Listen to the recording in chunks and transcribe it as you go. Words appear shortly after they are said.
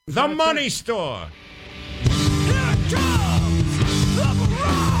The Money Store. Here comes the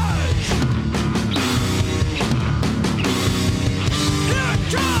barrage. Here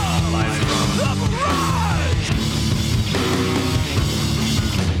comes the barrage.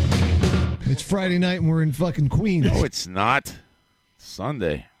 It's Friday night and we're in fucking Queens. No, it's not.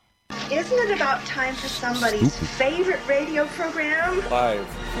 Sunday. Isn't it about time for somebody's favorite radio program? Live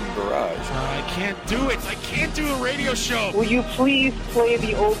from the garage. I can't do it. I can't do a radio show. Will you please play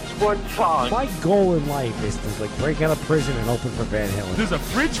the old sports song? My goal in life is to break out of prison and open for Van Halen. There's a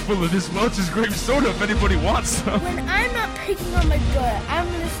fridge full of this Welch's grape soda if anybody wants some. When I'm not picking on my gut, I'm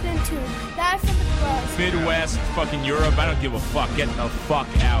listening to Live from the Garage. Midwest, fucking Europe, I don't give a fuck. Get the fuck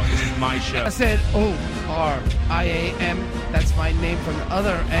out. This is my show. I said O-R-I-A-M. That's my name from the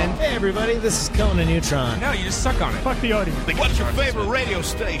other end. Hey everybody, this is Conan Neutron. No, you just suck on it. Fuck the audience. What's your favorite radio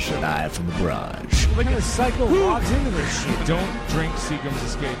station? Live from the barrage. What kind of psycho logs into this shit? Don't drink Seagram's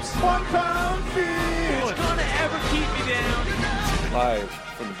Escapes. 1 pound fish. It's gonna ever keep me down. Live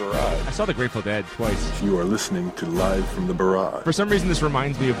from the barrage. I saw The Grateful Dead twice. You are listening to Live from the Barrage. For some reason, this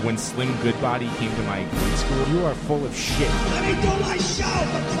reminds me of when Slim Goodbody came to my grade school. You are full of shit. Let me do my show,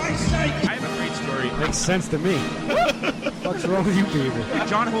 for Christ's sake. I have a great story. Makes sense to me. What's wrong with you people?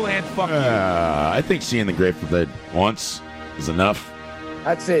 John Houlihan, fuck you. I think seeing the Grateful Dead once is enough.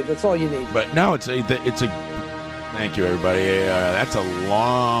 That's it. That's all you need. But no, it's a. Thank you, everybody. That's a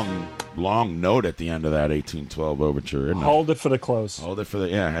long note at the end of that 1812 overture. Isn't it? Hold it for the close. Hold it for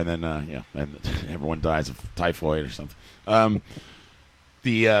the and then and everyone dies of typhoid or something.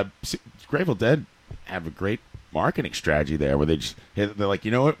 The Grateful Dead have a great marketing strategy there, where they're like, you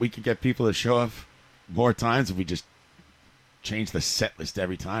know what, we could get people to show up more times if we just change the set list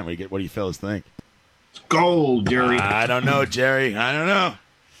every time. What do you fellas think? It's gold, Jerry. I don't know, Jerry. I don't know.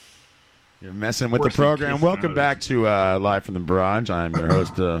 You're messing with the program. Welcome back to Live from the Barrage. I'm your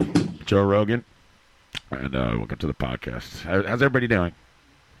host, Joe Rogan, and welcome to the podcast. How's everybody doing?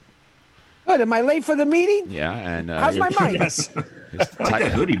 Good. Am I late for the meeting? Yeah, and how's my mic? Yes.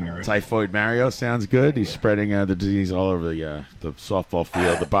 Hoodie, Mary. Typhoid Mario sounds good. He's spreading the disease all over the softball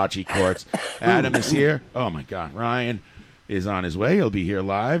field, the bocce courts. Adam is here. Oh my God, Ryan is on his way. He'll be here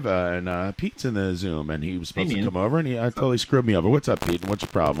live, and Pete's in the Zoom, and he was supposed to come over, and he totally screwed me over. What's up, Pete? What's your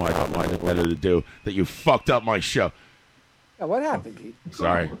problem? Why did better to do that? You fucked up my show. Yeah, what happened, Pete?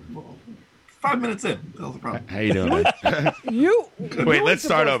 Sorry. 5 minutes in. That was the problem. How you doing, man? Wait, let's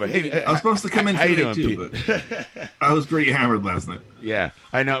start over. Hey, I was supposed to come in how you today doing, too, Pete? but I was pretty hammered last night. Yeah,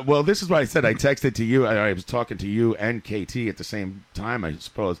 I know. Well, this is what I said. I texted to you. I was talking to you and KT at the same time, I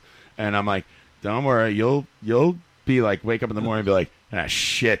suppose. And I'm like, don't worry. You'll be like, wake up in the morning and be like,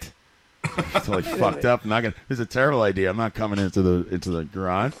 shit. Totally fucked up. This is a terrible idea. I'm not coming into the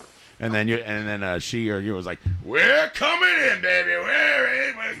garage. And then she or you was like, we're coming in, baby.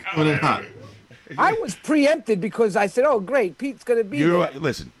 We're coming in. I was preempted because I said, "Oh, great, Pete's going to be there."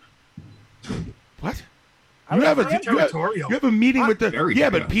 Listen. What? I You was have preempted. you have a meeting with the Very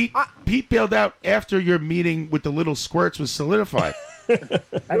but Pete bailed out after your meeting with the little squirts was solidified.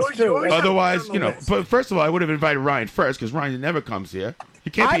 That's true. Otherwise, but first of all, I would have invited Ryan first because Ryan never comes here. He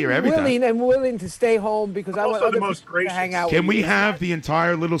can't be here every time. I'm willing to stay home because I want other people to hang out. Can with we you. have the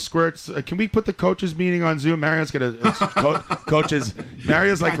entire little squirts? Can we put the coaches meeting on Zoom? Mario's got coaches.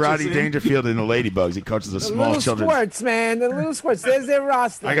 Mario's like Rodney Dangerfield in the Ladybugs. He coaches the small little children. Squirts, man. The little squirts. There's their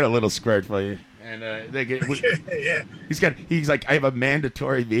roster. I got a little squirt for you. And they get. He's like, I have a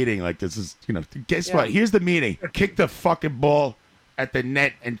mandatory meeting. Like this is, Guess what? Here's the meeting. Kick the fucking ball at the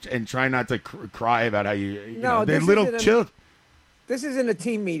net and try not to cry about how they're little children. This isn't a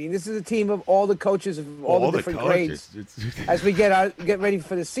team meeting. This is a team of all the coaches of all the different grades as we get ready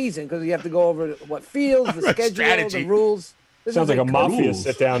for the season, because you have to go over what fields, the schedule, strategy. the rules. This Sounds like a mafia rules.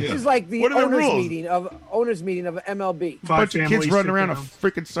 sit down. This is like the owners meeting of MLB. A bunch of kids running around a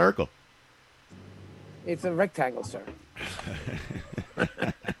freaking circle. It's a rectangle, sir.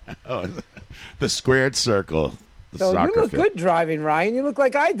 The squared circle. So you look good driving, Ryan. You look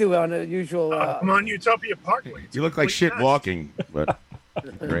like I do on a usual. I'm on Utopia Parkway. You look like shit walking, but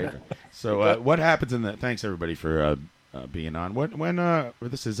great. So what happens in the? Thanks everybody for being on.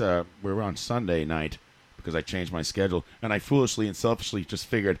 We're on Sunday night because I changed my schedule, and I foolishly and selfishly just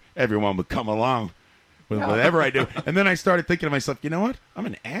figured everyone would come along with whatever I do, and then I started thinking to myself, you know what? I'm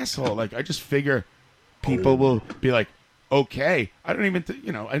an asshole. Like I just figure people will be like, okay, I don't even,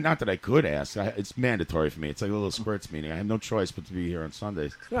 not that I could ask. It's mandatory for me. It's like a little squirts meeting. I have no choice but to be here on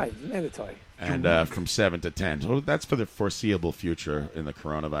Sundays. Right, mandatory. And from 7 to 10. So that's for the foreseeable future in the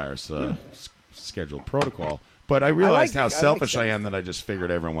coronavirus scheduled protocol. But I realized how selfish I am that I just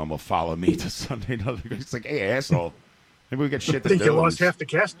figured everyone will follow me to Sunday. It's like, hey, asshole, Maybe we get shit I to think do. you lost half the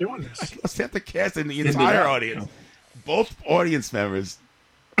cast doing this. Lost half the cast and the entire audience. Both audience members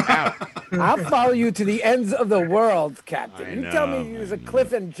out. I'll follow you to the ends of the world, Captain. You tell know, me there's a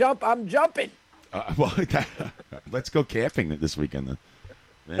cliff and jump, I'm jumping. Well, let's go camping this weekend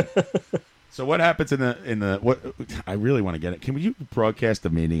then. Yeah. So what happens in the what? I really want to get it. Can you broadcast the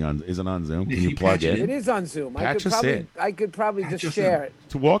meeting on? Is it on Zoom? Can you plug in? It is on Zoom. Patch us in. I could probably just share it.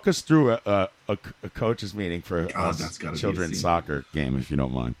 To walk us through a coach's meeting for a that's gotta be children's a scene. soccer game, if you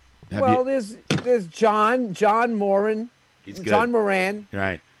don't mind. Well, there's John Moran. He's good. John Moran.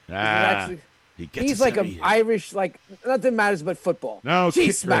 Right. He's like an Irish, like nothing matters but football. No,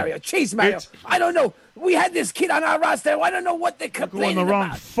 Chase Mario. I don't know. We had this kid on our roster. I don't know what they're complaining going the wrong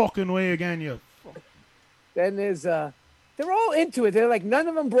about. fucking way again, you. Then there's they're all into it. They're like, none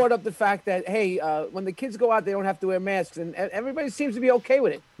of them brought up the fact that, hey, when the kids go out, they don't have to wear masks, and everybody seems to be okay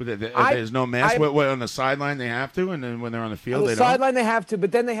with it. There's no mask. What, on the sideline they have to, and then when they're on the field, on the they don't. sideline they have to,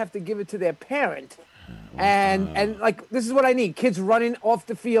 but then they have to give it to their parent. And like, this is what I need: kids running off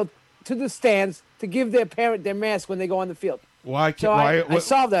the field to the stands to give their parent their mask when they go on the field. Why? So I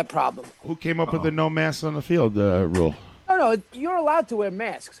solved that problem. Who came up with the no masks on the field rule? No, you're allowed to wear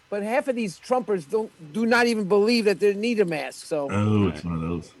masks, but half of these Trumpers do not even believe that they need a mask. So it's one of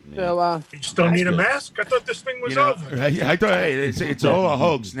those. So you just don't need a mask. I thought this thing was over. I thought it's all a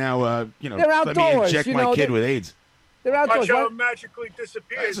hoax now. they're let me outdoors, inject my kid with AIDS. They're outdoors. Watch how it magically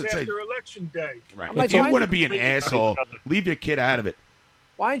disappears after Election Day. Right. If you want to be an asshole, leave your kid out of it.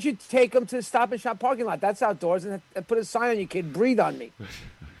 Why don't you take them to the Stop and Shop parking lot? That's outdoors, and put a sign on your kid, breathe on me.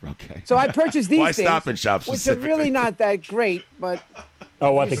 Okay. So I purchased these Why things, Stop and Shop which are really not that great, but...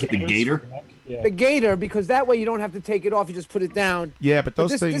 Oh, what, the gator? Yeah. The gator, because that way you don't have to take it off, you just put it down. Yeah, but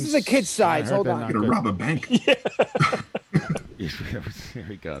those things... This is a kid's size, hold on. You're going to rob a bank. Here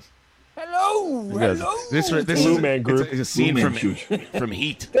he goes. Hello. This is a scene from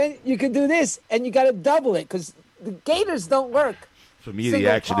Heat. Then you can do this, and you got to double it, because the gators don't work. For me, the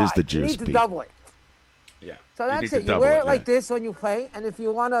action is the juice. You need to Pete. double it. Yeah. So that's it. You wear it like this when you play, and if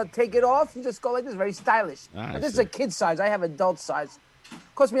you want to take it off, you just go like this. Very stylish. But this is a kid size. I have adult size.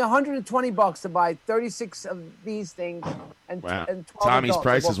 Cost me $120 to buy 36 of these things and, Wow. and 12 Tommy's adults.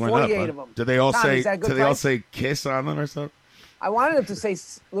 prices About went up. 48 Huh? of them. Do they all Tommy, say? is that a good Do they all price? say "kiss" on them or something? I wanted them to say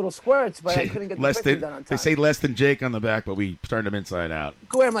little squirts, but I couldn't get the Less picture than, done on they time. say less than Jake on the back, but we turned them inside out. You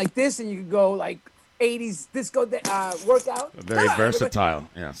can wear them like this, and you can go like 80s disco workout. Very Come on, versatile.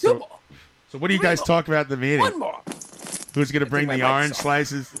 everybody. Yeah. Two more. So what do you guys talk about at the meeting? One more. Who's going to bring the orange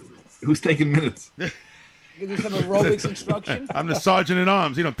slices? Who's taking minutes? Give you some aerobics instruction. I'm the sergeant at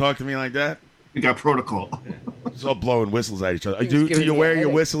arms. You don't talk to me like that. We got protocol. It's all blowing whistles at each other. He was Do giving you me wear a your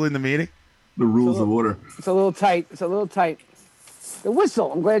headache. whistle in the meeting? The rules of order. It's a little tight. The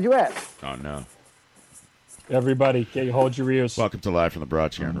whistle. I'm glad you asked. Oh, no. Everybody, hold your ears. Welcome to Live from the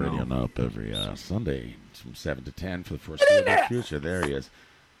Broad here on Radio Nope every Sunday from 7 to 10 for the foreseeable future. There he is.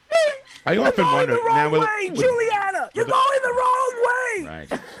 I often wonder now. Juliana, you're going the wrong way.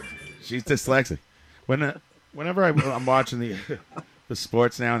 Right. She's dyslexic. Whenever I'm watching the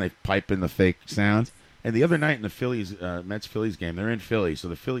sports now and they pipe in the fake sounds, and the other night in the Phillies Mets-Phillies game, they're in Philly, so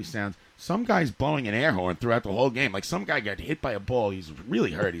the Philly sounds. Some guy's blowing an air horn throughout the whole game. Like some guy got hit by a ball. He's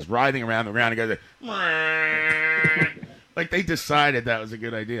really hurt. He's writhing around the ground. He goes like they decided that was a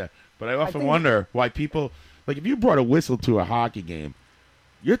good idea. But I often wonder why people like if you brought a whistle to a hockey game,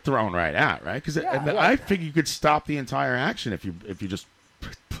 you're thrown right out, right? Because I figure you could stop the entire action if you just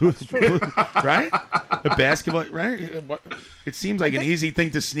right? A basketball, right? It seems like an easy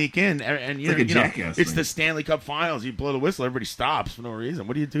thing to sneak in, and It's like a jackass it's thing. the Stanley Cup Finals. You blow the whistle, everybody stops for no reason.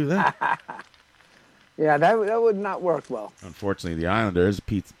 What do you do then? Yeah, that would not work well. Unfortunately, the Islanders,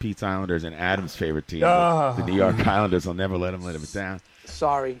 Pete's Islanders, and Adam's favorite team, the New York Islanders, will never let them down.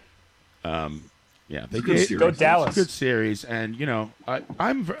 Sorry. Yeah, they good did. series. Go Dallas. It's a good series, and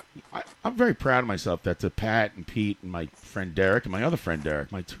I'm very proud of myself that to Pat and Pete and my friend Derek and my other friend Derek,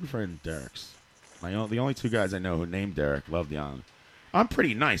 my two friend Derek's, the only two guys I know who named Derek love the Islanders. I'm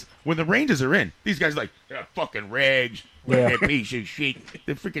pretty nice. When the Rangers are in, these guys are like, fucking rags, piece of shit.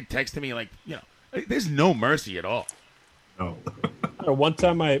 They freaking text me like, there's no mercy at all. No. One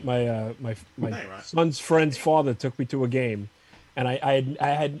time, my son's friend's father took me to a game, and I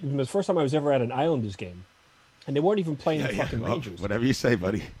had it was the first time I was ever at an Islanders game, and they weren't even playing the fucking Rangers. Whatever you say,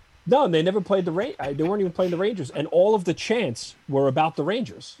 buddy. No, and they never played they weren't even playing the Rangers, and all of the chants were about the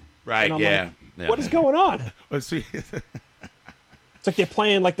Rangers. Right? And I'm Yeah. like, what is going on? Let's see. It's like they're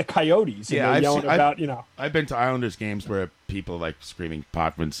playing like the Coyotes. And they're yelling about. I've been to Islanders games where people like screaming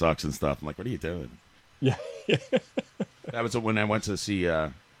 "Potvin sucks" and stuff. I'm like, what are you doing? Yeah. That was when I went to see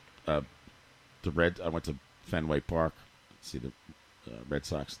the Red. I went to Fenway Park see the Red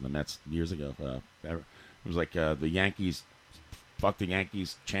Sox and the Mets years ago. It was like the Yankees. Fuck the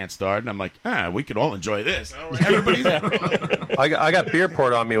Yankees chant started, and I'm like, we could all enjoy this. Everybody's I got beer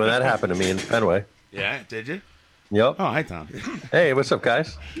poured on me when that happened to me in Fenway. Yeah, did you? Yep. Oh, hi, Tom. Hey, what's up,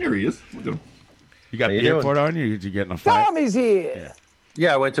 guys? Here he is. You got How you beer doing? poured on you? Or did you get in a fight? Tommy's here.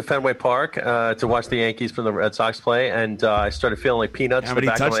 Yeah, I went to Fenway Park to watch the Yankees from the Red Sox play, and I started feeling like peanuts How in the many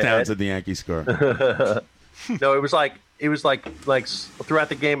back of my head. touchdowns did the Yankees score? No, it was like throughout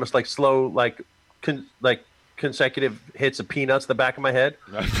the game, it was like slow, like consecutive hits of peanuts in the back of my head.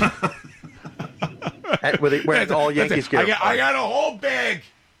 Where all Yankees gear. I got a whole bag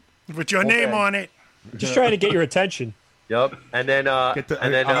with your name on it. Just trying to get your attention. Yep. And then I'll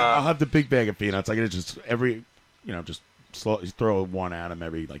have the big bag of peanuts. I get it just just throw one at him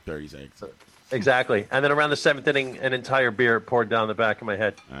every like 30 seconds. Exactly. And then around the seventh inning, an entire beer poured down the back of my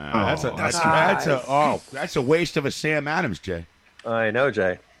head. That's a waste of a Sam Adams, Jay. I know,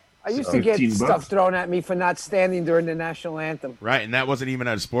 Jay. I used to get stuff thrown at me for not standing during the national anthem. Right, and that wasn't even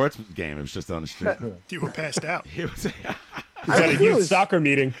at a sports game. It was just on the street. You were passed out. Was at a youth soccer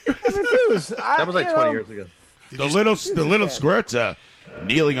meeting. I refuse. That was like 20 years ago. The little squirts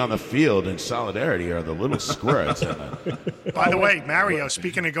kneeling on the field in solidarity are the little squirts. By the way, Mario,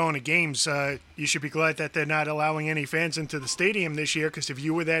 speaking of going to games, you should be glad that they're not allowing any fans into the stadium this year, because if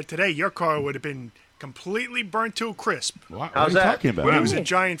you were there today, your car would have been completely burnt to a crisp. What How's are you that? talking about? There was a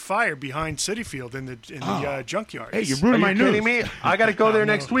giant fire behind Citi Field in the junkyard. Hey, you're Are ruining you my kidding news. me? I got to go there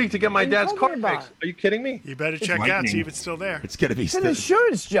next week to get my dad's car talking about? fixed. Are you kidding me? You better check out, see if it's still there. It's gonna be. It's an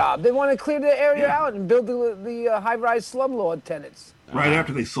insurance job. They want to clear the area out and build the high-rise slumlord tenants. Right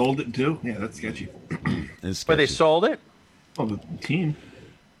after they sold it, too? Yeah, that's sketchy. But they sold it? Oh, the team.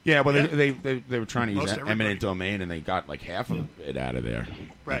 Yeah, well, they were trying to use Most everybody. eminent domain, and they got like half of it out of there.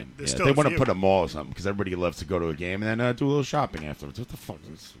 Right. And, There's yeah, still they a want to few. put a mall or something because everybody loves to go to a game and then do a little shopping afterwards. What the fuck?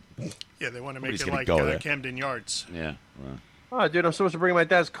 Yeah, they want to make Nobody's it gonna like go there. Camden Yards. Yeah. Well, Oh, dude, I'm supposed to bring my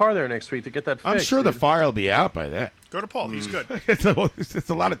dad's car there next week to get that fixed. I'm sure the dude. fire will be out by then. Go to Paul. He's good. it's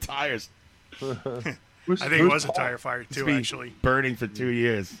a lot of tires. I think it was a tire fire, It's too, been actually. burning for 2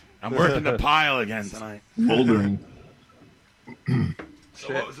 years. I'm working the pile again tonight. Bouldering.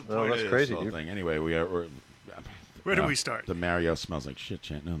 So what was the Oh, point that's of crazy, this whole dude. thing? Anyway, we're Where do we start? The Mario smells like shit,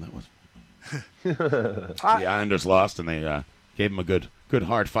 chant. No, that wasn't. The Islanders lost, and they gave him a good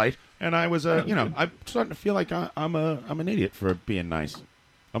hard fight. And I was, I'm starting to feel like I'm an idiot for being nice.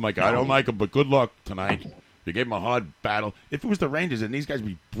 I'm like, I don't like him, but good luck tonight. You gave him a hard battle. If it was the Rangers, and these guys would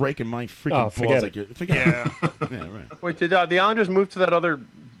be breaking my freaking balls. Forget it. Yeah, right. Wait, did the Islanders move to that other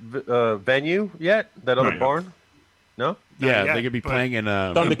venue yet? That other barn? No? Yeah, yet, they could be but- playing in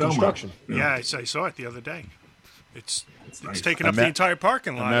Under construction. Yeah, I saw it the other day. It's nice. taking up the entire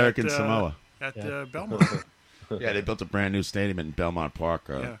parking lot. American at, Samoa. At Belmont. Yeah, they built a brand new stadium in Belmont Park,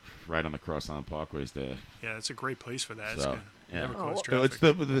 Yeah. right on the Cross Island Parkways there. Yeah, it's a great place for that. It's So, gonna yeah. never cause So it's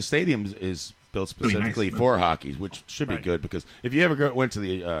traffic. the stadium is built Really nice, specifically man. for hockey, which should be Right. good because if you ever went to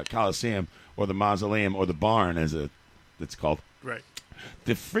the Coliseum or the Mausoleum or the barn, as it's called, Right.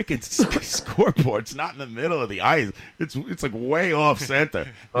 the freaking scoreboard's not in the middle of the ice. It's like way off center.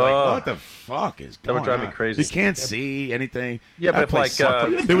 You're like, what the fuck is That going would drive on? me crazy. You can't see anything. Yeah, That but if, place like,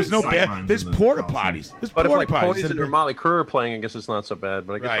 sucked. There was no Sidelines bad. There's in the porta Coliseum. potties. There's But if porta like potties. Poison or Molly Crew are playing, I guess it's not so bad.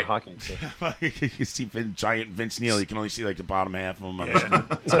 But I guess Right. the hockey. So. You see giant Vince Neil. You can only see like the bottom half of him. Yeah.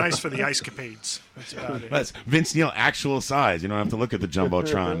 It's nice for the ice capades. That's about it. That's Vince Neil actual size. You don't have to look at the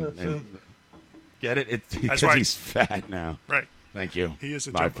jumbotron. And get it? It's because why- he's fat now. Right. Thank you. He is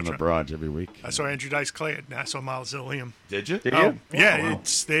a Live from the jumbotron. barrage every week. I saw Andrew Dice Clay at Nassau Mausoleum. Did you? Did Oh, you? yeah,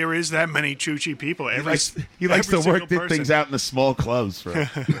 there is that many Chuchi people. He likes to every work single things person. out in the small clubs. For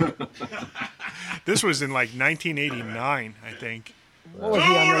This was in like 1989, I think. What was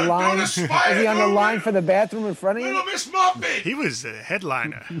he on the line? Was he on the line for the bathroom in front of you? Miss Muffet. He was a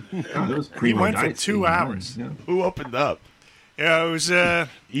headliner. Yeah, that was He Primo went for Dice, 2 hours. Yeah. Who opened up? Yeah, it was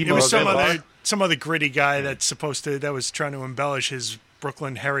Emo some Deadlock? other gritty guy that was trying to embellish his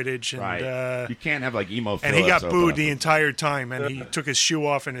Brooklyn heritage, and Right. You can't have like emo. and he got Phillips open booed up. the entire time, and he took his shoe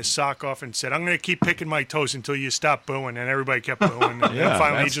off and his sock off and said, "I'm going to keep picking my toes until you stop booing," and everybody kept booing, and Yeah, then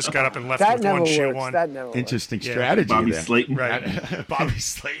finally he that's- just got up and left That with never one shoe works. on. That never works. Interesting Yeah. strategy. Bobby there. Slayton. Right. Bobby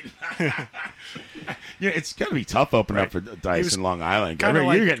Slayton. Yeah, it's got to be tough opening up for Dice was in Long Island. kinda You're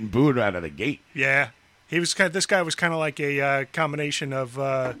like- getting booed out of the gate. Yeah, this guy was kind of like a combination of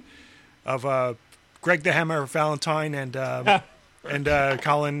Greg the Hammer Valentine and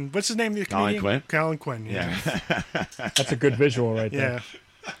Colin. What's his name? The Colin comedian? Quinn? Colin Quinn. Yeah. That's a good visual right there.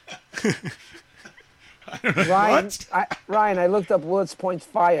 Yeah. Ryan, I looked up Willits Point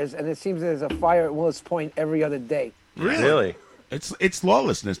fires, and it seems there's a fire at Willits Point every other day. Really? It's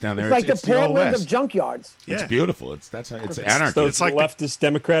lawlessness down there. It's like the it's Old Portland of West. junkyards. It's beautiful. It's anarchy. So it's like leftist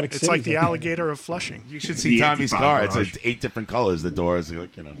democratic. It's like the alligator of Flushing. You should see Tommy's car. It's 8 different colors. The doors, like,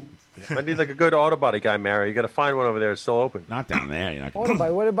 I need like a good auto body guy, Mary. You got to find one over there. It's still open. Not down there. You're not Auto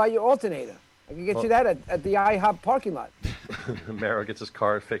body. What about your alternator? I can get you that at the IHOP parking lot. Maro gets his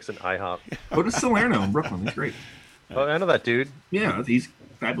car fixed in IHOP. Go to Salerno in Brooklyn. It's great. Oh, I know that dude. Yeah, he's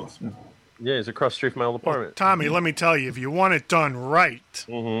fabulous. Yeah, he's across the street from my old apartment. Tommy, let me tell you, if you want it done right,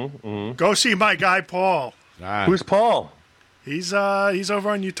 go see my guy Paul. Who's Paul? He's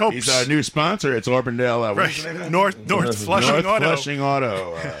over on Utopia. He's our new sponsor. It's Auburndale. Right. North Flushing Auto. Flushing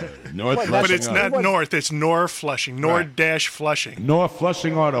Auto. North Flushing But it's Auto. not North. It's North Flushing. Flushing. North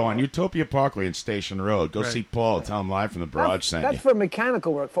Flushing Auto on Utopia Parkway and Station Road. Go Right. see Paul. Tell him live from the barrage sent That's you. for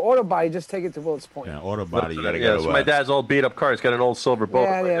mechanical work. For auto body, just take it to Willits Point. Yeah, auto body. You got to Yeah, go it's to my dad's old beat up car. He's got an old silver boat.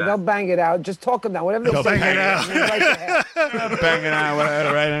 Yeah, they'll bang it out. Just talk them down. Whatever they They'll say. bang it out. Right to half. banging out.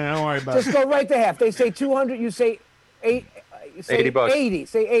 Right, don't worry about it. Just go right to half. They say 200. You say 8. Say $80. 80.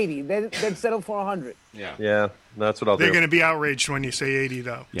 Say 80. Then settle for 100. Yeah, that's what I'll They're do. going to be outraged when you say 80,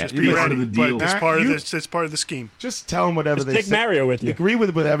 though. Yeah, Just you be get ready. part of the deal. But it's part of the scheme. Just tell them whatever Just they take say. Mario with you. Agree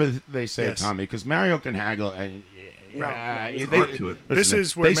with whatever they say, Yes. Tommy, because Mario can haggle. And This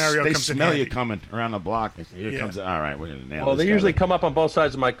is where Mario they comes in smell you handy. coming around the block. They say, Here comes. All right, we're gonna nail Well, this they guy. usually come up on both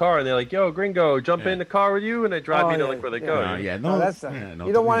sides of my car, and they're like, "Yo, Gringo, jump in the car with you," and they drive me to like where they go. No, that's not.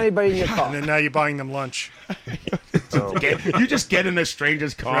 You don't want anybody in your car. And then now you're buying them lunch. You just get in a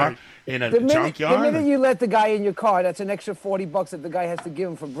stranger's car Right. in a The minute junkyard. you let the guy in your car, that's an extra $40 that the guy has to give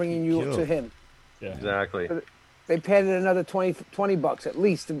him for bringing you Kill. to him. Exactly. They paid it another $20 at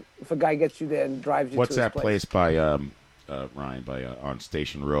least if a guy gets you there and drives you What's to his that place by Ryan by on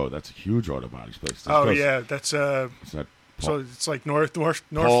Station Road? That's a huge auto body place. Oh, yeah. That's It's not so it's like North Paul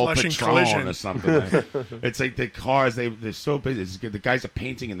Flushing Patron Collision. or something. It's like the cars they're so busy. The guys are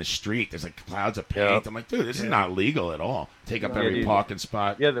painting in the street. There's like clouds of paint. Yep. I'm like, dude, this is not legal at all. Take up No, every dude. parking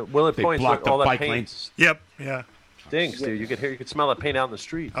spot. Yeah, the Willett They Point's block all the that bike paint lanes. Yep. Yeah. stinks, dude. You could smell that paint out in the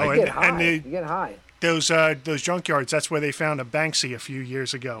street. Oh, You get high. You get high. Those junkyards. That's where they found a Banksy a few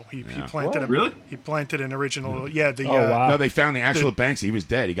years ago. He planted Really? He planted an original. Mm. Yeah. No, they found the actual Banksy. He was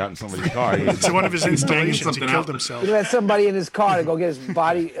dead. He got in somebody's car. It's one of his installations. He something killed out. himself. He had somebody in his car to go get his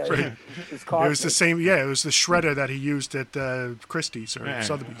body, his car. It was the same. Yeah, it was the shredder that he used at Christie's or Man,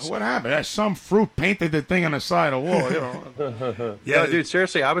 Sotheby's. what happened? Some fruit painted the thing on the side of the wall. You know. Yeah, dude.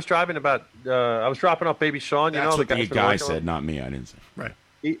 Seriously, I was driving I was dropping off baby Sean. You That's know, what the guy's been guy working on- said, not me. I didn't say. Right.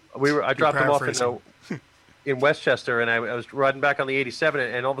 I dropped him off paraphrasing. in Westchester, and I was riding back on the 87,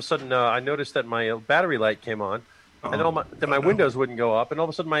 and all of a sudden I noticed that my battery light came on, and all my windows wouldn't go up, and all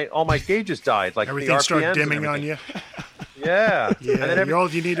of a sudden all my gauges died, like Everything the started RPMs and dimming on everything. you. Yeah, Yeah. and then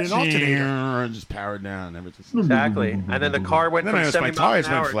You need an alternator. Just powered down. And everything. exactly, and then the car went Then from I noticed my 70 miles tires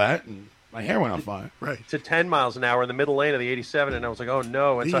an went hour flat and my hair went on fire. Right. to 10 miles an hour in the middle lane of the 87, and I was like, oh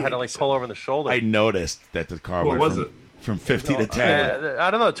no, and so I had to like pull over in the shoulder. I noticed that the car What went was from 50 to 10.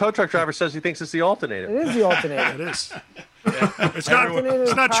 I don't know. The tow truck driver says he thinks it's the alternator. It is the alternator. It is. It's not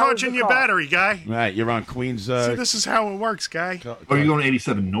Alternator powers charging the your car. battery, guy. Right, you're on Queens. See, this is how it works, guy. Oh, you're going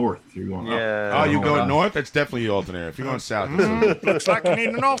 87 north. You're going up. Yeah. Oh, you going north? That's definitely the alternator. If you're going south, Looks like you need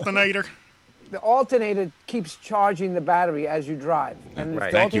an alternator. The alternator keeps charging the battery as you drive, and if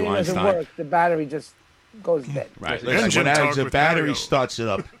Right. the Thank you, alternator doesn't Einstein. work, the battery just goes dead. right. The Listen, engine when talk the with battery Mario. starts it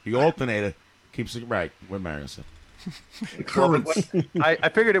up, the alternator keeps it right. What Mario said. Currents. I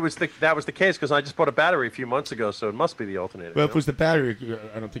figured that was the case because I just bought a battery a few months ago, so it must be the alternator. Well, you if it was the battery,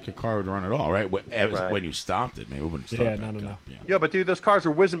 I don't think your car would run at all, right? Right. When you stopped it, maybe it wouldn't start. Yeah, back no. up. Yeah. know? Yeah, but dude, those cars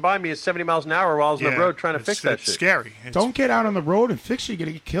were whizzing by me at 70 miles an hour while I was on the road trying to fix that it's shit. scary. It's- Don't get out on the road and fix it. You're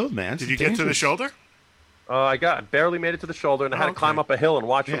gonna get killed, man. Did you get to the shoulder? I barely made it to the shoulder, and I had to climb up a hill and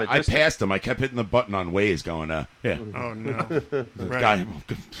watch from Yeah, a I distance. passed him. I kept hitting the button on Waze, going, yeah. Oh no. The Right. guy,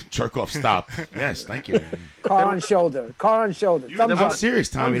 jerk off, stop. Yes, thank you. Car on shoulder. Car on shoulder. Thumbs I'm up. serious,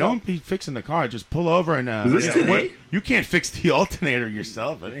 Tommy. Don't be fixing the car. Just pull over and. Is this today? You can't fix the alternator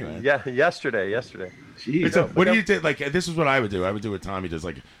yourself, anyway. Yeah, yesterday. Jeez. What do you do? Like, this is what I would do. I would do what Tommy does.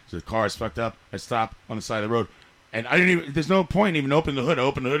 Like, so the car is fucked up. I stop on the side of the road, and I didn't even. There's no point in even opening the hood. I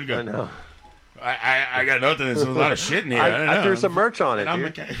open the hood and go. I know. I got nothing. There's a lot of shit in here. don't I know. threw some merch on it,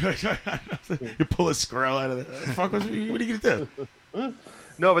 And dude. you pull a squirrel out of the fuck. What are you gonna do?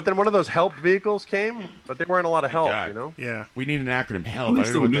 No, but then one of those help vehicles came, but they weren't a lot of help, God. you know? Yeah. We need an acronym. Help. Well, I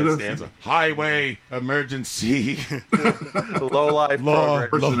they don't know still what do that that. stands for. Highway emergency. Low life Law. program.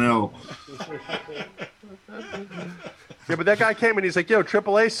 Personnel. Yeah, but that guy came and he's like, yo,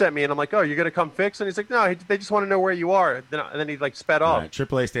 AAA sent me. And I'm like, oh, you're going to come fix? And he's like, no, they just want to know where you are. And then he like sped off. Right,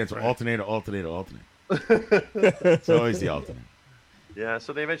 AAA stands for alternator, alternator, alternator. It's always the alternate. Yeah,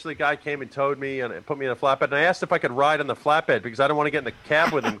 so they eventually guy came and towed me and put me in a flatbed, and I asked if I could ride on the flatbed because I don't want to get in the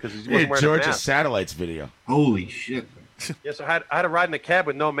cab with him because he's wearing a Georgia mask. Satellites video. Holy shit. Yeah, so I had to ride in the cab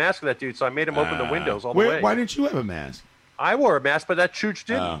with no mask with that dude, so I made him open the windows all the way. Why didn't you have a mask? I wore a mask, but that chooch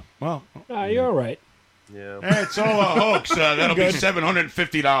didn't. Well, you're all right. Yeah. Hey, it's all a hoax. That'll be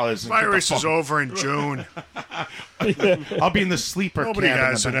 $750. Virus is over in June. I'll be in the sleeper Nobody cab.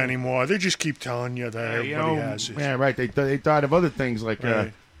 has it anymore. They just keep telling you that everybody has it. Yeah, right. They died of other things like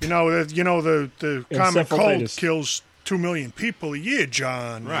Right. The common cold Encephalitis. kills 2 million people a year,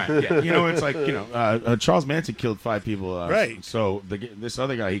 John. right. Yeah. It's like Charles Manson killed 5 people. Right. So this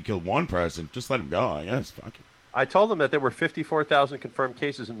other guy, he killed 1 person. Just let him go. I guess. Fuck it. I told them that there were 54,000 confirmed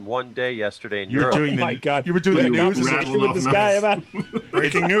cases in one day yesterday in You were Europe. doing Oh my God. You were doing the news. With this guy about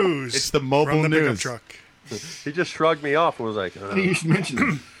Breaking news. It's the mobile from the pickup news. truck. He just shrugged me off and was like, Hey, you should mention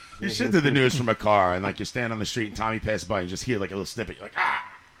it. You should do the news from a car, and like you stand on the street, and Tommy passes by, and you just hear like a little snippet. You're like,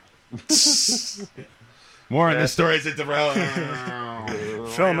 ah. More on this story as it develops.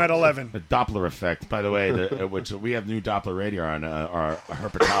 Film at 11. The Doppler effect, by the way, which we have new Doppler radar on. Our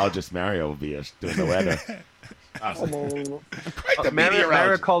herpetologist Mario will be doing the weather.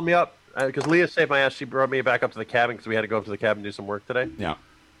 Mario called me up because Leah saved my ass. She brought me back up to the cabin because we had to go up to the cabin and do some work today. Yeah.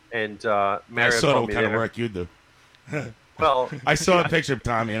 And I Mario saw called what me kind of there. work you do. Well, I saw a picture of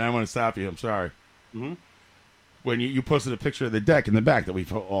Tommy, and I want to stop you. I'm sorry. Mhm. When you posted a picture of the deck in the back that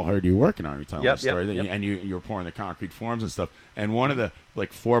we've all heard you working on, you telling Yep, the story, yep, that yep. and you were pouring the concrete forms and stuff, and one of the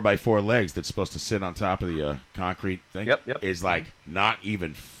like 4x4 legs that's supposed to sit on top of the concrete thing is like not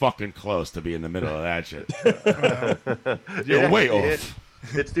even fucking close to be in the middle of that shit. You're way off.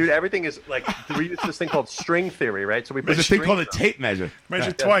 It's dude. Everything is like we use this thing called string theory, right? So we put There's a thing string- called a tape measure.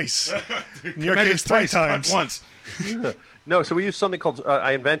 Measure twice. In your Measure case, 3 twice, not times. once. No, so we use something called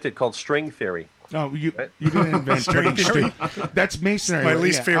I invented called string theory. No, you didn't invent String theory. That's masonry. My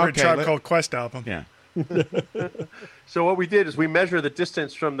least Yeah, favorite okay, Tribe Called Quest album. Yeah. So what we did is we measure the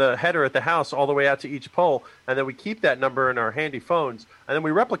distance from the header at the house all the way out to each pole, and then we keep that number in our handy phones, and then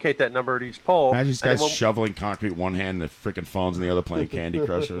we replicate that number at each pole. Imagine these and then guys shoveling concrete one hand, the freaking phones in the other, playing Candy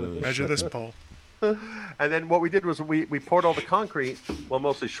Crush. Measure this pole. And then what we did was we poured all the concrete. Well,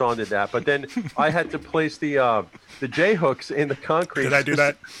 mostly Sean did that, but then I had to place the J hooks in the concrete. Did I do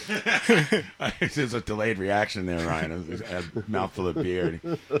that? There's a delayed reaction there, Ryan. A mouthful of beer.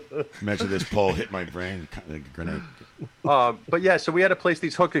 Measure this pole, hit my brain, like a grenade. But yeah, so we had to place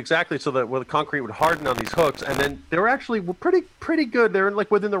these hooks exactly so that the concrete would harden on these hooks, and then they were actually pretty good. They're like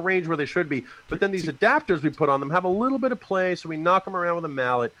within the range where they should be. But then these adapters we put on them have a little bit of play, so we knock them around with a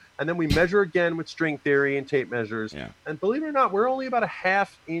mallet, and then we measure again with string theory and tape measures. Yeah. And believe it or not, we're only about a ½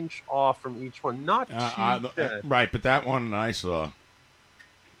 inch off from each one. Not too bad. Right, but that one I saw.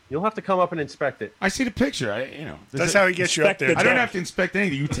 You'll have to come up and inspect it. I see the picture. That's how he gets you up there. I don't have to inspect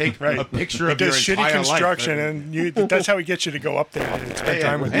anything. You take a picture of He your does shitty entire construction, life. and that's how he gets you to go up there and spend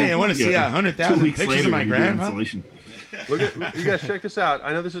time with Hey, you. I want to see 100,000 pictures of my grandma. Look at you guys. Check this out.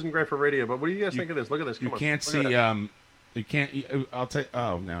 I know this isn't great for radio, but what do you guys think of this? Look at this. Come You on. can't Look at see. it. You can't. I'll tell.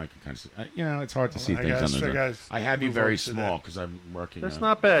 Oh, now I can kind of see. It's hard to see I things guess on I the. guess I have you move very over to small that. because I'm working. That's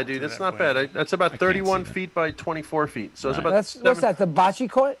not bad, dude. That's not bad. That's about 31 feet by 24 feet. So it's about What's that? The bocce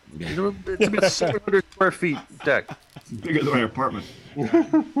court? It's about 700 square feet deck. Bigger than my apartment. You're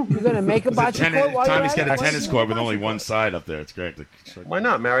gonna make a bocce court while Tommy's you're got at a it? tennis court with only one side up there. It's great. Why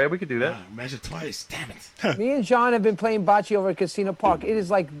not, Mario? We could do that. Measure twice. Damn it. Me and John have been playing bocce over at Casino Park. It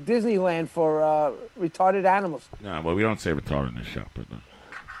is like Disneyland for retarded animals. No, well, we don't say retarded in this show, but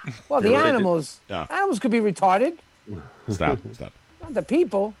Well, the You're right. animals. Yeah. Animals could be retarded. Stop. Not the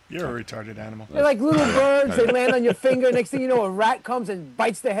people. You're a retarded animal. They're like little birds. They land on your finger. Next thing you know, a rat comes and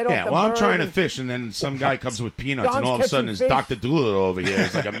bites the head off Yeah, the well, I'm bird. trying to fish, and then some guy comes with peanuts, John's and all of a sudden catching there's fish. Dr. Doolittle over here.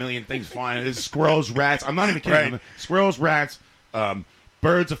 There's like a million things flying. There's squirrels, rats. I'm not even kidding. Right. Squirrels, rats,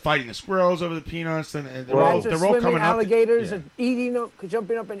 birds are fighting the squirrels over the peanuts, and they're all, Rats are they're all swimming, coming up. alligators are eating them,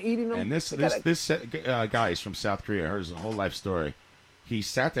 jumping up and eating them. And this guy is from South Korea. I heard his whole life story. He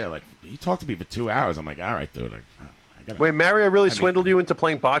sat there he talked to me for 2 hours. I'm like, all right, dude. Wait, Mario really swindled you into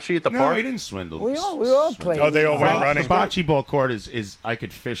playing bocce at the No, park? he didn't swindle. We all played. Oh, they all went running. The bocce ball court is I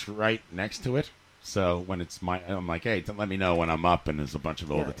could fish right next to it. So when it's I'm like, hey, let me know when I'm up, and there's a bunch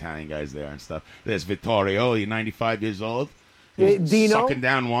of old Italian guys there and stuff. There's Vittorio, he's 95 years old. Dino, sucking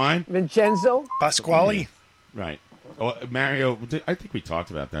down wine. Vincenzo, Pasquale. Right. Oh, Mario, I think we talked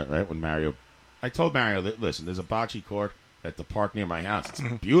about that, right? When Mario, I told Mario that, listen, there's a bocce court at the park near my house. It's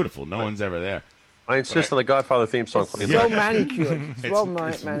beautiful. No one's ever there. I insist on the Godfather theme song. It's well manicured. It's well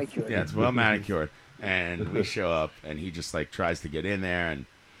manicured. Yeah, it's well manicured. And we show up, and he just tries to get in there, and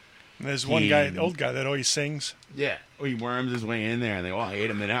There's one guy, the old guy, that always sings. Yeah, he worms his way in there, and they all hate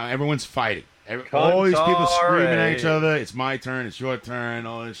him. And now everyone's fighting. All these people screaming at each other. It's my turn. It's your turn.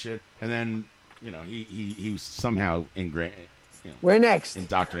 All this shit. And then, he somehow ingrained. We're next.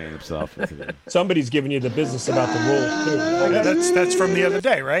 Indoctrinating himself. Into Somebody's giving you the business about the rules too. Yeah, that's from the other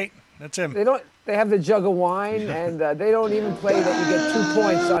day, right? That's him. They have the jug of wine, and they don't even play that you get 2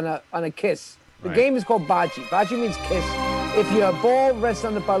 points on a kiss. The game is called bocce. Bocce means kiss. If your ball rests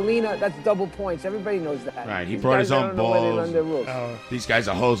on the pallina, that's double points. Everybody knows that. Right, he brought his own balls. Rules. These guys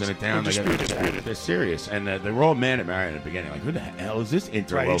are hosing it down. They're serious. And they were all mad at Marion at the beginning. Like, who the hell is this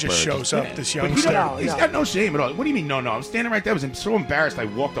interloper? Right, he just shows up, this youngster. He's got no shame at all. What do you mean, no? I'm standing right there. I was so embarrassed I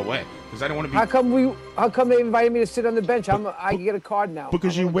walked away. Because I don't want to be... How come they invited me to sit on the bench? I get a card now.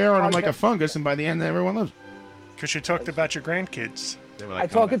 Because you wear on them like a fungus, and by the end, everyone loves. Because you talked about your grandkids. I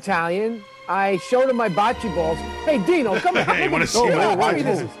talk Italian. I showed them my bocce balls. Hey, Dino, come on. Hey, you want to see look how heavy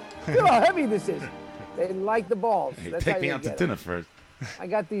this is. Look how heavy this is. They like the balls. Hey, That's take how me you out to get dinner 'em. first. I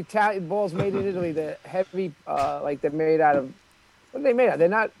got the Italian balls made in Italy. The heavy, like they're made out of. What are they made out of? They're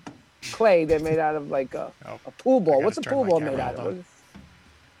not clay. They're made out of like a pool ball. What's a pool ball made out of?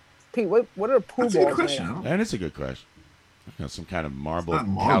 Pete, what are pool balls made out of? That is a good question. Some kind of marble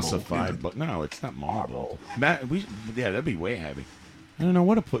calcified, but no, it's not marble. That'd be way heavy. I don't know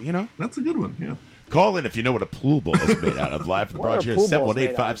what to put. That's a good one. Yeah. Call in if you know what a pool ball is made out of. Live from the Broad here,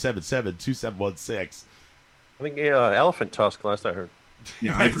 718-577-2716. I think elephant tusk. Last I heard.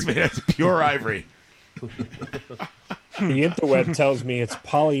 Yeah, it's made out of pure ivory. The interweb tells me it's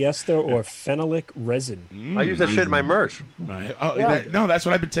polyester or phenolic resin. I use that shit in my merch. Right. No, that's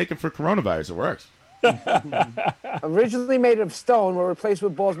what I've been taking for coronavirus. It works. Originally made of stone, were replaced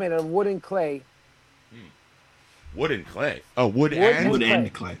with balls made out of wood and clay. Wood and clay. Oh, wood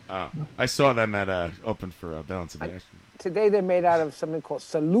and clay. Oh, I saw them at open for Balance of Action. Today they're made out of something called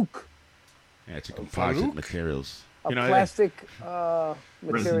saluk. Yeah, it's a composite materials. Plastic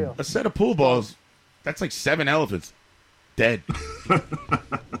material. A set of pool balls, that's like 7 elephants dead.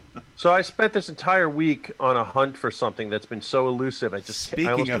 So I spent this entire week on a hunt for something that's been so elusive.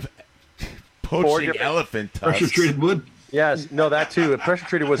 Speaking of poaching elephant tusks. Pressure-treated wood? Yes, no, that too. Pressure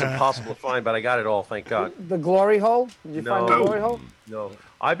treated was impossible to find, but I got it all, thank God. The glory hole? Did you find the glory hole? No.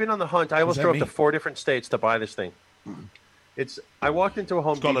 I've been on the hunt. I almost drove to 4 different states to buy this thing. I walked into a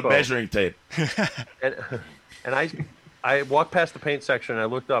Home Depot. It's called a measuring tape. and I walked past the paint section, and I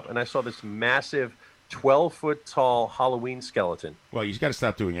looked up, and I saw this massive 12-foot tall Halloween skeleton. Well, you got to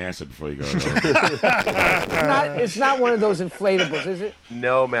stop doing acid before you go. It's not one of those inflatables, is it?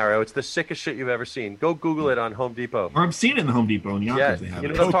 No, Mario. It's the sickest shit you've ever seen. Go Google it on Home Depot. Or I've seen it in the Home Depot in Yonkers. They have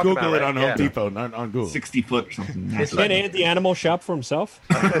it. Go Google it on Home Depot, not on Google. 60 foot or something. Can Andy Animal shop for himself?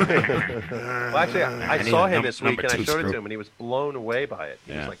 Well, actually, I saw him this week, and I showed it to him, and he was blown away by it.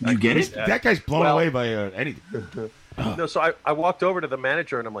 He was like, you get it? That guy's blown away by anything. No, so I walked over to the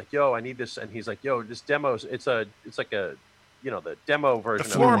manager and I'm like, "Yo, I need this," and he's like, "Yo, this demo's it's like a, the demo version,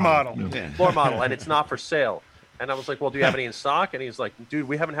 the floor model, floor model, and it's not for sale." And I was like, "Well, do you have any in stock?" And he's like, "Dude,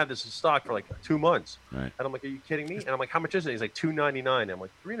 we haven't had this in stock for like 2 months." Right. And I'm like, "Are you kidding me?" And I'm like, "How much is it?" He's like, $299. I'm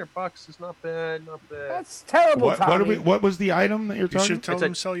like, $300 is not bad, not bad. That's terrible, Tommy. What was the item that you're talking? You should tell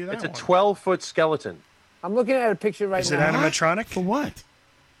them to sell you that. It's a 12-foot skeleton. I'm looking at a picture right now. Is it animatronic? For what?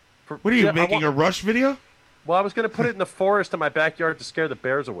 What are you making a Rush video? Well, I was going to put it in the forest in my backyard to scare the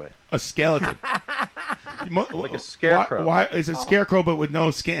bears away. A skeleton. Like a scarecrow. Why is it a scarecrow but with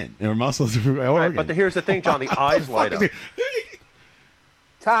no skin or muscles or organs? Right, but here's the thing, John. The eyes light up.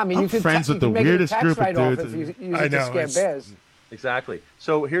 Tommy, I'm you can friends with the weirdest group of dudes. If you use it to scare bears. Exactly.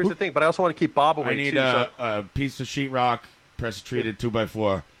 So here's the thing, but I also want to keep Bob away. I need a piece of sheetrock, pressure treated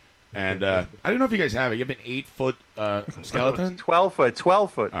 2x4. And I don't know if you guys have it. You have an 8-foot skeleton? 12 foot.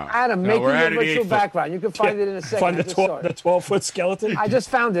 Oh. Adam, make your virtual background. You can find it in a second. Find the 12-foot skeleton? I just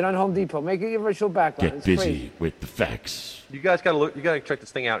found it on Home Depot. Make it your virtual background. Get busy with the facts. You guys got to look. You got to check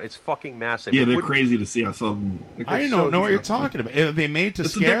this thing out. It's fucking massive. Yeah, they're crazy to see. I saw them. I don't know what you're talking about. Are they made to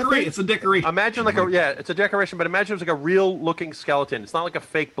scare? It's a decoration. Imagine it's a decoration, but imagine it was like a real looking skeleton. It's not like a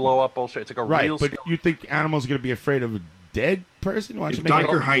fake blow up bullshit. It's like a real but skeleton. you think animals are going to be afraid of a dead person? Why don't you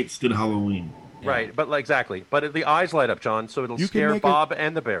Dr. Heights did Halloween. Yeah. Right, but exactly. But the eyes light up, John, so it'll scare Bob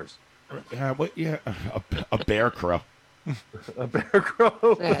and the bears. A bear crow. A bear crow.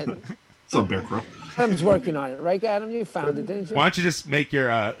 It's a bear crow. Adam's working on it, right, Adam? You found it, didn't you? Why don't you just make your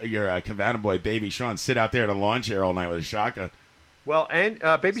Cabana boy, Baby Sean, sit out there in a lawn chair all night with a shotgun? Well, and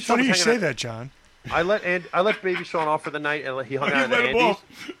Baby Sean. Funny you say that, John. I let Baby Sean off for the night, and he hung out at Andy's.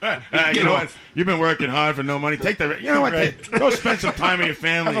 You know what? You've been working hard for no money. Take the. You know what? Go spend some time with your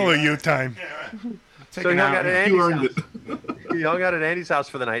family. Have a little you time. So he hung out at Andy's house. He hung out at Andy's house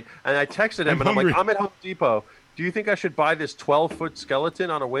for the night, and I texted him, and I'm like, hungry. I'm at Home Depot. Do you think I should buy this 12-foot skeleton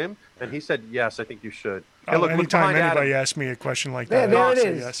on a whim? And he said, yes, I think you should. Hey, look anytime behind anybody Adam. asks me a question like There, that, there I'll it say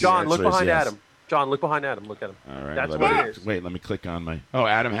is. yes. John, look The answer is behind yes. Adam. John, look behind Adam. Look at him. All right. That's let what me- it is. Wait, let me click on my. Oh,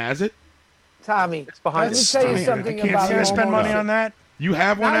 Adam has it. Tommy, It's behind let me us. tell you I something can't about see I spend money homeownership. on that. You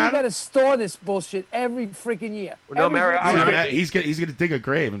have one, Now you Adam? got to store this bullshit every freaking year. No, Every Mary, freaking year. He's gonna dig a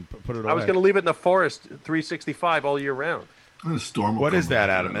grave and put it away. I was going to leave it in the forest 365 all year round. Storm will What come is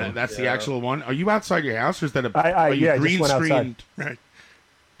that, up, Adam? you know. That's the actual one. Are you outside your house, or is that a? I- are you yeah, I just green went outside. screened? Right.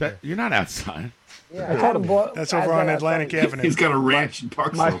 That you're not outside. Yeah, I told him, boy, That's guys over on that Atlantic outside. Avenue. He's got a ranch in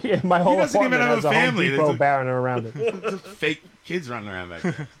Parksville. My whole He doesn't even apartment have has a a Home family. Depot There's a- barren around it. Just fake kids running around back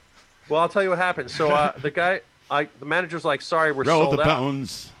there. Well, I'll tell you what happened. So the manager's like, sorry, we're Roll sold the out.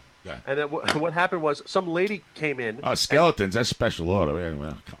 bones. Yeah. And then what happened was some lady came in. Oh, skeletons. That's special order. Yeah,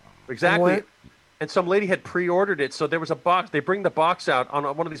 well, come on. Exactly. What? And some lady had pre-ordered it, so there was a box. They bring the box out on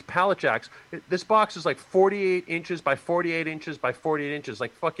one of these pallet jacks. This box is like 48 inches by 48 inches by 48 inches,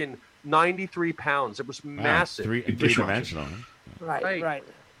 like fucking 93 pounds. It was massive. Three-dimensional. Right.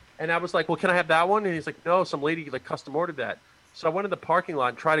 And I was like, well, can I have that one? And he's like, no, some lady like custom ordered that. So I went in the parking lot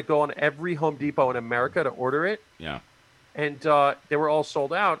and tried to go on every Home Depot in America to order it. Yeah. And they were all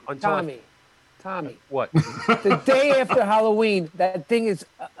sold out until Tommy. What? The day after Halloween, that thing is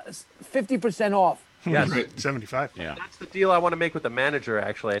 50% off. Yes. 75. Yeah. That's the deal I want to make with the manager,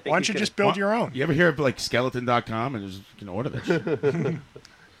 actually. I think Why don't he's you gonna- just build your own? You ever hear of like skeleton.com and just, you can order that shit?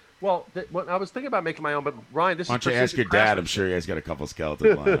 Well, I was thinking about making my own, but Ryan, this Why is don't you ask your dad? I'm sure he has got a couple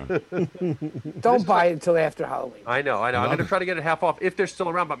skeletons lying around. Don't buy it until after Halloween. I know. I'm love going to it. try to get it half off if they're still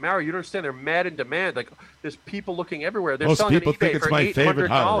around. But Mario, you don't understand. They're mad in demand. Like there's people looking everywhere. They're Most selling people on eBay think it's for my favorite $800.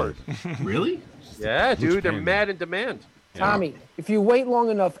 holiday. Really? Yeah, Who's dude, they're paying mad in demand. Tommy, if you wait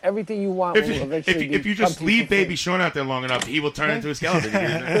long enough, everything you want will eventually If you just leave Baby Sean out there long enough, he will turn into a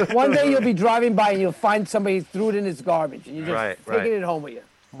skeleton. One day you'll be driving by and you'll find somebody threw it in his garbage, and you're just Right, taking right. it home with you.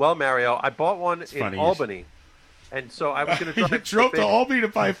 Well, Mario, I bought one in funny. Albany, and so I was going to You drive. drove to Albany to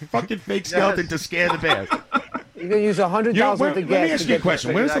buy a fucking fake skeleton to scare the bears. You're gonna use $100,000 You know, worth of gas. let me ask to you a get question.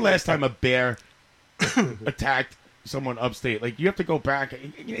 this When was the thing. last time a bear attacked someone upstate? Like, you have to go back.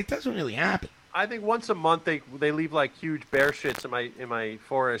 It doesn't really happen. I think once a month they leave like huge bear shits in my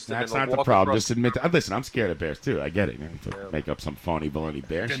forest. That's and then not they'll the walk problem. across- Just admit that. Listen, I'm scared of bears, too. I get it. You have to make up some phony baloney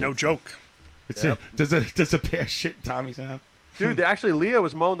bear Yeah, shit. no joke. It's Yep. Does a bear shit in Tommy's house? Dude, actually, Leah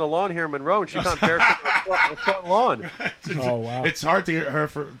was mowing the lawn here in Monroe, and she found bear shit on the front lawn. Oh, wow. It's hard to get her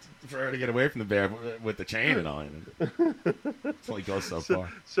for her to get away from the bear with the chain and all. It only goes so far.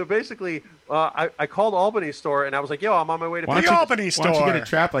 So basically, I called Albany store, and I was like, yo, I'm on my way to Why pick don't up. you, why don't you get a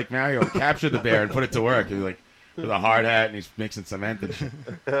trap like Mario, capture the bear and put it to work? He's like with a hard hat and he's mixing cement and shit.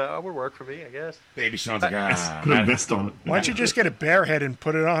 Would work for me, I guess. Baby Sean's like, Put a vest on it. Why don't you just get a bear head and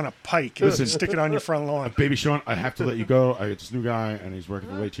put it on a pike and Listen. stick it on your front lawn? Baby Sean, I have to let you go. I got this new guy and he's working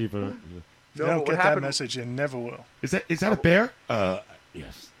for way cheaper. You No, don't what get that happened- message, you never will. Is that a bear?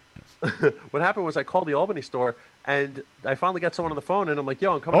 Yes. What happened was I called the Albany store, and I finally got someone on the phone, and I'm like,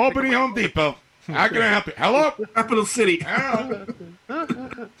 yo, I'm coming. Albany Home Depot. How can I help you? Hello? Capital City.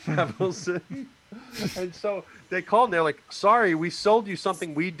 Capital City. And so they called, and they're like, sorry, we sold you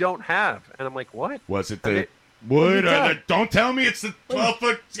something we don't have. And I'm like, what? Was it And the wood or the... Don't tell me it's the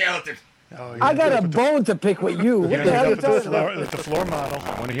 12-foot skeleton. Oh, I got a bone to pick with you. What the hell are you talking about? With the floor model.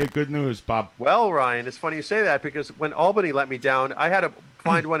 I want to hear good news, Bob. Well, Ryan, it's funny you say that, because when Albany let me down, I had to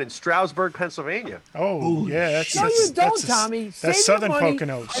find one in Stroudsburg, Pennsylvania. Oh, yeah. That's, No, that's, you don't, that's, Tommy. That's Save Southern your money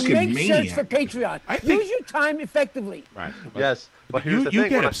Poconos. and make shirts for Patreon. Use your time effectively. Right. Yes. But here's you the you thing.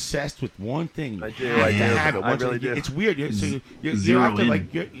 get when obsessed with one thing. You I do, have I to do. have it. I Once really you- do. It's weird. You Zero have to in. like.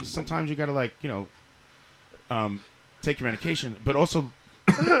 Sometimes you got to like take your medication, but also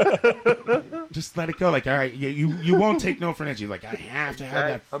just let it go. Like, all right, you won't take no for an answer. You're like, I have to have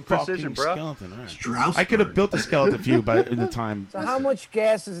that I'm fucking precision, bro. skeleton. All right. Straussburg. I could have built a skeleton for you by in the time. So how much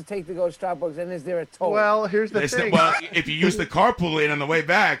gas does it take to go to Starbucks, and is there a toll? Well, here's the thing. Well, if you use the carpool lane on the way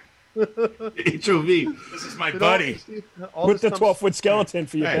back, HOV. this is my buddy. All With the this comes- 12-foot skeleton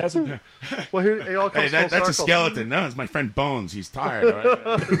for your Hey. passenger. Well, here, it all Hey, comes full that's a circle. skeleton. No, it's my friend Bones. He's tired. All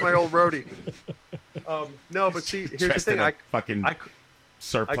right? This is my old roadie. No, but see, here's the Dressed in thing. a fucking I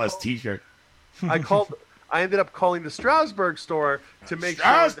surplus called- T-shirt. I ended up calling the Stroudsburg store to make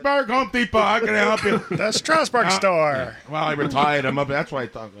Strasbourg Home Depot. How can I help you? The Strasbourg store. Well, I retired. I'm up. That's why I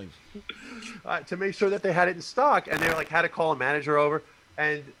thought. Like, to make sure that they had it in stock, and they were like had to call a manager over,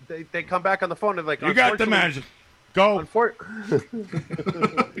 and they come back on the phone and they're like, you got the manager. Go. Go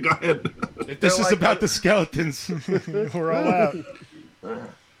ahead. If this They're is like- about the skeletons, We're all out.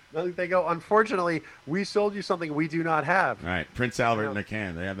 They go, unfortunately, we sold you something we do not have. All right, Prince Albert in a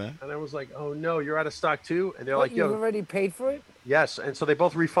can. They have that? And I was like, oh no, you're out of stock too. And they're What, like, you've yo, already paid for it? yes. And so they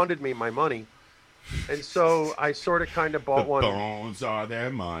both refunded me my money. And so I sort of kind of bought The one. bones are their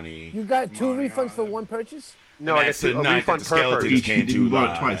money. You got 2 refunds for 1 purchase? No, I got That's the a night refund that the per skeletons purchase. came to You bought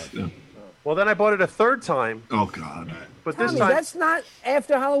it life. twice. Yeah. Well, then I bought it a third time. Oh God. But this Tommy, time, that's not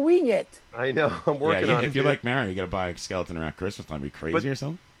after Halloween yet. I know I'm working Yeah, on if it. you're dude. like Mary, you got to buy a skeleton around Christmas time. Are you crazy or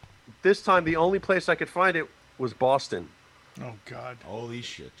something? This time, the only place I could find it was Boston. Oh God. Holy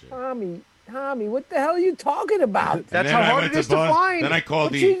shit, Jay. Tommy, what the hell are you talking about? That's how hard it is to find. Then I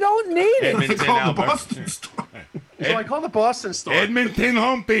called But you don't need it. Edmonton Call the Albert. Boston store. So I called the Boston store. Edmonton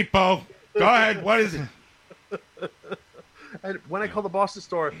Home Depot. Go ahead. What is it? And when I called the Boston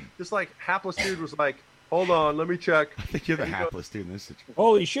store, this like hapless dude was like, "Hold on, let me check." I think you're the hapless dude in this situation.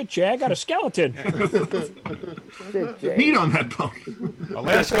 Holy shit, Jay! I got a skeleton. Meat on that bone.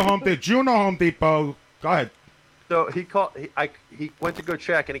 Alaska Home Depot. Juneau Home Depot. Go ahead. So he called. He went to go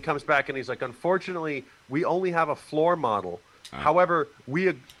check, and he comes back, and he's like, "Unfortunately, we only have a floor model. However,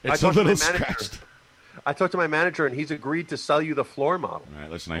 I It's a talked to my little manager. scratched. I talked to my manager, and he's agreed to sell you the floor model." All right,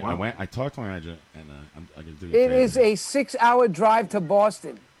 listen. I talked to my manager, and I'm going to do It is a 6-hour drive to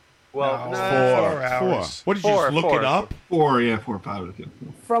Boston. Well, No, no, 4 hours. What did you just look it up? 4 powder.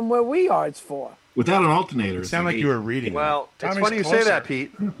 From where we are, it's 4. Without an alternator. It it's sounded like eight. you were reading. Well, Tommy's it's funny you say closer. that,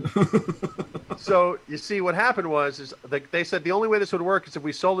 Pete. So you see, what happened was they said the only way this would work is if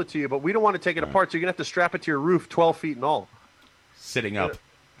we sold it to you, but we don't want to take it apart, so you're gonna have to strap it to your roof 12 feet in all. Sitting up.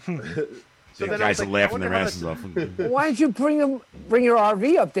 So The then I guys was are like, I laughing their wonder how asses off. Why don't you bring your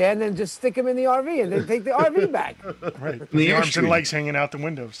RV up there and then just stick them in the RV and then take the RV back? Right. The arms and legs hanging out the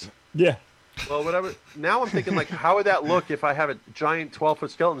windows. Yeah. Well, whatever. Now I'm thinking, like, how would that look if I have a giant 12-foot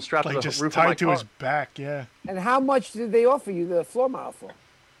skeleton strapped Like to the just roof of my tied to car? his back, yeah. And how much did they offer you the floor model for?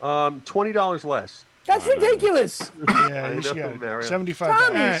 $20 less. That's ridiculous. Yeah, I you should know, get it. Mario.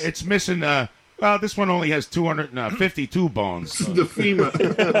 $75. Eh, it's missing. Well, this one only has 252 bones. So. The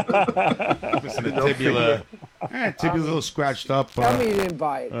FEMA. Missing a tibula. Tibula a little scratched up. Tell me you didn't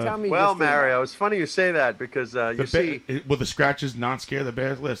buy it. Tell me. you Well, just didn't buy Mario, it's funny you say that because you see, will the scratches not scare the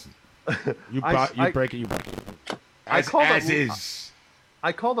bears? Listen, you I- break it. You break it. I called As up- is.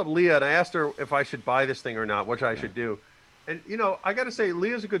 I called up Leah and I asked her if I should buy this thing or not, which I should do. And you know, I got to say,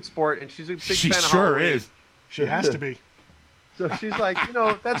 Leah's a good sport, and she's a big She fan of sure Halloween. is. She has to be. So she's like, you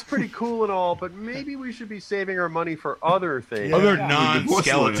know, that's pretty cool and all, but maybe we should be saving our money for other things. Other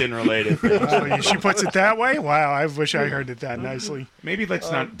non-skeleton related things. Oh, she puts it that way? Wow, I wish I heard it that nicely. Maybe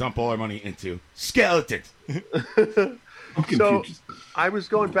let's not dump all our money into skeletons. So I was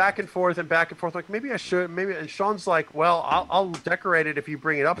going back and forth, like maybe I should, maybe. And Sean's like, well, I'll decorate it if you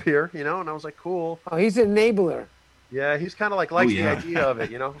bring it up here, you know. And I was like, cool. Oh, he's an enabler. Yeah, he's kind of like likes yeah. the idea of it,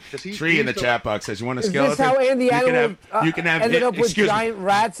 you know. Tree in the chat box says, "You want a Is skeleton? this how Andy you can Animal have, you can have ended up with excuse me. giant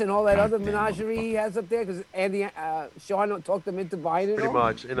rats and all that other menagerie he has up there? Because Sean talked them into buying it. Pretty all?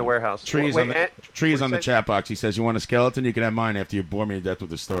 much in the warehouse. Trees Wait, on the Ant- trees what'd on you the say? chat box. He says, "You want a skeleton? You can have mine after you bore me to death with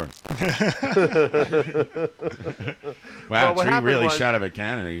the store." Wow, Well, what Tree happened really was- shot out of a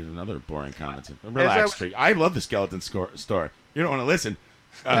cannon. He's another boring comment. Relax, Tree. I love the skeleton store. You don't want to listen.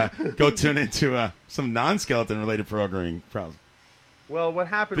 Go tune into some non-skeleton related programming. Well, what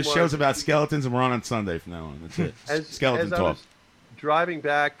happened This was show's about skeletons, and we're on Sunday from now on. That's it. Skeleton as I talk. was driving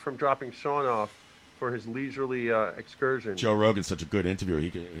back from dropping Sean off for his leisurely excursion. Joe Rogan's such a good interviewer.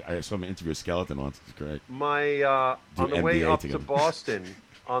 I saw him interview a skeleton once. It's great. My on Do the way NBA up together. to Boston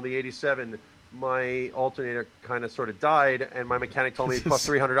on the 87, my alternator kind of sort of died, and my mechanic told me it cost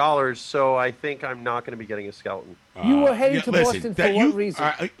 $300. So I think I'm not going to be getting a skeleton. You were headed to listen, Boston for that what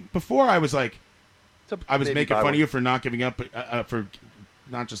reason? Before I was like, I was maybe making buy fun one. of you for not giving up, for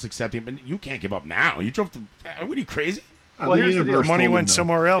not just accepting. But you can't give up now. You drove to. What are you crazy? Well, here's the deal. Money went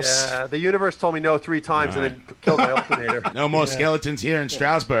somewhere else. Yeah, the universe told me no 3 times and then killed my alternator. No more skeletons here in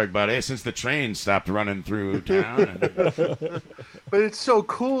Strasbourg, buddy, since the train stopped running through town. But it's so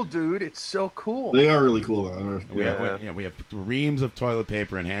cool, dude. It's so cool. They are really cool. Though. We have reams of toilet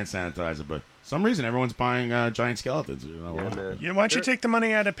paper and hand sanitizer, but for some reason everyone's buying giant skeletons. You know? Yeah, why don't you take the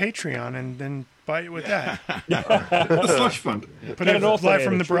money out of Patreon and then buy it with that? The slush fund. Put a Live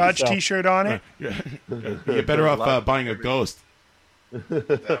from the Barrage yourself. T-shirt on it. You're better off buying a ghost.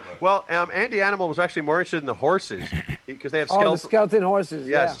 Well, Andy Animal was actually more interested in the horses because they have Oh, skeleton. the skeleton horses.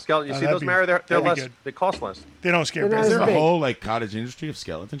 Yes, yeah. skeleton. You see those, Mary? They're less. They cost less. They don't scare They're not Is bears. there as a big. whole like cottage industry of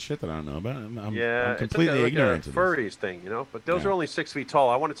skeleton shit that I don't know about? I'm Yeah, completely it's like ignorant a to this. furries thing, you know. But those are only 6 feet tall.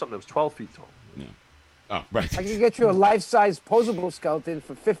 I wanted something that was 12 feet tall. Yeah. Oh, right. I can get you a life-size posable skeleton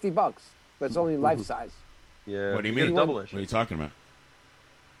for $50, but it's only life-size. Yeah. What do you get mean? a double What issue. are you talking about?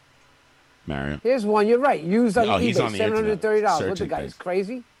 Mario. Here's one. You're right. Used on He's eBay, on the internet. $730. What the Searching guy things. is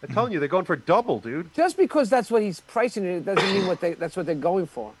crazy? I'm telling you, they're going for double, dude. Just because that's what he's pricing it doesn't mean that's what they're going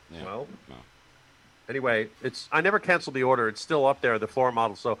for. Yeah. Well, anyway, I never canceled the order. It's still up there, the floor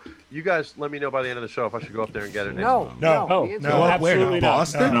model. So you guys let me know by the end of the show if I should go up there and get it. No, absolutely not.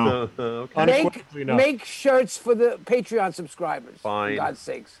 Boston? No. Okay. Make shirts for the Patreon subscribers. Fine. For God's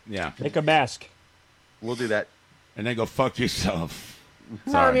sakes. Yeah. Make a mask. We'll do that. And then go fuck yourself.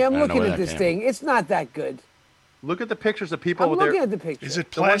 Tommy, I'm I don't know looking where at that this came thing. It's not that good. Look at the pictures of people I'm with their. looking at the picture. Is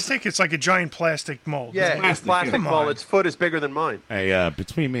it plastic? It's like a giant plastic mold. Yeah, it's plastic. Come Well, on. its foot is bigger than mine. Hey,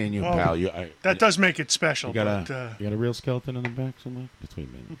 between me and you, Well, pal, that does make it special. you got but, a real skeleton in the back somewhere?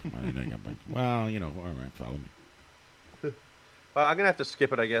 Between me and you. Come on, you know you got back. Well, all right, follow me. I'm gonna have to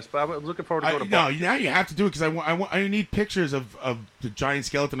skip it, I guess. But I'm looking forward to going to. No, now you have to do it because I need pictures of the giant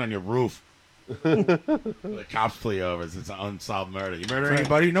skeleton on your roof. The cops flee over. It's an unsolved murder. You murder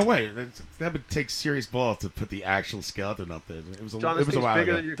anybody? No way. That would take serious balls to put the actual skeleton up there. It was a while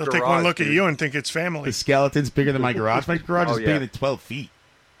ago. They'll take one look at you and think it's family. The skeleton's bigger than my garage. My garage is yeah. bigger than 12 feet.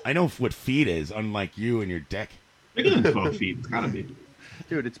 I know what feet is, unlike you and your deck. Bigger than 12 feet. It's gotta be.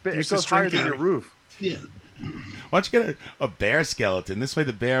 Dude, it's big. It Use the goes higher string than your carry. roof. Yeah. Why don't you get a bear skeleton? This way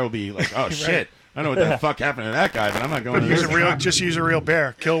the bear will be like, oh, shit. I know what the fuck happened to that guy, but I'm not going to Just use a real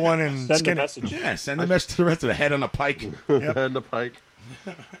bear. Kill one and Send skin a it. message. Yeah, send the message to the rest of the head on a pike. And the pike.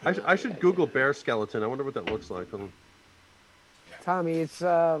 I should Google bear skeleton. I wonder what that looks like. Hold on. Tommy, it's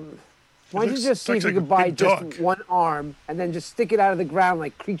why don't you just see if looks you like could a buy big just dog. one arm and then just stick it out of the ground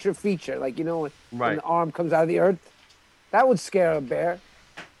like creature feature, like when Right. the arm comes out of the earth. That would scare a bear.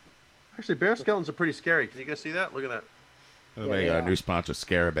 Actually, bear skeletons are pretty scary. Can you guys see that? Look at that. By the way, our new sponsor,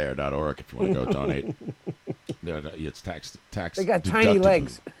 ScareAbear.org, if you want to go donate. It's tax. They got tiny deductible.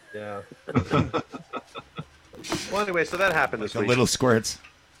 legs. Yeah. Well, anyway, so that happened this The week. little squirts.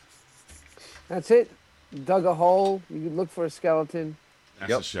 That's it. Dug a hole. You could look for a skeleton.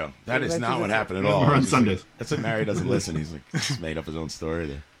 That's the show. That is That's not just what it. happened at all. We're on He's Sundays. like- That's what Mary doesn't listen. He's like, he's made up his own story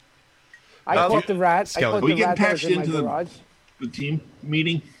there. I caught the rat. I Skeleton. caught We the get rat that was patched in my into garage. the team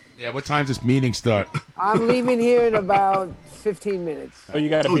meeting. Yeah, what time's this meeting start? I'm leaving here in about 15 minutes. Oh, you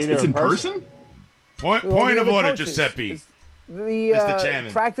got to Oh, be it's, there it's in person? Point Well, the of other order, coaches. Giuseppe. The Mr.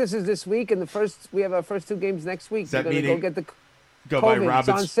 Chairman. practice is this week, and we have our first two games next week. Is that We're gonna meeting- go get the Go by COVID, it's on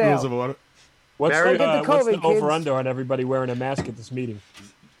Robert's sale. rules of order. What's Mary- the Get the COVID, kids. over-under on everybody wearing a mask at this meeting?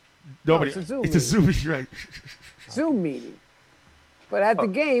 Nobody. it's a Zoom It's a Zoom. Right. Zoom meeting. But at the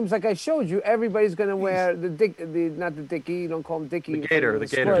games, like I showed you, everybody's gonna wear not the Dickie. You don't call him Dickie. The gator, the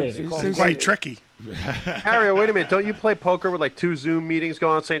gator. squirts, you call him It's quite gator. tricky. Harry, wait a minute. Don't you play poker with like 2 Zoom meetings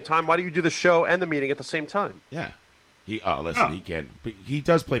going on at the same time? Why do you do the show and the meeting at the same time? Yeah. Listen, he can't. But he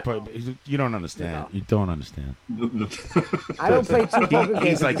does play poker. You don't understand. You don't understand. I don't play two poker games.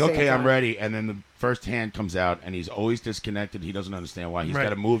 He's at like, the same okay, I'm time. ready, and then the first hand comes out, and he's always disconnected. He doesn't understand why. He's Right. got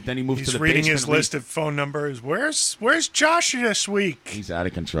to move. Then he moves He's to the reading basement. his list of phone numbers. Where's Josh this week? He's out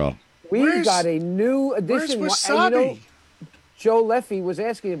of control. We Where's- got a new addition. Where's And Wasabi? Joe Leffy was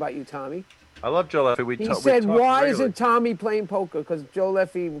asking about you, Tommy. I love Joe Leffy. He said, "Why isn't Tommy playing poker?" Because Joe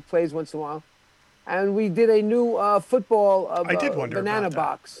Leffy plays once in a while. And we did a new football I did wonder banana about that.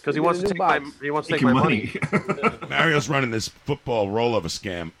 box. Because he We wants did to a take new my box. he wants to Take take my your money. Mario's running this football rollover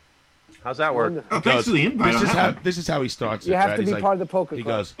scam. How's that work? Oh, thanks for the invite. This is how he starts. You it, have right? to He's be like- part of the poker He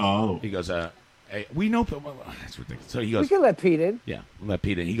club. goes. Hey, we know. Well, that's ridiculous. So he We goes. can let Pete in. Yeah, let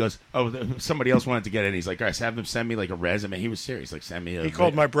Pete in. He goes, somebody else wanted to get in. He's like, guys, have them send me like a resume. He was serious. Like, send me a. He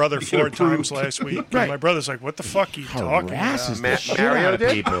called my brother 4 times last week. And Right. my brother's like, "What the fuck are you talking harasses about?" the shit out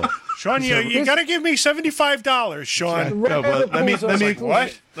of people. Sean, you got to give me $75, Sean. No, well, let me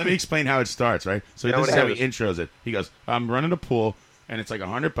What? let me explain how it starts, right? So Yeah, I this is wanna how he hear intros it. He goes, "I'm running a pool, and it's like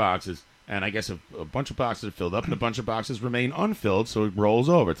 100 boxes, and I guess a bunch of boxes are filled up, and a bunch of boxes remain unfilled, so it rolls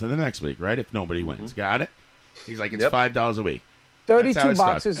over to the next week, right? If nobody wins, got it?" He's like, "It's $5 a week." 32 That's how it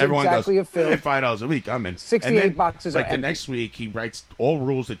starts. boxes Everyone exactly goes, are filled. "Hey, $5 a week, I'm in." 68 And then, boxes like are the empty. next week, he writes all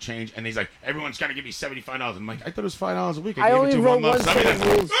rules that change, and he's like, "Everyone's got to give me $75." I'm like, "I thought it was $5 a week." I gave only it to wrote one lump one sum." set He's of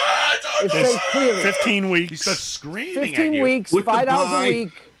like, rules. It says clearly 15 He weeks. starts screaming 15 at you. weeks, With the $5 buy. a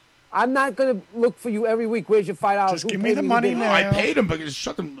week. I'm not going to look for you every week. Where's your $5? Just Who give me paid the you money bill? now. I paid him, but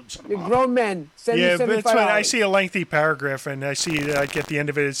shut them You're up. grown men. Send me Yeah, but $75. it's when I see a lengthy paragraph and I see like at the end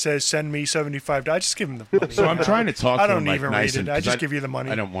of it, it says, "Send me $75." I just give him the money. So I'm trying to talk to I him don't like even nice read and- it. I 'cause just give you the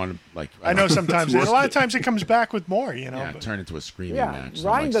money. I don't want to like. I know sometimes, a It's lot of times it comes back with more, you know. Yeah, but- turn into a screaming Yeah, match. So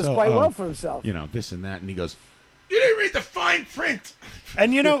I'm Ryan like, does so, quite well for himself. You know, this and that, and he goes, "You didn't read the fine print."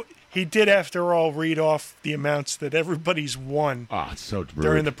 And you know, he did, after all, read off the amounts that everybody's won Oh, it's so rude.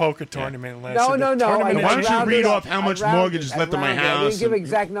 during the poker tournament last No, year. no, no. Tournament Why don't you actually- read off how much mortgage is left on my I house didn't give and-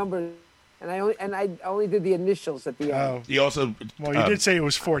 exact numbers. and I only did the initials at the end. Oh. You also Well, you did say it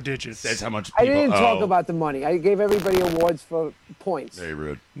was 4 digits. That's how much I people. didn't talk about the money. I gave everybody awards for points. Very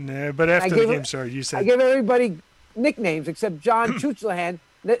rude. No, but after the game started, you said I gave everybody nicknames except John Chuchelahan.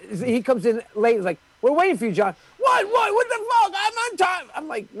 He comes in late. He's like, "We're waiting for you, John." What the fuck? I'm on time. I'm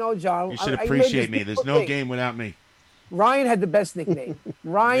like, "No, John. You should I appreciate made me. this There's no thing." game without me. Ryan had the best nickname.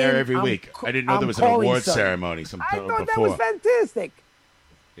 Ryan. There every week. I didn't know there was an award ceremony. I thought that was fantastic.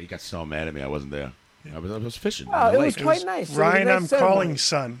 He got so mad at me. I wasn't there. I was fishing. Well, on the it was lake. quite nice. It was Ryan, a I'm nice ceremony. calling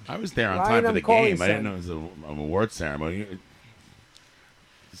son. I was there on Ryan, time for I'm the calling game. I didn't son. know it was an award ceremony.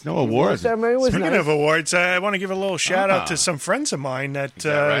 There's no awards. ceremony was Speaking nice. of awards, I want to give a little shout out to some friends of mine that, Is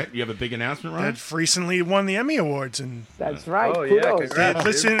that right? You have a big announcement, Ryan? that recently won the Emmy Awards. And That's right. Oh, yeah, Kudos.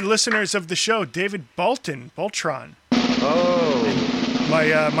 congrats. listeners of the show, David Boltron, Oh. my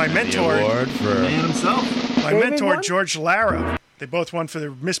The mentor, award for Man himself. my David mentor won? George Lara. They both won for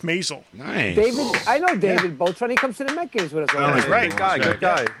the Miss Maisel. nice. David, I know David Boltron. He comes to the Met games with us. all the That's time. right. Good guy, good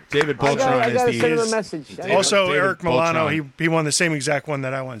guy. David I Boltron gotta is send him a the. message. David- Also, David Eric Milano, Boltron. he won the same exact one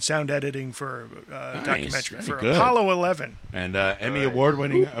that I won, sound editing for documentary very for good. Apollo 11. And Emmy award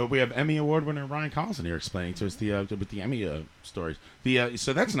winning. We have Emmy award winner Ryan Collison here explaining to us with the Emmy stories.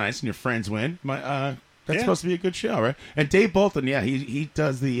 So that's nice, and your friends win. That's Yeah. supposed to be a good show, right? And Dave Bolton, yeah, he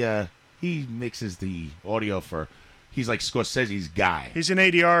does the he mixes the audio for. He's like Scorsese's guy. He's an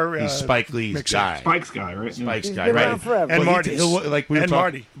ADR. He's Spike Lee's mixer. guy. Spike's guy, right? Spike's He's guy, been right? around forever. And Well, Marty's. like we were And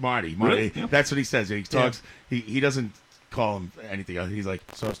talking, Marty. Really? Yeah. That's what he says. He talks. He doesn't call him anything else. He's like,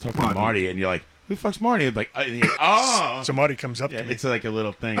 so I was talking to Marty, and you're like, who the fuck's Marty? And like, and you're like, oh. So Marty comes up Yeah, to me. it's like a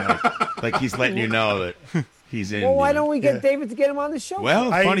little thing, like he's letting you know that he's in. Well, why you know. don't we get David to get him on the show? Well,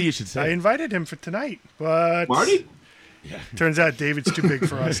 funny you should I say. invited him for tonight, but Marty? turns out David's too big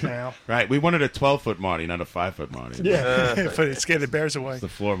for us now. Right, we wanted a 12-foot Marty, not a 5-foot Marty. Yeah, but it scared the bears away. It's the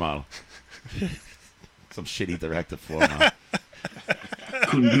floor model. Some shitty director floor model.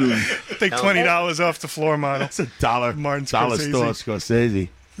 Couldn't do it. Take $20 off the floor model. That's $1 Martin dollar Scorsese. store Scorsese.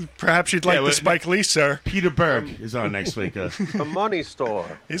 Perhaps you'd like Yeah, the Spike Lee, sir. Peter Berg is on next week. A money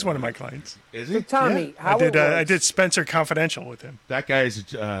store. He's one of my clients. Is So he? Tommy, I how did. it I works. did Spencer Confidential with him. That guy is.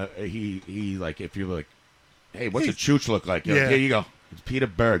 He like if you're like, hey, what's a chooch look like? You're like, Yeah. here you go. It's Peter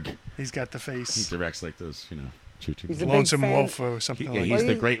Berg. He's got the He face. directs like those, choo-choo. He's a big Lonesome fan. Wolf or something Yeah, like he's that.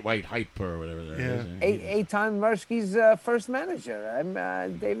 the Great White Hype or whatever that is. Eitan Mursky's first manager. I'm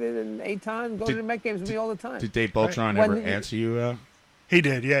David and Eitan go to the Met games with me all the time. Did Dave Boltron When- ever answer you? He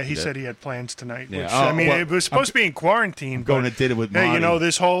did, yeah. He did. said he had plans tonight. Yeah. Which, Oh, I mean, well, it was supposed to be in quarantine. going but, to dinner with hey, Marty. you know,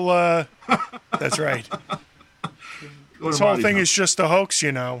 this whole... that's right. This whole thing is just a hoax,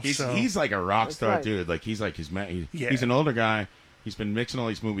 you know. He's like a rock That's star right. dude. Like he's like his man. Yeah. He's an older guy. He's been mixing all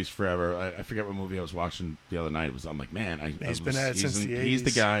these movies forever. I forget what movie I was watching the other night. I'm like, man, He's been at it since the He's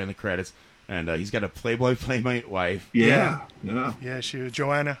the 80s. guy in the credits, and he's got a Playboy Playmate wife. Yeah. Yeah, she was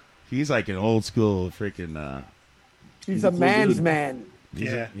Joanna. He's like an old school freaking. He's a man's man.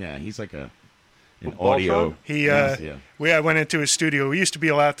 He's like an audio. He yeah. I went into his studio. We used to be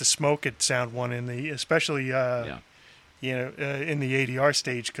allowed to smoke at Sound One especially in the ADR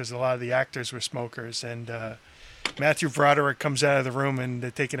stage because a lot of the actors were smokers. And Matthew Broderick comes out of the room and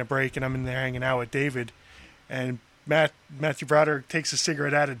they're taking a break, and I'm in there hanging out with David. And Matthew Broderick takes a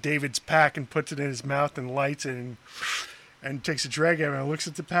cigarette out of David's pack and puts it in his mouth and lights it and takes a drag of it and looks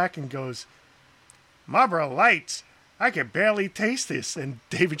at the pack and goes, "Marlboro Lights. I can barely taste this." And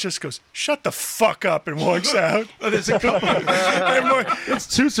David just goes, "Shut the fuck up," and walks out. There's a couple. It's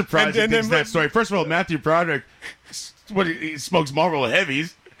too surprising things in that story. First of all, Matthew Broderick, he smokes Marlboro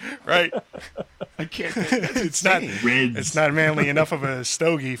Heavies, right? I can't. It's not manly enough of a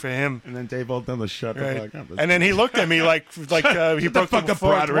stogie for him. And then Dave Bolton will shut the Right. fuck up. And then he looked at me like he Shut broke the fuck the up,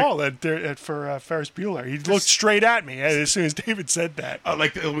 fourth Broderick. wall for Ferris Bueller. He looked straight at me as soon as David said that. Oh,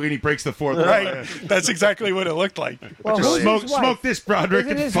 like when he breaks the fourth wall. Right. That's exactly what it looked like. Well, who's his wife? Smoke this, Broderick.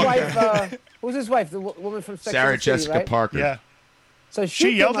 Isn't and his fuck wife? that. Who's his wife? The woman from Sex Sarah and the City, Jessica right? Parker. Yeah. So She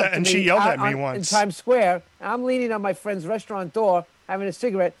came yelled up at- to and me she yelled out at me in once. Times Square. And I'm leaning on my friend's restaurant door, having a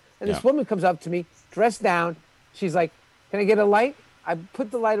cigarette, and this Yeah. woman comes up to me, dressed down. She's like, "Can I get a light?" I put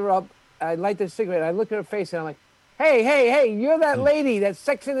the lighter up. I light the cigarette. I look at her face, and I'm like, "Hey, you're that lady, that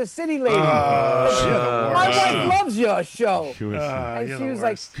Sex and the City lady. My wife loves your show." She was, And you're she the was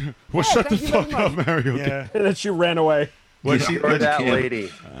like, worst. well, "Yeah, shut the thank you very fuck up, much." Mario. Yeah. And then she ran away. Well, she, You're that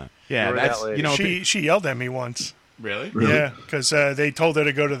lady. yeah, You're that's that lady. you know. She yelled at me once. Really? Yeah, because they told her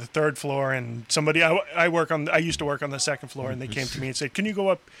to go to the third floor, and somebody I used to work on the second floor, and they came to me and said, "Can you go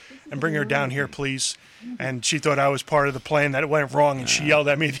up and bring her down here, please?" and she thought I was part of the plan that went wrong, and she yelled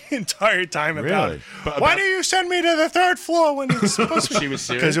at me the entire time about, Really? why do you send me to the third floor when it's supposed to be? She was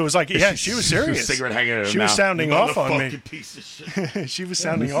serious? Because it was like, yeah, she was serious. Cigarette hanging out of her She was mouth. sounding off on me. Motherfucking piece of shit. She was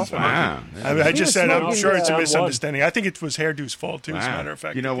sounding off on Wow. me. I just said, I'm sure it's a Round misunderstanding. I think it was Hairdo's fault, too, as a Wow. matter of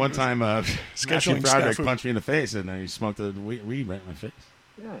fact. You know, one time, scheduling Matthew Broderick snafu. punched me in the face, and he smoked a weed right in my face.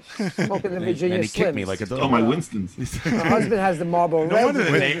 Yeah, smoking the And Virginia he kicked me Slims. like a dog. Oh, my Winstons. My husband has the Marlboro No Red. wonder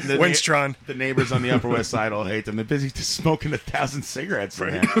the Winstron. The neighbors on the Upper West Side all hate them. They're busy just smoking 1,000 cigarettes.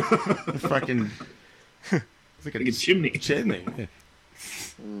 Right. They're fucking. It's like a chimney. Chimney. You're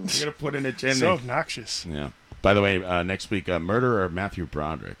gonna put in a chimney. So obnoxious. Yeah. By the way, next week, murderer Matthew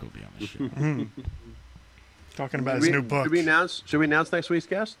Broderick will be on the show. Talking about his new book. Should we announce next week's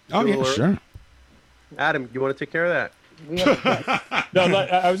guest? Oh yeah, sure. Adam, you want to take care of that? No,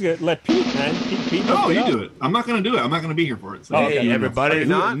 I was going to let Pete, man. Pete No, looked it you up. do it. I'm not going to do it. I'm not going to be here for it. So Hey, everybody! Are you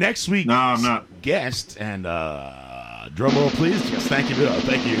not? Next week, No, I'm not. Guest and drum roll, please. Yes, thank you,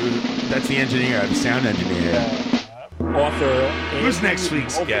 thank you. That's the engineer, the sound engineer. Author. Who's Andy next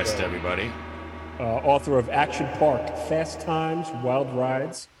week's Mulvihill. guest, everybody? Author of Action Park, Fast Times, Wild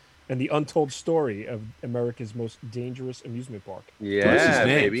Rides, and the Untold Story of America's most dangerous amusement park. Yeah, What's his name?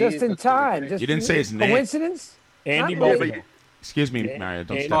 baby. Just in time. You didn't say his name. Coincidence? Andy Not really. Mulvihill. Excuse me, Mario.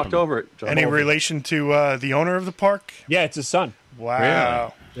 Don't Andy stop Talked him. over it. John. Any relation to the owner of the park? Yeah, it's his son.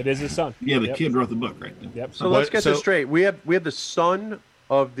 Wow. It is his son. Yeah, the Yep. kid wrote the book, right? Yep. So let's get this straight. We have the son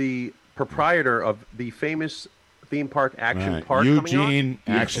of the proprietor of the famous theme park Action Right. Park coming on. Eugene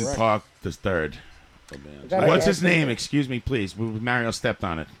Action correct. Park the third. that What's right? his name? Excuse me, please. Mario stepped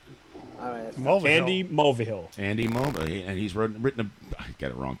on it. All right. Mulvihill. Andy Mulvihill. Andy Mulvihill, and he's written I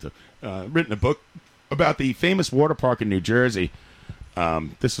got it wrong too. Written a book about the famous water park in New Jersey.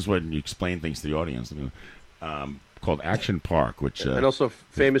 This is when you explain things to the audience. Called Action Park, which And also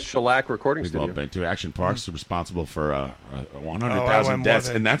famous shellac recording we've all studio. been to. Action Park's responsible for Oh, I 100,000 went deaths,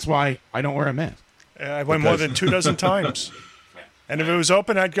 more than- and that's why I don't wear a mask. I went more than 24 times. And if it was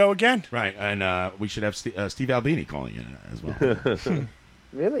open, I'd go again. Right, and we should have Steve Albini calling in as well.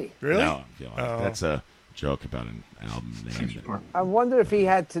 Really? Really? No, I feel like that's a joke about an album name. I wonder if he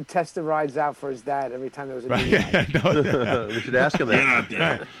had to test the rides out for his dad every time there was a new ride. We should ask him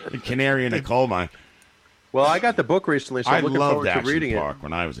that. The canary in the coal mine. Well, I got the book recently, so I I'm looking loved forward to Action reading Park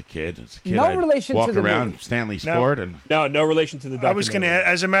when I was a kid. As a kid, No I'd relation walk to the around movie. Stanley's No. Ford and No relation to the documentary. I was going to,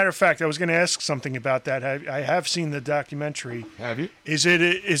 as a matter of fact, I was going to ask something about that. I have seen the documentary. Have you? Is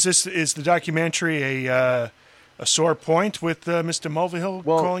the documentary a sore point with Mr. Mulvihill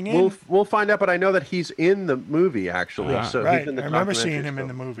calling in? We'll find out, but I know that he's in the movie actually. Ah. So Right. he's in the I remember documentary seeing him in still.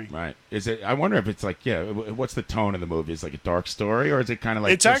 the movie. Right. Is it? I wonder if it's like, what's the tone of the movie? Is it like a dark story, or is it kind of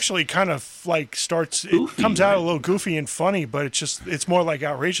like? It's actually kind of like it comes out a little goofy and funny, but it's more like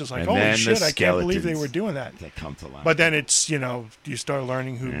outrageous. Like, And holy then the shit, I can't believe they skeletons were doing that. They come to life. But then it's, you start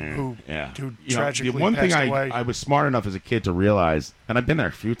learning who You know, tragically the one thing passed away. I was smart enough as a kid to realize, and I've been there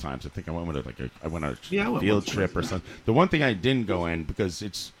a few times. I think I went with I went on Yeah, I a went field once. trip or something. The one thing I didn't go in because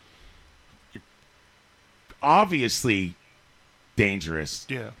it's obviously dangerous.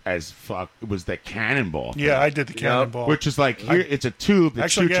 Yeah. As fuck was the cannonball. Yeah, thing. I did the cannonball. Which is like here, it's a tube that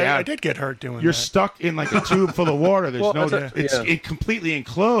Actually, shoots yeah, out. I did get hurt doing You're that. stuck in like a tube full of water. There's Well, no. that's It's completely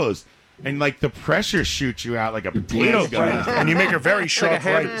enclosed, and like the pressure shoots you out like a potato gun. And you make a very It's like sharp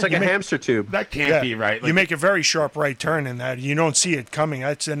right. it's like you a make- hamster tube. That can't be right. you make a very sharp right turn in that. You don't see it coming.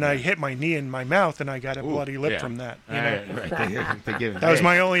 And I hit my knee in my mouth, and I got a bloody lip yeah. from that. That That was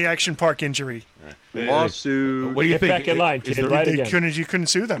my only Action Park injury. Lawsuit. What do you Get think? back in line, Is kid. the- Right You again. couldn't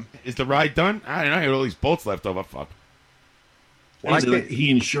sue them. Is the ride done? I don't know. I had all these bolts left over. Fuck. Was it like he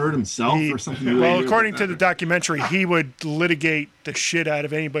insured himself or something? Well, related? according to the documentary, he would litigate the shit out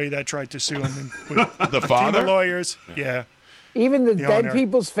of anybody that tried to sue him. And with The a team father? of lawyers. Yeah. Even the dead owner.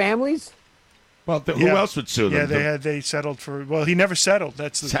 people's families? Well, who Yeah. else would sue them? Yeah, they settled for. Well, he never settled.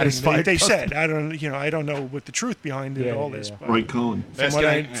 That's the Satisfied thing. They customer. said. I don't know what the truth behind it. Yeah, all yeah, this. yeah. But Roy Cohen.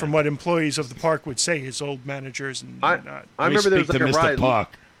 from what employees of the park would say, his old managers and I whatnot. remember there was like to a Mr. ride, Park.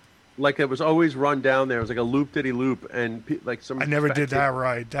 like it was always run down there. It was like a loop-diddy-loop, and like some. I never fat did kid- that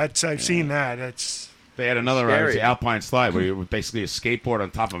ride. I've seen that. That's They had another ride, it was Scary. the Alpine Slide, where you were basically a skateboard on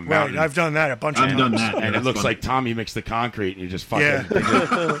top of a right. mountain. I've done that a bunch of I've times. done that. and it That's looks fun. like Tommy mixed the concrete, and you just fucking.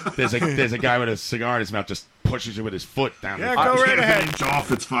 Yeah. There's a guy with a cigar in his mouth just pushes you with his foot down. Yeah, the go Just right take an ahead. inch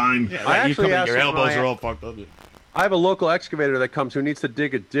off, it's fine. Yeah, I like, you actually come in, asked your him elbows my- are all fucked up. I have a local excavator that comes who needs to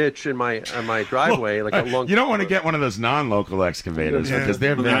dig a ditch in my driveway, like a long. You don't want to get one of those non-local excavators Yeah. because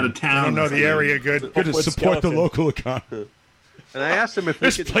they're Out very of town. I don't know the area good. good to With support the skeleton. local economy. And I asked him if we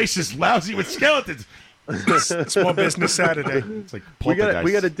This could. place is lousy with skeletons. Small Business Saturday. It's like we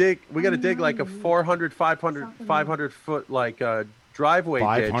got to dig like a 400, 500 foot like driveway.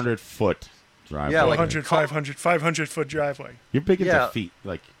 500 foot driveway. Yeah, like 500 foot driveway. You're big into feet,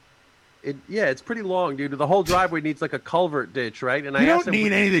 like. It's pretty long, dude. The whole driveway needs like a culvert ditch, right? And you don't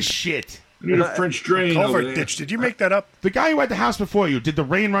need any of this shit. You need a French drain. Culvert ditch. Did you make that up? The guy who had the house before you, did the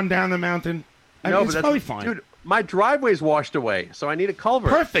rain run down the mountain? No, it's but probably fine. Dude, my driveway's washed away, so I need a culvert.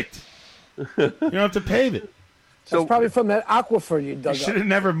 Perfect. You don't have to pave it. So it's probably from that aquifer you dug You should have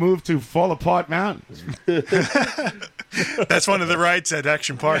never moved to Fall Apart Mountain. That's one of the rides at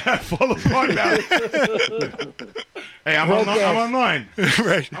Action Park. Fall Apart Mountain. Hey, I'm online.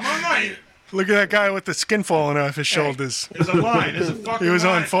 Right. I'm online. Look at that guy with the skin falling off his shoulders. There's a line. There's a fucking He was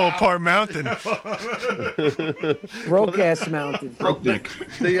line. on Fall Apart Mountain. Broke ass mountain. Broke neck.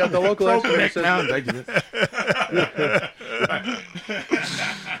 The local excavator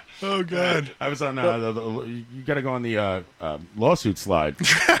Oh God! I was on. You got to go on the lawsuit slide.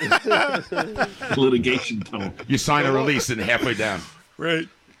 Litigation tunnel. You sign a release and halfway down. Right.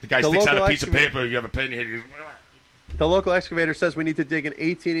 The guy sticks out a piece of paper. You have a pen here. The local excavator says we need to dig an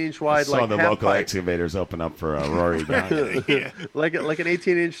 18-inch wide Saw like the half local pipe. excavators open up for Rory. like an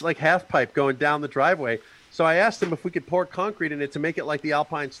 18-inch like half pipe going down the driveway. So I asked him if we could pour concrete in it to make it like the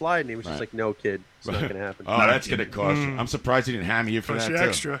Alpine Slide, and he was just like, "No, kid, it's not going to happen." Oh, that's going to cost you. I'm surprised he didn't hammer you for Cost that you too.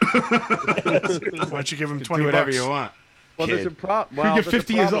 extra. Why don't you give him $20? Do whatever you want. Well, kid. there's a problem. You're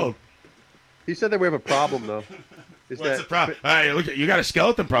 50 years old. He said that we have a problem though. What's the problem? Hey, look, you got a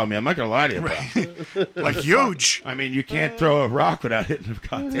skeleton problem. I'm not going to lie to you, bro. Like huge. I mean, you can't throw a rock without hitting a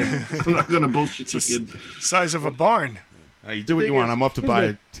goddamn. I'm not going to bullshit you, kid. Size of a barn. You do what you want. I'm off to buy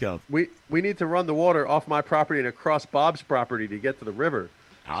a skeleton. We need to run the water off my property and across Bob's property to get to the river.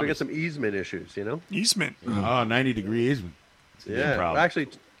 So we get some easement issues, you know? Easement. Oh, 90-degree easement. It's a big problem. Actually,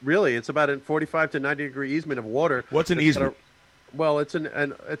 really, it's about a 45 to 90-degree easement of water. What's an easement? Well, it's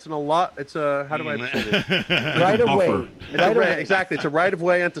a lot. It's a how do I say this? Right of way. Exactly. It's a right of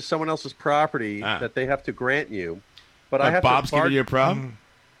way onto someone else's property that they have to grant you. But I have Bob's to giving you a problem.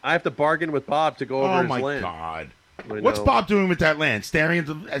 I have to bargain with Bob to go over his land. Oh my God! What's Bob doing with that land? Staring at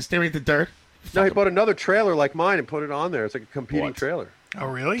the dirt? No, he bought another trailer like mine and put it on there. It's like a competing trailer. Oh,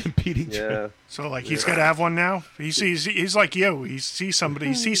 really? Competing trailer. So, like, he's got to have one now? He's like you. He sees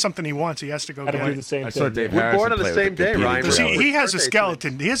something he wants. He has to go get it. The same I saw thing. Dave We're Harrison born on the play same with the day, competing Ryan. trailer. He has a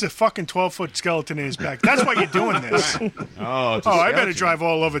skeleton. He has a fucking 12-foot skeleton in his back. That's why you're doing this. Oh, I better drive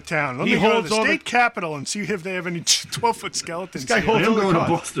all over town. Let He me go to holds the all state capitol and see if they have any 12-foot skeletons. This guy holds I'm all the going to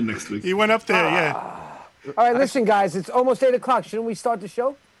cards. Boston next week. He went up there, yeah. All right, listen, guys. It's almost 8 o'clock. Shouldn't we start the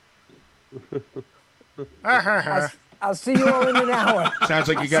show? I'll see you all in an hour. Sounds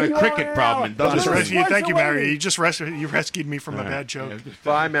like you got a cricket problem. Thank you, Mario. You rescued me from a bad joke.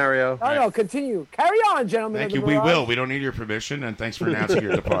 Bye, Mario. No, continue. Carry on, gentlemen. Thank you. We will. We don't need your permission, and thanks for announcing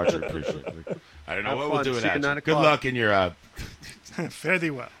your departure. Appreciate it. I don't know what we'll do See you without at you. Good 9:00. luck in your Fare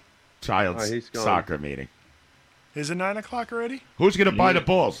thee well. child's All right, he's gone. soccer meeting. Is it 9 o'clock already? Who's going to buy the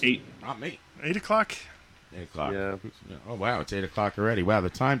balls? 8. Not me. 8 o'clock? 8 o'clock. Yeah. Oh, wow. It's 8 o'clock already. Wow, the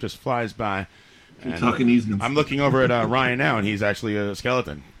time just flies by. We're talking easements. I'm looking over at Ryan now, and he's actually a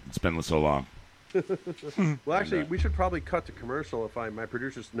skeleton. It's been so long. Well, actually, we should probably cut to commercial if my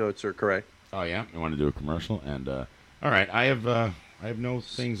producer's notes are correct. Oh, yeah? You want to do a commercial? And all right, I have no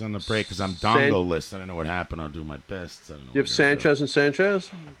things on the break because I'm dongle-less. I don't know what happened. I'll do my best. I don't know You have Sanchez and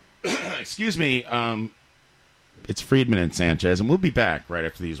Sanchez? Excuse me. It's Friedman and Sanchez, and we'll be back right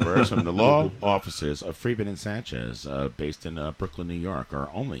after these words from the law offices of Friedman and Sanchez, based in Brooklyn, New York,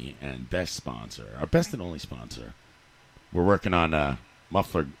 our only and best sponsor, our best and only sponsor. We're working on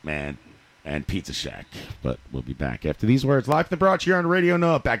Muffler Man and Pizza Shack, but we'll be back after these words. Live from the Broad here on Radio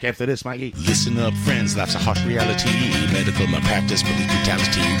No. Back after this, Mikey. Listen up, friends, life's a harsh reality. Medical malpractice, police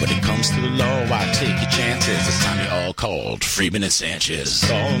brutality. When it comes to the law, I take your chances. It's time you all called Freeman and Sanchez.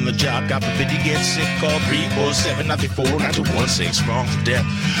 All on the job, God forbid you get sick. Call 347-934-9216. Wrong to death,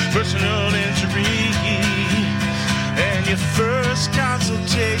 personal injury. And your first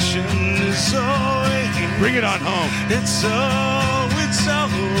consultation is always... Bring it on home. It's always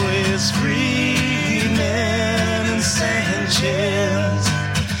Freeman and Sanchez,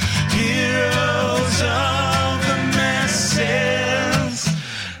 heroes of the masses,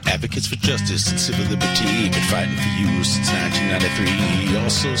 advocates for justice and civil liberty, been fighting for you since 1993,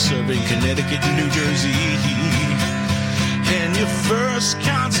 also serving Connecticut and New Jersey. And your first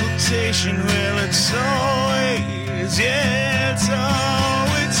consultation, well, it's always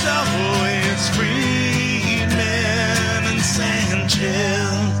Freeman and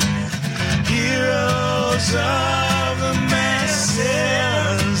Sanchez, heroes of the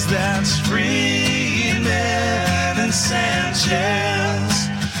masses. That's Freeman Sanchez.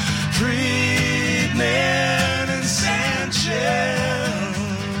 Friedman and Sanchez.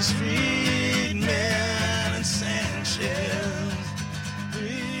 Friedman and Sanchez.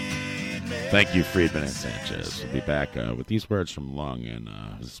 Thank you, Friedman and Sanchez. We'll be back with these words from Lung, and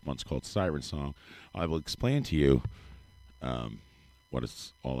this one's called Siren Song. I will explain to you what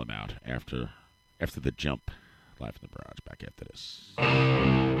it's all about after the jump. Live in the Barrage. Back after this.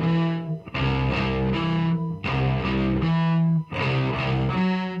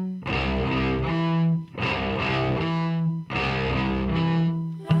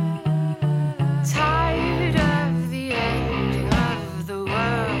 Tired of the ending of the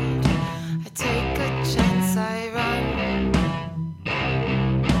world, I take a chance, I run.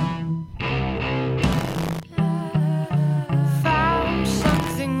 Found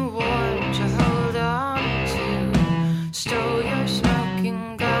something warm to hold on to, stole your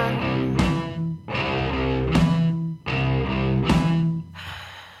smoking gun.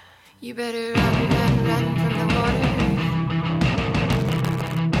 You better run, run, run from the water.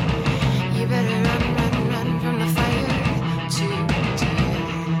 You better run, run, run from the fire to dear.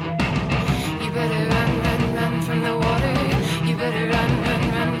 You better run, run, run from the water. You better run, run,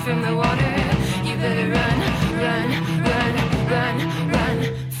 run from the water. You better run, run, run, run, run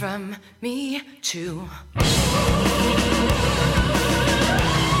from me too.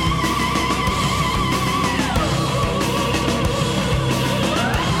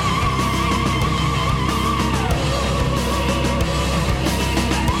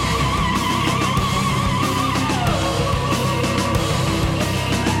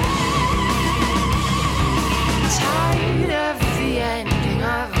 Tired of the ending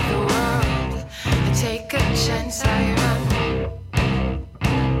of the world, I take a chance, I run.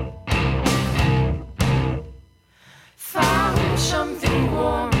 Found something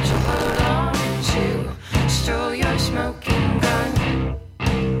warm to hold on to, stole your smoking gun.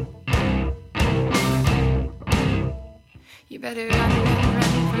 You better run, run,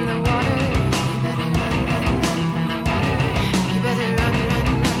 run from the water. You better run, run, run from the water. You better run,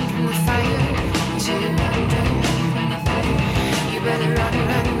 run, run from the fire. You better run,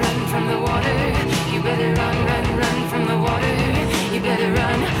 run, run from the water. You better run, run, run from the water. You better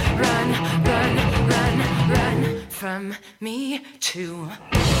run, run, run, run, run from me too.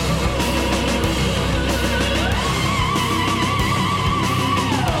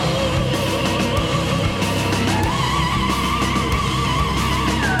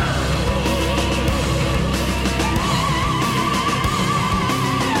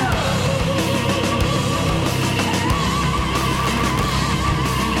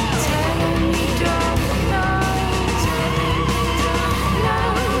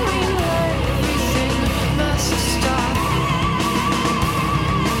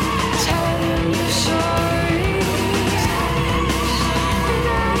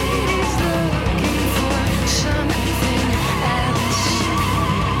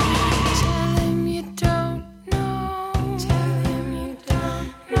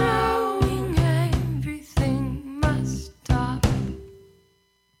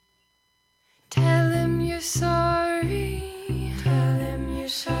 Tell him you're sorry. Tell him you're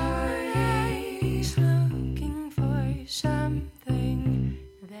sorry. He's looking for something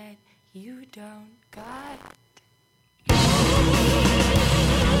that you don't got. You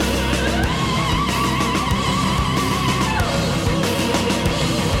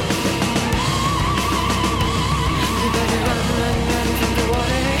better run, run, run from the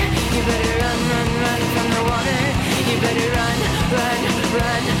water. You better run, run, run from the water. You better run, run,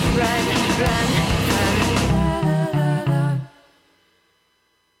 run, run, run, run.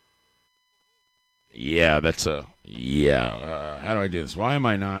 Yeah, that's a how do I do this? Why am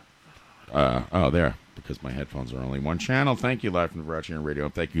I not? Oh, there, because my headphones are only one channel. Thank you, Live from the Barrage here on radio.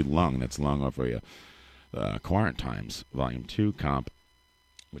 Thank you, Lung. That's Lung off of Quarantimes, Volume 2 comp,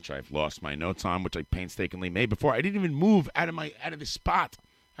 which I've lost my notes on, which I painstakingly made before. I didn't even move out of this spot.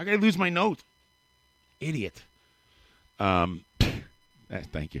 How could I lose my note? Idiot. Thank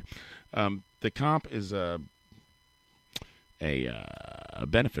you. The comp is a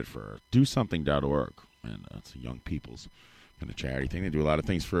benefit for DoSomething.org, and it's a young people's kind of charity thing. They do a lot of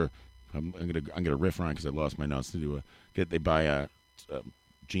things for. I'm gonna riff on because I lost my notes. They buy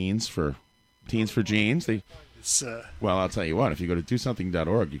jeans for teens for jeans. Well, I'll tell you what. If you go to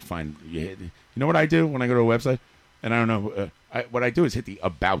DoSomething.org, you find you know what I do when I go to a website, and I don't know what I do is hit the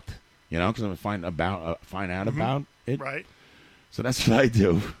about, because I'm find out about it. Right. So that's what I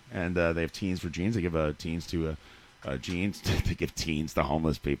do, and they have teens for jeans. They give teens to jeans to give teens to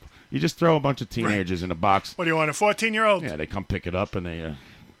homeless people. You just throw a bunch of teenagers in a box. What do you want, a 14-year-old? Yeah, they come pick it up, and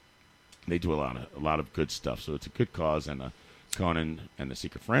they do a lot of good stuff. So it's a good cause, and Conan and the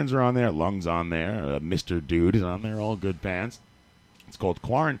Secret Friends are on there. Lung's on there. Mr. Dude is on there. All good bands. It's called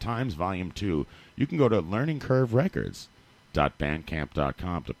Quarantimes Volume 2. You can go to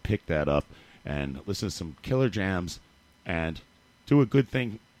learningcurverecords.bandcamp.com to pick that up and listen to some killer jams and do a good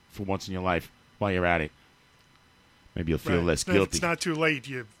thing for once in your life while you're at it. Maybe you'll feel less guilty. It's not too late,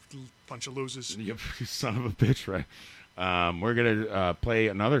 you bunch of losers. You son of a bitch, right? We're going to play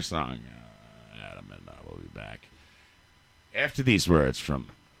another song, Adam, and we'll be back after these words from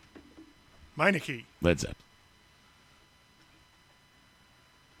Meineke. Led Zeppelin.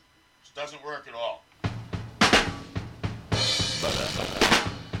 This doesn't work at all. But,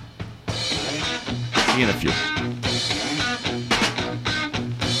 see you in a few.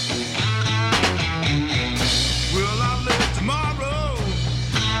 Will I live tomorrow?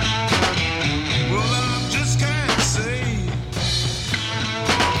 Well, I just can't say.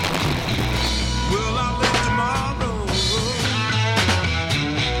 Will I live tomorrow?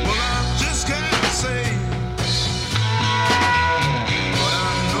 Well, I just can't say. But I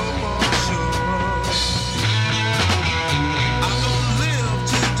know for sure I'm gonna live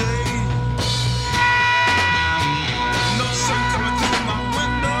today. No sun coming through my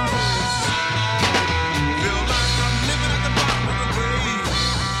windows. Feel like I'm living at the bottom of the grave.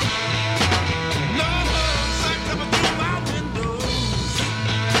 No sun coming through my windows.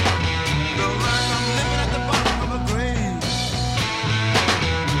 Feel like I'm living at the bottom of a grave.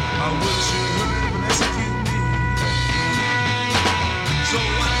 I wish you would even execute me, so I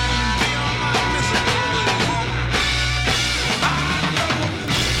can be on my miserable way. I don't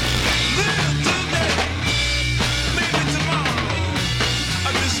live today, maybe tomorrow. I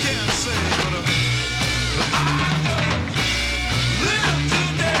just can't say, but I don't live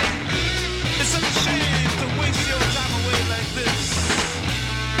today. It's such a shame to waste your time away like this.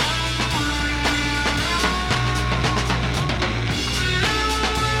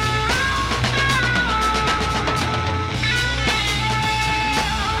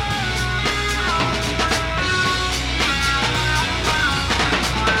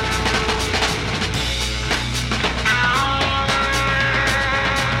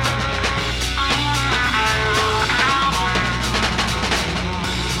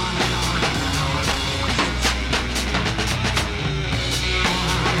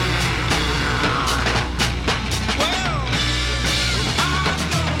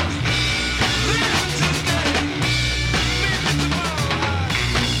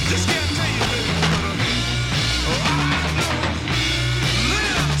 Just can't tell you, baby, but I don't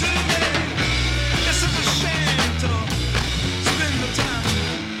live today. It's such a shame to spend the time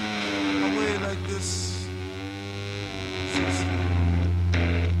away like this.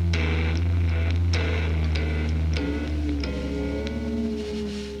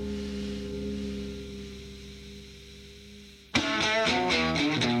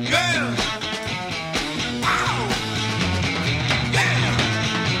 Yeah. Ow. Yeah.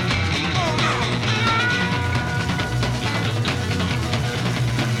 Oh no.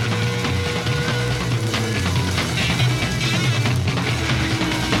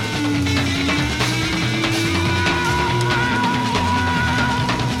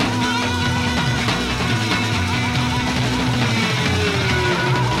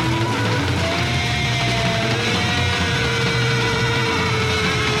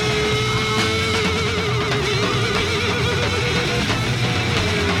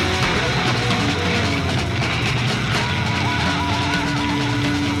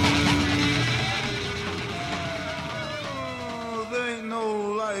 Oh, there ain't no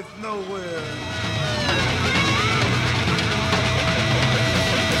life nowhere.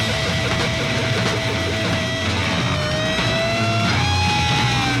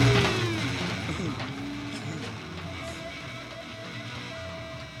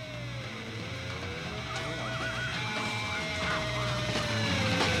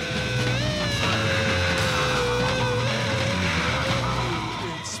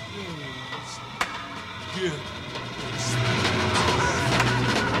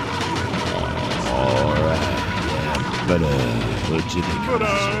 All right. Yeah. But, what you think?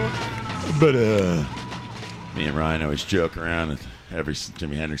 But, me and Ryan always joke around with every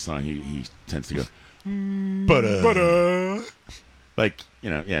Jimi Hendrix song. He tends to go, but, like, you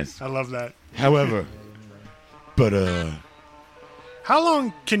know, yes. I love that. However, but, How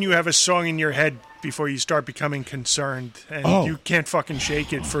long can you have a song in your head before you start becoming concerned and you can't fucking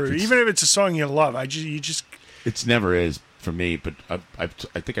shake it for even if it's a song you love? It's never is for me, but I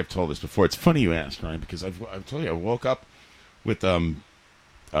think I've told this before. It's funny you asked, Ryan, because I've told you I woke up with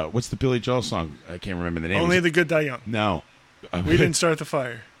what's the Billy Joel song? I can't remember the name. Only the Good Die Young. No, We Didn't Start the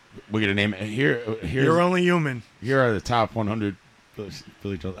Fire. We're gonna name it here. You're only human. Here are the top 100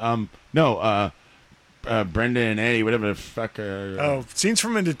 Billy Joel. Brenda and Eddie, whatever the fuck. Scenes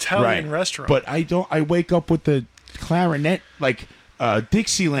from an Italian restaurant. But I wake up with the clarinet, like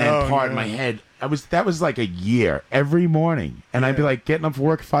Dixieland part in my head. That was like a year every morning, and I'd be like getting up for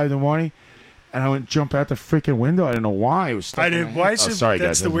work at 5 in the morning, and I would jump out the freaking window. I don't know why it was stuck. Sorry, guys.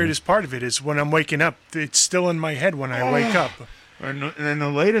 That's the weirdest part of it is when I'm waking up, it's still in my head when I wake up. And then the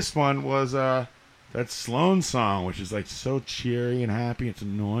latest one was that Sloan song, which is like so cheery and happy. It's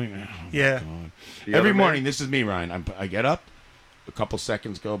annoying. Oh, yeah. God. Every morning, this is me, Ryan. I get up, a couple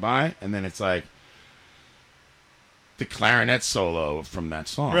seconds go by, and then it's like the clarinet solo from that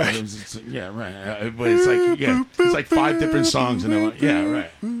song. Right. Right. But it's like 5 different songs, and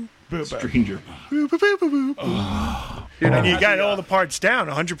right. Stranger. And you got all the parts down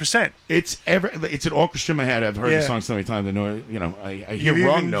 100%. It's an orchestra in my head. I've heard the song so many times. I know, I hear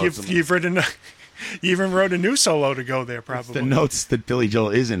wrong notes. You even wrote a new solo to go there, probably. It's the notes that Billy Joel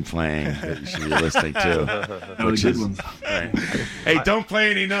isn't playing that you should be listening to. Which is, right. Hey, don't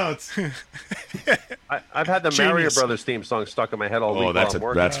play any notes. I've had the Mario Brothers theme song stuck in my head all week. That's a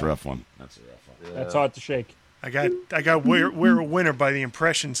rough one. That's a rough one. Yeah. That's hard to shake. I got We're a Winner by The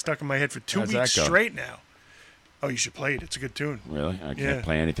Impression stuck in my head for 2 weeks straight now. Oh, you should play it. It's a good tune. Really? I can't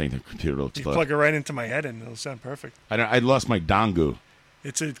play anything. The computer will explode. You plug it right into my head and it'll sound perfect. I lost my dongu.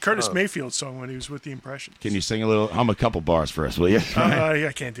 It's a Curtis Mayfield song when he was with The Impressions. Can you sing a little? Hum a couple bars for us, will you?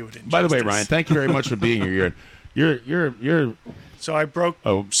 I can't do it. By the way, Ryan, thank you very much for being here. You're. So I broke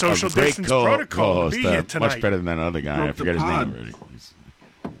social distance protocol to be here tonight. Much better than that other guy. I forget his name already.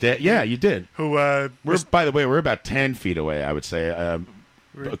 Yeah, you did. By the way, we're about 10 feet away, I would say,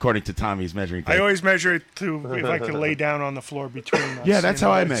 according to Tommy's measuring tape. I always measure it if I can lay down on the floor between us. Yeah, that's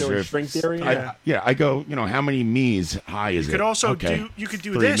how I measure it. String theory? I go, how many me's high is it? You could also you could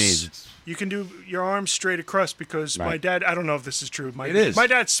do 3 this. Me's. You can do your arms straight across because my dad, I don't know if this is true. It is. My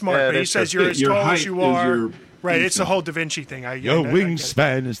dad's smart, but he says you're as tall as you are. Right, it's the whole Da Vinci thing. Your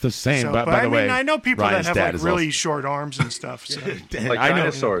wingspan is the same. So, by the way, I know people that have like really short arms and stuff. So. Like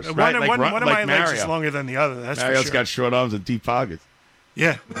dinosaurs. One of my legs is longer than the other. That's Mario's for sure. got short arms and deep pockets.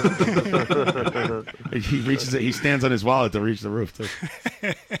 Yeah. He stands on his wallet to reach the roof too.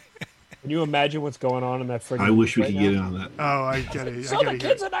 Can you imagine what's going on in that friggin' I wish we could now? get in on that. Oh, I get it. So the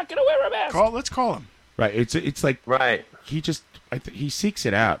kids are not going to wear a mask. Let's call him. Right. It's like he he seeks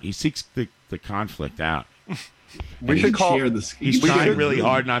it out. He seeks the conflict out. We should call. He's trying really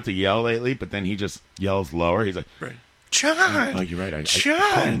hard not to yell lately, but then he just yells lower. He's like, John. Oh, you're right.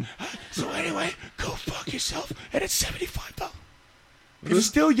 John. So anyway, go fuck yourself, and it's $75. He's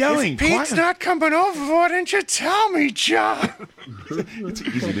still yelling. If Pete's not coming over, why didn't you tell me, John? It's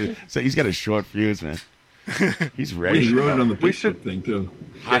easy to. So he's got a short fuse, man. He's ready. He wrote it on the Facebook thing too.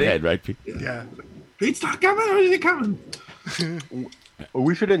 Hothead, right, Pete? Yeah. Pete's not coming. Or is he coming?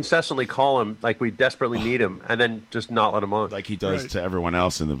 We should incessantly call him like we desperately need him, and then just not let him on, like he does to everyone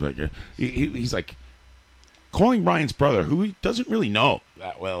else in the figure. He's like calling Ryan's brother, who he doesn't really know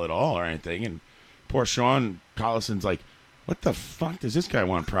that well at all or anything, and poor Sean Collison's like, what the fuck does this guy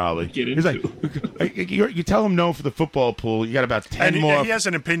want? Probably. He's like, you tell him no for the football pool. You got about 10 more. And he has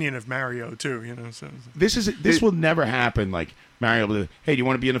an opinion of Mario too, So this will never happen. Like Mario will be like, hey, do you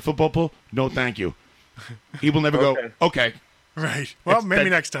want to be in the football pool? No, thank you. He will never go. Okay. Right. Well, maybe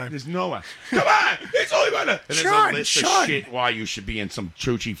next time. There's no way. Come on, it's only one. And there's a list of shit why you should be in some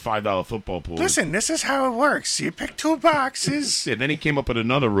choochie $5 football pool. Listen, this is how it works. You pick 2 boxes. And then he came up with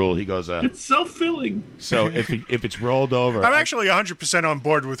another rule. He goes, it's self-filling. So if it's rolled over, I'm actually 100% on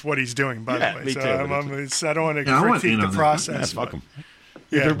board with what he's doing. By the way, me too. I don't want to critique the process. Fuck him.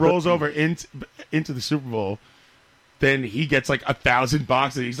 If it rolls over into the Super Bowl, then he gets like 1,000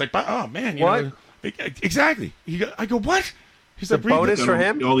 boxes. He's like, oh man, what? Exactly. I go, what? He's like, bonus for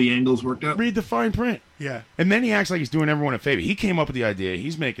him? All the angles worked out. Read the fine print. Yeah. And then he acts like he's doing everyone a favor. He came up with the idea.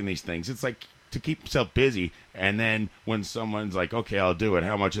 He's making these things. It's like to keep himself busy. And then when someone's like, okay, I'll do it.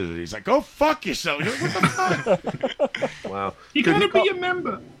 How much is it? He's like, go fuck yourself. What the fuck? Wow. You gotta be a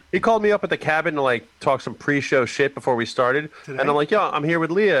member. He called me up at the cabin to like talk some pre-show shit before we started. And I'm like, yeah, I'm here with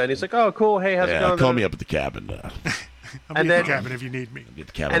Leah. And he's like, oh, cool. Hey, how's it going? Call me up at the cabin. I'll be at the cabin if you need me. Get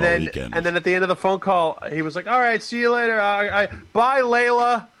the cabin all weekend. And then at the end of the phone call, he was like, all right, see you later. Bye,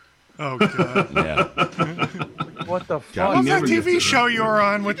 Layla. Oh, God. Yeah. What the fuck? What was that TV show you were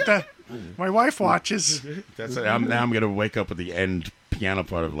on with my wife watches? That's it. I'm going to wake up with the end piano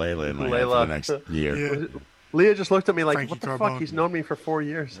part of Layla in my head for the next year. Yeah. Leah just looked at me like, Frankie what the Carbone. fuck? He's known me for 4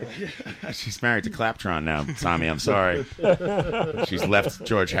 years. She's married to Claptron now, Tommy. I'm sorry. She's left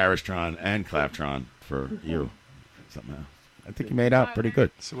George Harristron and Claptron for you. Something else. I think he made out pretty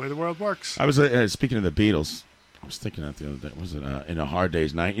good. That's the way the world works. I was speaking of the Beatles. I was thinking that the other day. Was it in A Hard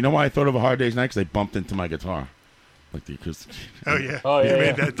Day's Night? You know why I thought of A Hard Day's Night? Because they bumped into my guitar, like the acoustic. Oh yeah. You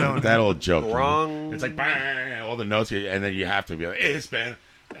made that tone. That old joke. Wrong. It's like bang, all the notes, and then you have to be like, "It's been."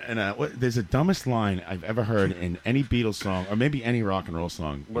 And there's the dumbest line I've ever heard in any Beatles song, or maybe any rock and roll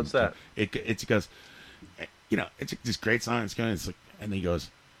song. What's that? It goes, it's this great song. It's going, and he goes,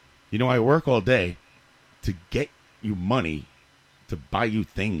 I work all day to get you money to buy you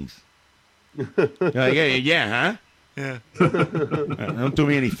things. You're like, yeah, huh? Yeah. Don't do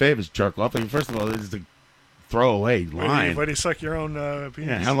me any favors, jerk off. I mean, first of all, this is the throwaway line. Why do you suck your own penis?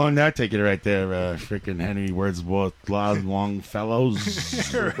 Yeah, how long did that take you right there, freaking Henry Wordsworth, Longfellows?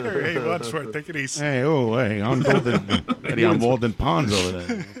 Hey, Wordsworth, take it easy. Hey, on Walden Ponds over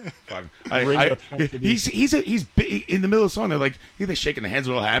there. He's in the middle of the song. They're like, they're shaking their heads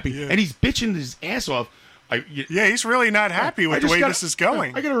real happy, and he's bitching his ass off. He's really not happy with the way this is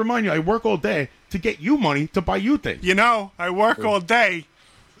going. I got to remind you, I work all day to get you money to buy you things. I work all day.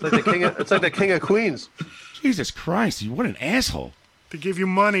 It's like the King of Queens. Jesus Christ, what an asshole. To give you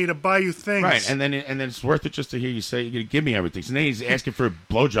money to buy you things. Right, and then it's worth it just to hear you say you're going to give me everything. So then he's asking for a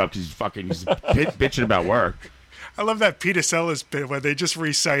blowjob because he's bitching about work. I love that Peter Sellers bit where they just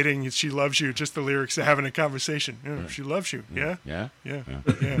reciting "She loves you," just the lyrics, they're having a conversation. She loves you. Yeah. Yeah.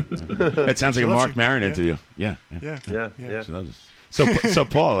 That sounds like a Mark Maron interview. Yeah. She loves us. So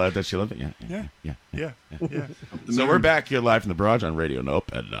Paul, does she love it? Yeah. So we're back here live from the barrage on Radio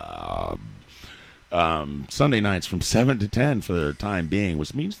Nope, and Sunday nights from 7 to 10 for the time being,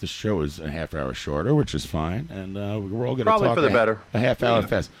 which means the show is a half hour shorter, which is fine, and we're all going to talk probably for the better. A half hour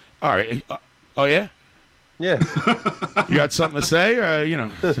fest. All right. Oh yeah. Yeah. You got something to say, or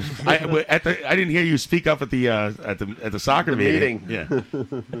I didn't hear you speak up at the soccer meeting. Yeah.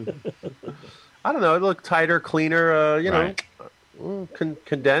 I don't know. It looked tighter, cleaner. Right.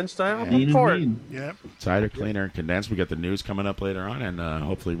 Condensed. I'm for it. Yeah. Tighter, cleaner, condensed. We got the news coming up later on, and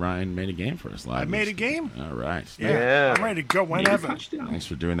hopefully Ryan made a game for us live. I made a game. All right. Yeah. I'm ready to go whenever. Thanks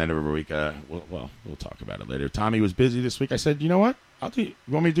for doing that every week. We'll talk about it later. Tommy was busy this week. I said, you know what? You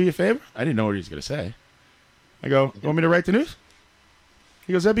want me to do you a favor? I didn't know what he was going to say. I go, you want me to write the news?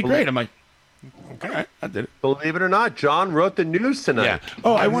 He goes, that'd be great. I'm like, okay, all right, I did it. Believe it or not, John wrote the news tonight. Yeah.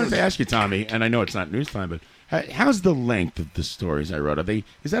 Oh, I wanted to ask you, Tommy, and I know it's not news time, but how's the length of the stories I wrote?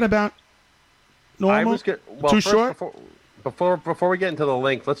 Is that about normal? Too short? Before we get into the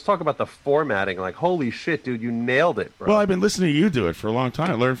length, let's talk about the formatting. Like, holy shit, dude, you nailed it, bro. Well, I've been listening to you do it for a long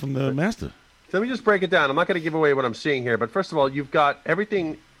time. I learned from the master. So let me just break it down. I'm not going to give away what I'm seeing here, but first of all, you've got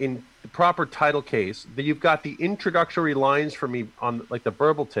everything in the proper title case. Then you've got the introductory lines for me on like the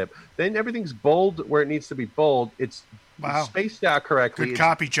verbal tip. Then everything's bold where it needs to be bold. It's spaced out correctly. Good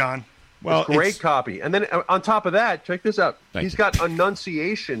copy, John. Well, it's great copy. And then on top of that, check this out. He's got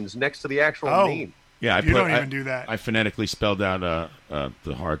enunciations next to the actual name. Yeah, you don't even do that. I phonetically spelled out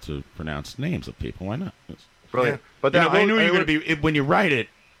the hard to pronounce names of people. Why not? Brilliant. Yeah. But I knew you were going to be when you write it.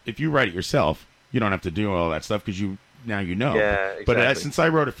 If you write it yourself, you don't have to do all that stuff because now you know. Yeah, exactly. But since I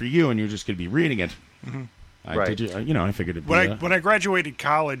wrote it for you and you're just going to be reading it, I figured it'd be when I graduated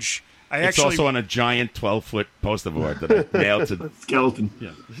college, it's also on a giant 12-foot poster board that I nailed to skeleton.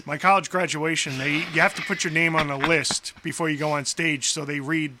 Yeah. My college graduation, you have to put your name on a list before you go on stage, so they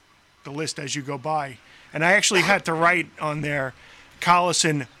read the list as you go by. And I actually had to write on there,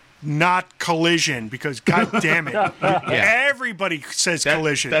 Collison, not collision, because god damn it, everybody says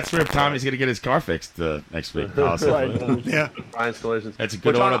collision. That's where Tommy's going to get his car fixed next week. Collison. Yeah, Ryan's Collisions. That's a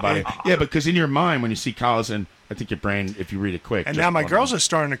good auto body. Yeah, because in your mind when you see Collison, I think your brain, if you read it quick. And now my girls are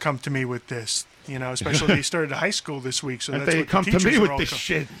starting to come to me with this. Especially they started high school this week, so that's they what come the to teachers me are with all this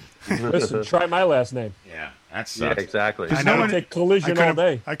shit. Listen, try my last name. Yeah, that sucks. Yeah, exactly. I would take collision all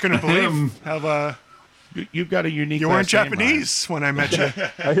day. I couldn't believe how you've got a unique. You weren't last name, Japanese when I met you.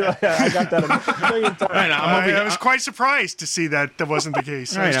 I got that a million times. I was quite surprised to see that wasn't the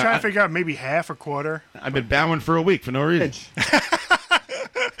case. I was trying to figure out maybe half or quarter. I've been bowing for a week for no reason.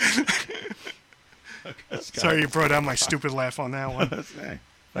 Sorry you brought out my stupid laugh on that one.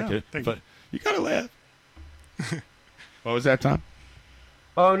 But you gotta laugh. What was that, Tom?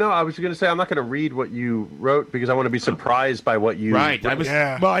 Oh no, I was going to say I'm not going to read what you wrote because I want to be surprised by what you. Right.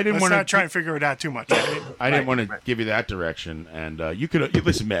 Well, I didn't want to try and figure it out too much. I didn't want to give you that direction, and you could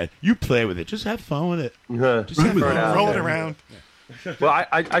listen, man. You play with it. Just have fun with it. Just have fun. Roll it around. Well,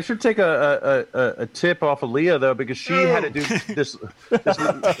 I should take a tip off of Leah though because she had to do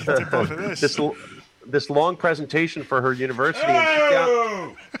this long presentation for her university,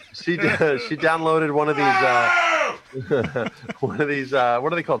 and she downloaded one of these what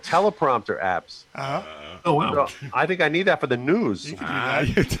are they called, teleprompter apps. Oh wow! So I think I need that for the news. you're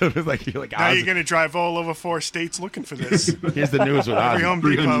like Now you're going to drive all over 4 states looking for this. Here's the news with Every Ozzy. Home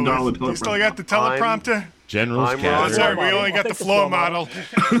Depot. $300 You still got the teleprompter? General's I'm Oh, gathered. sorry, we only got the floor model.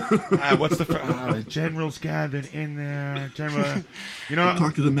 What's the General's gathered in there? General, you know,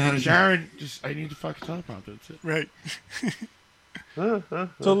 Talk to the manager. Sharon, I need to fucking teleprompter. That's it. Right.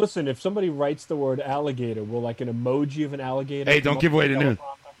 So listen, if somebody writes the word alligator, will like an emoji of an alligator? Hey, don't give away the news.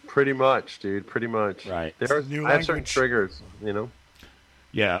 Pretty much, dude. Pretty much. Right. There are, New I have certain language. triggers, you know.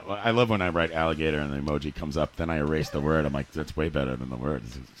 Yeah, well, I love when I write alligator and the emoji comes up. Then I erase the word. I'm like, that's way better than the word.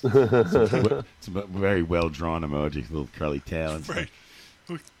 It's a very well drawn emoji, little curly tail and stuff.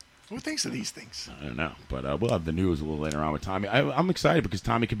 Right. Who thinks of these things? I don't know, but we'll have the news a little later on with Tommy. I'm excited because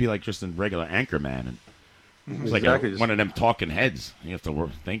Tommy could be like just a regular anchor man, and it's like Exactly. one of them talking heads. You have to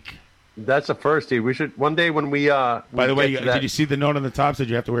think. That's a first, dude. We should one day when we. By the way, did you see the note on the top? Said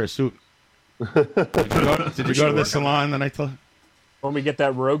you have to wear a suit. Did you go to the salon the night? When we get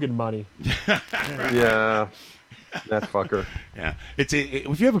that Rogan money. Yeah, that fucker. Yeah, if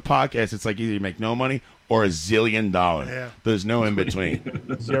you have a podcast, it's like either you make no money or $1 zillion. Yeah. There's no in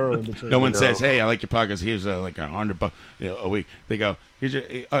between. Zero in between. No one says, "Hey, I like your podcast. Here's like $100 a week." They go, "Here's your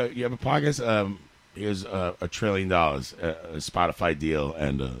you have a podcast. Here's $1 trillion, a Spotify deal,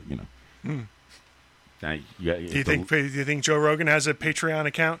 and you know." Now, Do you think Joe Rogan has a Patreon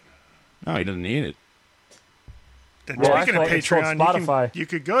account? No, he doesn't need it. Then Well, speaking of it's called Patreon, Spotify. you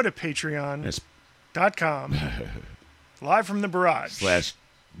could go to patreon.com live from the barrage.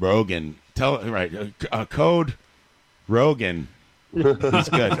 / Rogan. Code Rogan. He's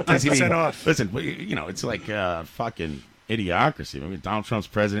good. 10% off. Listen, you know, it's like fucking idiocracy. I mean, Donald Trump's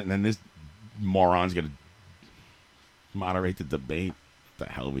president, and then this moron's going to moderate the debate. What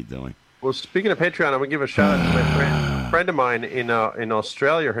the hell are we doing? Well, speaking of Patreon, I'm gonna give a shout out to my friend of mine in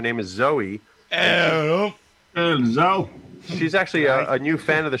Australia. Her name is Zoe. Hello. Zoe. She's actually a new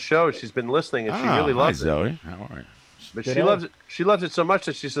fan of the show. She's been listening and she really loves it. Zoe. How are you? But she loves it so much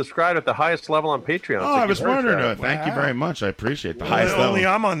that she subscribed at the highest level on Patreon. Oh, I was wondering. Thank you very much. I appreciate the Well, highest level. only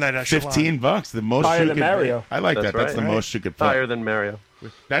I'm on that echelon. $15, the most Higher you than could. Mario. I like that. That's right. the most you could put. Higher than Mario.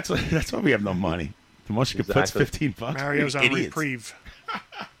 That's why we have no money. The most you could put is $15. Mario's on Idiots. reprieve.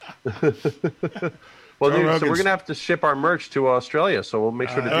 Well, Joe dude, so Rogan's- we're gonna have to ship our merch to Australia, so we'll make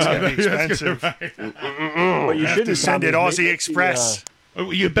sure to do It's that. gonna be expensive. What you Have should to do, send Tom, it is Aussie make Express.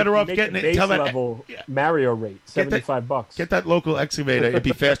 You're better off Make getting the it. base Tell that. level Mario rate, $75. Get that local excavator. It'd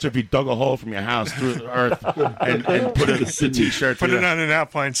be faster if you dug a hole from your house through the earth and put a T-shirt. Put through it the- on an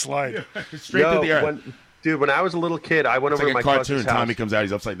Alpine slide. straight to the earth. When I was a little kid, I went It's over like to a my cartoon. cousin's house. Tommy comes out.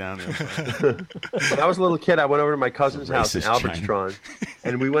 He's upside down. When I was a little kid, I went over to my cousin's house in Racist Albertron,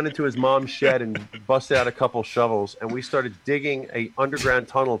 and we went into his mom's shed and busted out a couple shovels, and we started digging a underground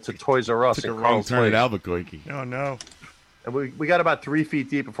tunnel to Toys R Us Took a in wrong Carl's turn at Place. Albuquerque. Oh, no. And we got about 3 feet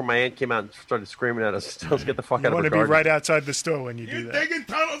deep before my aunt came out and started screaming at us, "Let's get the fuck You out of want the to be garden." right outside the store when you do that. Digging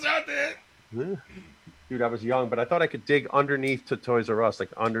tunnels out there. Dude, I was young, but I thought I could dig underneath to Toys R Us, like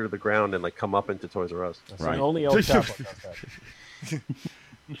under the ground, and like come up into Toys R Us. That's the only El Chapo does that.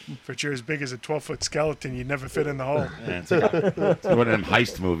 But you're as big as a 12-foot skeleton. You'd never fit in the hole. Yeah, it's like one of them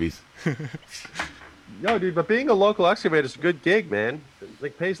heist movies. Yo, dude, but being a local excavator is a good gig, man. It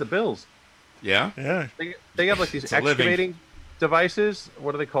like pays the bills. Yeah. Yeah. They have like these It's a living. excavating devices.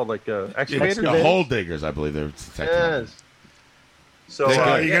 What are they called? Like excavators? The hole diggers, I believe they're. Yes. So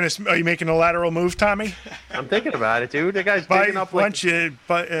are you making a lateral move, Tommy? I'm thinking about it, dude. The guy's Buy, digging up why like. don't you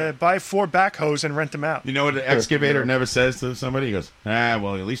buy 4 backhoes and rent them out? You know what the excavator never says to somebody? He goes,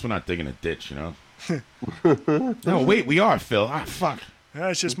 well, at least we're not digging a ditch, you know? No, wait, we are, Phil. Ah, fuck. Yeah,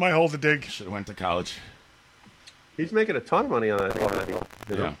 it's just my hole to dig. Should have went to college. He's making a ton of money on that already.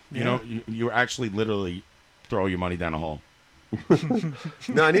 Yeah. You know, you actually literally throw your money down a hole.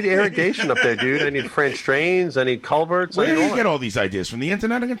 No, I need irrigation up there, dude. I need French drains. I need culverts. Where I do need you all get that. all these ideas from? The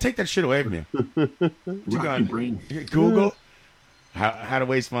internet? I'm going to take that shit away from you. You Rocky brain. Google how to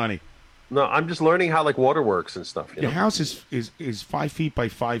waste money. No, I'm just learning how like water works and stuff. You Your know? house is 5 feet by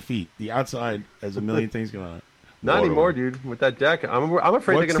 5 feet. The outside has a million things going on. Not Water anymore, work. dude. With that deck, I'm afraid What's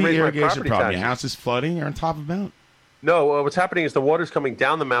they're going to the raise my irrigation property problem? taxes. Your house is flooding. You're on top of a mountain. No, what's happening is the water's coming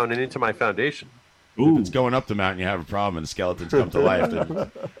down the mountain and into my foundation. If it's going up the mountain, you have a problem, and the skeletons come to life.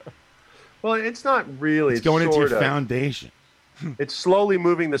 Then Well, it's not really. it's going into your sorta. foundation. It's slowly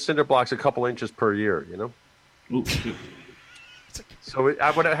moving the cinder blocks a couple inches per year, you know? Ooh, shit. So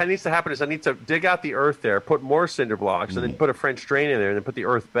what needs to happen is I need to dig out the earth there, put more cinder blocks, and then put a French drain in there, and then put the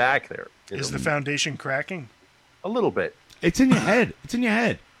earth back there. you Is know? the foundation cracking? A little bit. It's in your head. It's in your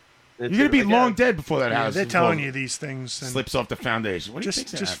head. You're gonna be again, long dead before that house. They're telling you these things. And slips off the foundation. What do you just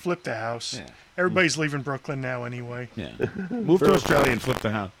think's flip the house. Yeah. Everybody's leaving Brooklyn now anyway. Yeah. Move to Australia and flip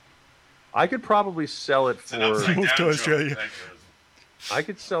the house. I could probably sell it for. Move to Australia. I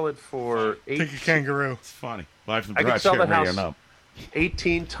could sell it for. Take a kangaroo. It's funny. Life in the I could garage. sell the Radio house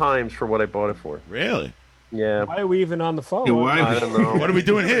 18 times for what I bought it for. Really? Yeah. Why are we even on the phone? Yeah, why? I don't know. What are we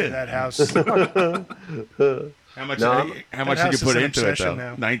doing here? That house. How much? No, how much that did you house put is an into it obsession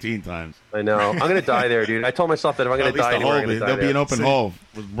though? now. 19 times. I know. I'm gonna die there, dude. I told myself that if I'm Well, gonna at least die the anywhere, I'm hole. gonna die There'll be there. an open hole.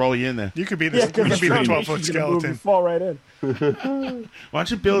 We'll roll you in there. You could be Yeah, the 12-foot You skeleton. fall right in. Why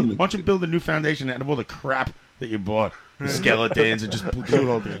don't you build a new foundation out of all the crap that you bought? The skeletons and just do it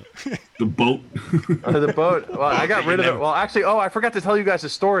all together. The boat. The boat. Well, I got rid of it. Well, actually, I forgot to tell you guys a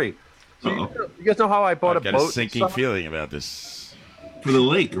story. So you guys know how I bought I've a got boat? a sinking feeling about this. For the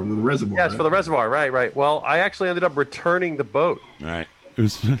lake or the reservoir. Yes, for the reservoir. Right. Well, I actually ended up returning the boat. Right. It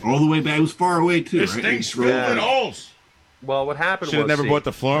was all the way back. It was far away too. This right? thing's filled with holes. Well, what happened Should have was never bought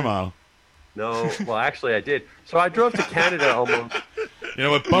the floor model. No, well, actually, I did. So I drove to Canada almost. You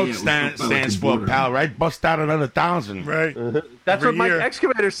know what boat stands for, pal, right? Bust out another 1,000. Right. That's Every what my year.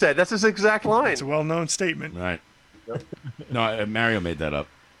 excavator said. That's his exact line. It's a well-known statement. Right. No, Mario made that up.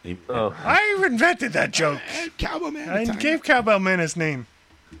 I invented that joke. Cowbell Man. I gave Cowbell Man his name.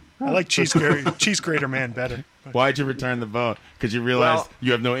 I like Cheese Grater Man better. Why'd you return the boat? Because you realized Well-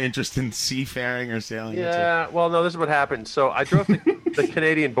 you have no interest in seafaring or sailing. Yeah, well, no, this is what happened. So I drove to the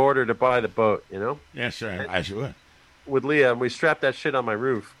Canadian border to buy the boat, you know? Yeah, sure. I sure would. With Leah, and we strapped that shit on my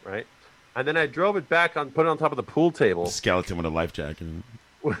roof, right? And then I drove it back put it on top of the pool table. Skeleton with a life jacket.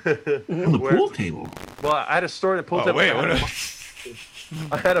 On the pool table. Well, I had to store it in the pool Oh, table. wait,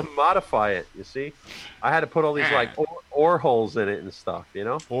 I had to modify it, you see? I had to put all these, like, ore holes in it and stuff, you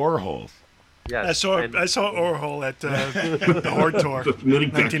know? Ore holes? Yes. I saw Orhole at the Horde Tour,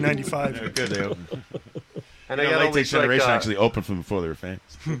 1995. Yeah, good. They opened. And You I know, got all Late these, Generation like, actually opened from before they were famous.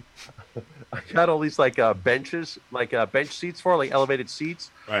 I got all these like benches, like bench seats for, like elevated seats,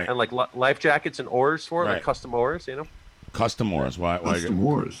 Right. and like life jackets and oars for, Right. like custom oars, you know. Custom oars. Why? Custom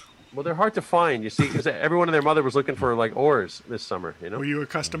oars. Well, they're hard to find, you see, because everyone and their mother was looking for like oars this summer, you know. Were you a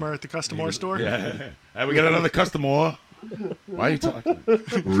customer at the custom ore store? Yeah. Hey, we got another custom oar. Why are you talking?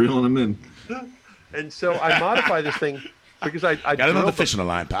 Reeling them in. And so I modified this thing because I Got another drilled fish in the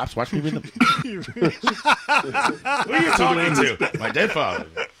line, Pops. Watch me read them. Who are you talking to? My dead father.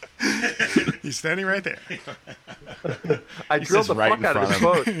 He's standing right there. I He drilled sits the right fuck in out of this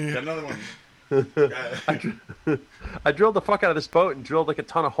front boat. of him. Got another one. I drilled the fuck out of this boat and drilled like a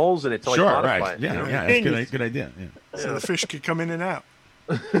ton of holes in it to like Sure, modify right. it. Yeah, you know? yeah. That's good idea. Yeah. So the fish could come in and out.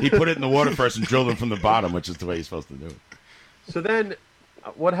 He put it in the water first and drilled them from the bottom, which is the way you're supposed to do it. So then,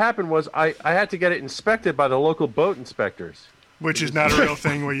 what happened was I had to get it inspected by the local boat inspectors. Which is not a real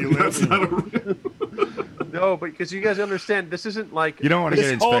thing where you live. No, but because you guys understand, this isn't like You don't want to get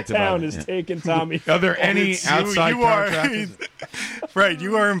This whole inspected by town them, is yeah. taking Tommy. Are there any outside you are, contractors? right,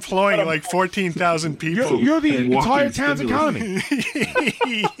 you are employing like 14,000 people. You're the And walking entire town's stimulus.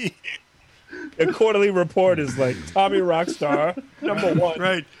 economy. A quarterly report is like Tommy Rockstar, #1.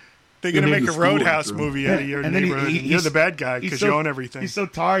 Right. They're going to They make made a the school Roadhouse after. movie out of your And then neighborhood. and you're he's- the bad guy he's because so- you own everything. He's so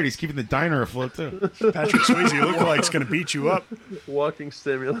tired, he's keeping the diner afloat, too. Patrick Swayze lookalikes going to beat you up. walking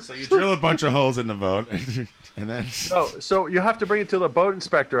stimulus. So you drill a bunch of holes in the boat, and then... So you have to bring it to the boat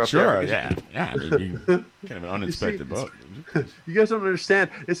inspector up there. Sure, because yeah. I mean, you can't have an uninspected boat. You guys don't understand.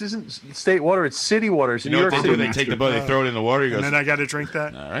 This isn't state water; it's city water. It's You New know York what they do? City. They take the boat, they throw it in the water, he And goes... then I got to drink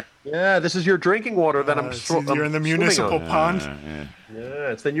that. All right. Yeah, this is your drinking water that I'm. You're in the swimming municipal on. pond. Yeah.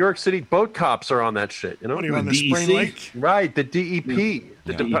 Yeah, it's the New York City boat cops are on that shit. You know, What are you on the DEC? Spring Lake? right? The DEP.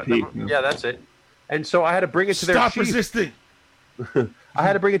 The DEP, yeah, that's it. And so I had to bring it to their Stop chief. resisting. I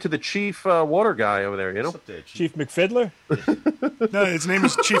had to bring it to the chief water guy over there. You know, Chief McFiddler. No, his name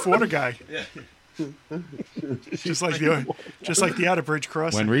is Chief Water Guy. just like the Outer Bridge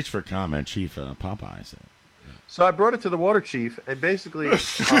crossing. When reached for comment, Chief Popeye said. so I brought it to the water chief, and basically,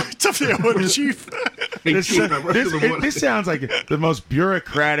 It's up there, Water Chief. This sounds like the most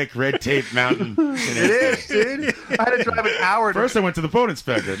bureaucratic red tape mountain. it is, dude. I had to drive an hour. First, I went to the boat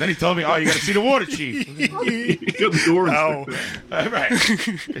inspector. Then he told me, "Oh, you got to see the water chief." Got the door Oh, inspector.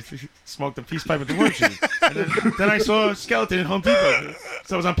 Right. Smoked a peace pipe at the water chief. And then I saw a skeleton in Home Depot.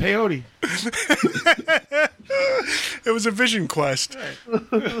 So I was on peyote. it was a vision quest.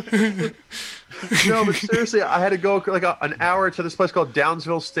 No, but seriously, I had to go like an hour to this place called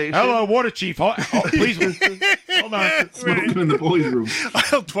Downsville Station. Hello, water chief. Please, hold on. Smoking in the boys' room.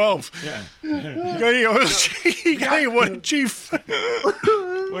 Aisle 12. Yeah. You got your Water Chief.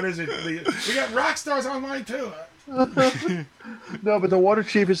 What is it? We got rock stars online too. No, but the water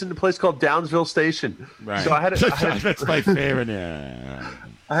chief is in a place called Downsville Station. Right. So I had to, That's my favorite. Yeah.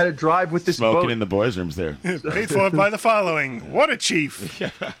 I had to drive with this Smoking boat. in the boys' rooms there. Paid for by the following. What a chief.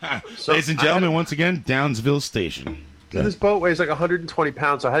 Ladies and gentlemen, once again, Downsville Station. So this boat weighs like 120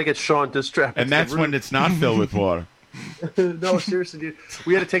 pounds, so I had to get Sean to strap it And to that's the when roof. it's not filled with water. No, seriously, dude.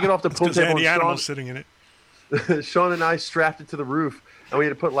 We had to take it off the pool Because table. the and animals sitting in it. Sean and I strapped it to the roof, and we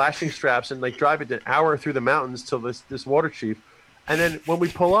had to put lashing straps and like drive it an hour through the mountains till this water chief. And then when we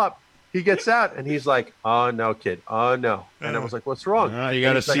pull up, he gets out and he's like, "Oh no, kid! Oh no!" And I was like, "What's wrong?" You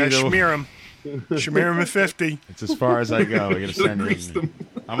got to see I the. smear him. Smear him at 50. It's as far as I go. I got to send you.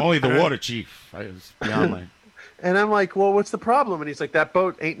 I'm only the water chief. It's beyond my. And I'm like, "Well, what's the problem?" And he's like, "That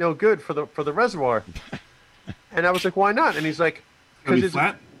boat ain't no good for the reservoir." And I was like, "Why not?" And he's like, Gonna be it's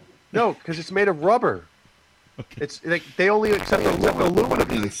flat? No, because it's made of rubber. Okay. It's like they only accept aluminum.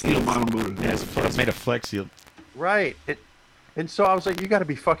 Yeah, like steel bottom motor. Yeah, it's made of Flex Seal. Right. And so I was like, "You got to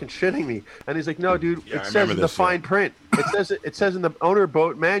be fucking shitting me!" And he's like, "No, dude. Yeah, it says in the fine print. It says in the owner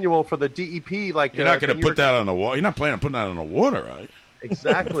boat manual for the DEP, like You're not going to put that on the water. You're not planning on putting that on the water, right?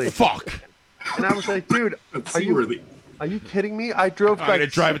 Exactly. Fuck. And I was like, "Dude, are you kidding me? I drove I'm like going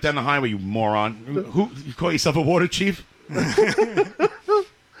to drive it down the highway, you moron. Who you call yourself a water chief?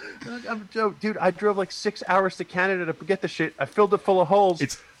 Dude, I drove like 6 hours to Canada to get the shit. I filled it full of holes.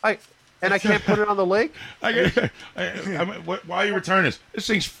 And I can't put it on the lake. Why are you returning this? This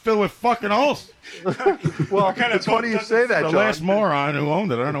thing's filled with fucking holes. Well, it's funny you say that, The John. last moron who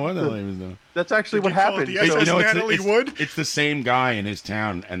owned it. I don't know what the hell he was doing. That's actually what happened. It's the same guy in his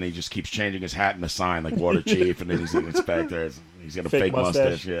town, and he just keeps changing his hat and the sign, like water chief, and then he's an inspector. He's got a fake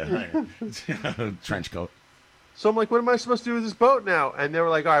mustache. Yeah, trench coat. So I'm like, what am I supposed to do with this boat now? And they were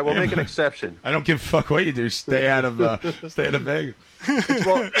like, all right, we'll make an exception. I don't give a fuck what you do. Stay out of Vegas. It's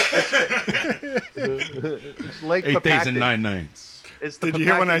Lake 8 days and Papacton. 9 nights. It's the Did you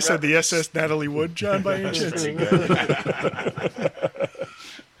hear when I Papacton said the SS Natalie Wood, John, by any chance?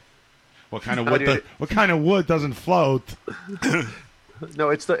 What kind of wood doesn't float? No,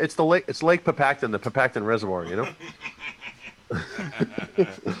 it's Lake Papacton, the Papacton Reservoir, you know?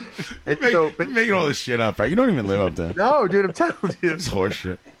 You're making all this shit up, right? You don't even live up there. No, dude, I'm telling you. It's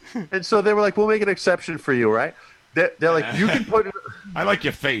horseshit. And so they were like, we'll make an exception for you, right? They're like, you can put it. I like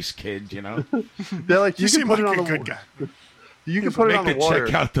your face, kid, you know? They're like, you can put it on the good guy. You can put it on the water.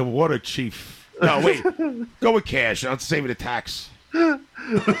 Check out the water chief. No, wait. Go with cash. I'll save you the tax. You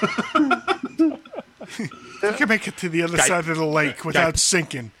can make it to the other side of the lake without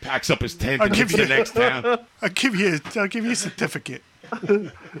sinking. Packs up his tent and gets to the next town. I'll give you a certificate.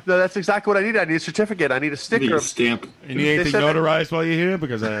 No, that's exactly what I need. I need a certificate. I need a sticker. Need a stamp. You need anything notarized while you're here?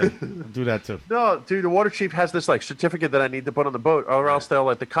 Because I'll do that too. No, dude, the water chief has this like certificate that I need to put on the boat, or else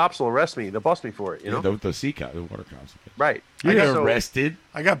they'll the cops will arrest me. They'll bust me for it. You know, the sea cops, the water cops. Right. You got arrested.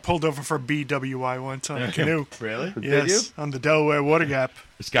 I got pulled over for BWI once on a canoe. Really? Yes, on the Delaware Water Gap.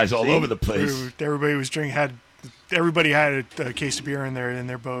 This guy's all over the place. Everybody was drinking. Everybody had a case of beer in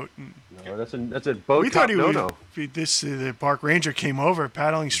their boat. No, that's a boat. We thought he no. The park ranger came over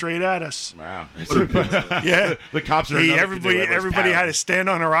paddling straight at us. Wow. Yeah. The cops are. Everybody had to stand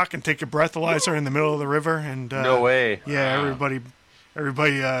on a rock and take a breathalyzer in the middle of the river. And no way. Yeah, wow.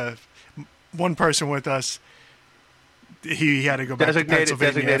 everybody. One person with us. He had to go back to Pennsylvania.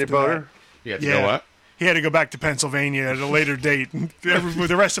 Designated after voter. that. You had to go what? He had to go back to Pennsylvania at a later date.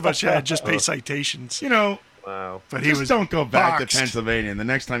 The rest of us had just pay citations. You know. Wow. But just don't go back boxed. to Pennsylvania. And the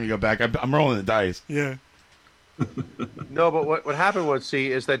next time you go back, I'm rolling the dice. Yeah. No, but what happened was,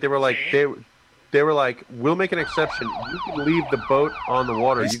 is that they were like we'll make an exception. You can leave the boat on the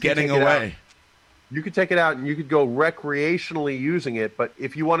water. He's you can getting take it away. out. You could take it out and you could go recreationally using it, but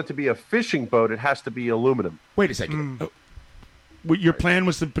if you want it to be a fishing boat, it has to be aluminum. Wait a second. Your plan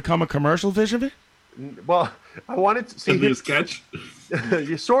was to become a commercial fish of it? Well, I wanted to see his catch.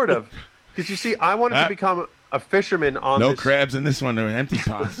 You sort of. Because you see, I wanted to become a fisherman on no this. crabs in this one. There were empty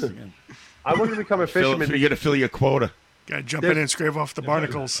pots. I wanted to become a fisherman. You got to fill your quota. Got to jump in and scrape off the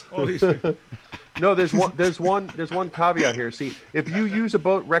barnacles. No, there's one caveat here. See, if you use a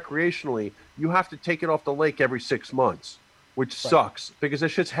boat recreationally, you have to take it off the lake every 6 months, which sucks because that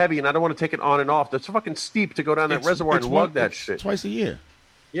shit's heavy, and I don't want to take it on and off. That's fucking steep to go down that reservoir and lug that shit. Twice a year.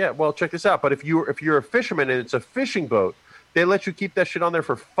 Yeah, well, check this out. But if you're a fisherman and it's a fishing boat, they let you keep that shit on there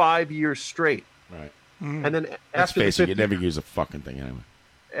for 5 years straight. Right. And then Let's after face it, you never use a fucking thing anyway.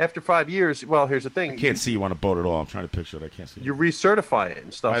 After 5 years, well, here's the thing. I can't see you on a boat at all. I'm trying to picture it. I can't see it. You recertify it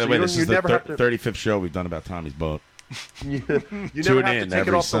and stuff. By the way, this is the 35th show we've done about Tommy's boat. you Tune never have in to take it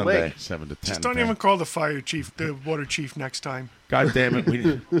every off the Sunday, lake. 7 to 10. Just don't even call the fire chief, the water chief, next time. God damn it!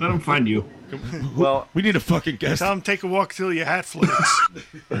 Let him find you. Well, we need a fucking guest. Tell him take a walk till your hat floats.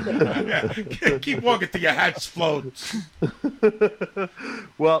 Keep walking till your hat floats.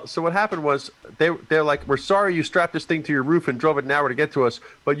 Well, so what happened was they're like, we're sorry you strapped this thing to your roof and drove it an hour to get to us,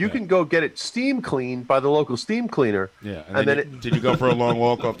 but you can go get it steam cleaned by the local steam cleaner. Yeah, and then did you go for a long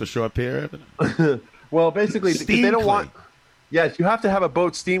walk off the shore pier? Well, basically, Steam they don't clean. want. Yes, you have to have a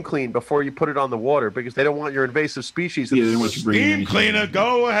boat steam cleaned before you put it on the water because they don't want your invasive species. Steam cleaner,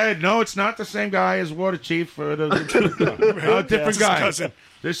 go ahead. No, it's not the same guy as water chief. No, different guy. Cousin.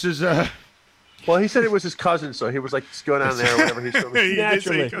 This is Well, he said it was his cousin, so he was like, just go down there, whatever. He's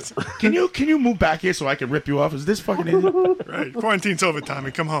Naturally. Can you move back here so I can rip you off? Is this fucking idiot? Right. Quarantine's over,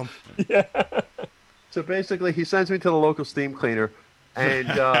 Tommy. Come home. So basically, he sends me to the local steam cleaner,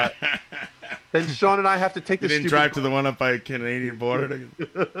 and then Sean and I have to take You the didn't stupid drive to the one up by the Canadian border?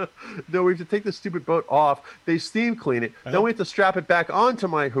 No, we have to take the stupid boat off. They steam clean it. Then we have to strap it back onto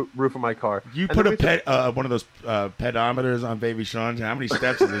my roof of my car. You And put then a we have pet, one of those pedometers on Baby Sean. How many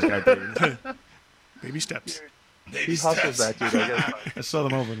steps is this guy taking? Baby steps. He hustles that dude. I guess. I saw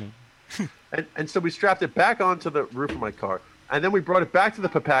them over there. And so we strapped it back onto the roof of my car, and then we brought it back to the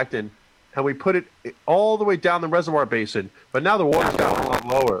Papacton, and we put it all the way down the reservoir basin. But now the water's gotten a lot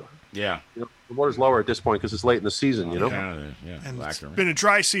lower. Yeah. You know, the water's lower at this point because it's late in the season. You know. Yeah. And it's been a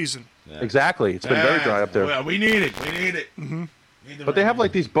dry season. Exactly. It's been very dry up there. Well, we need it. We need it. Mm-hmm. But they have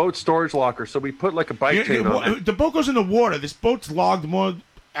like these boat storage lockers, so we put like a bike chain on it. The boat goes in the water. This boat's logged more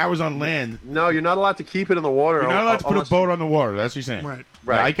hours on land. No, you're not allowed to keep it in the water. You're not allowed to put a boat on the water. That's what you're saying. Right.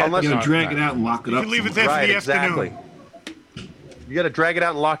 Right. I get Unless the- you drag it out and lock it You up. can leave it there Right, for the exactly. afternoon. You got to drag it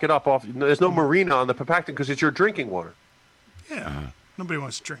out and lock it up off. There's no marina on the Papacton because it's your drinking water. Yeah. Nobody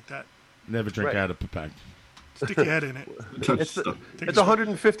wants to drink that. Never drink Right. out of Papac. Stick your head in it. It's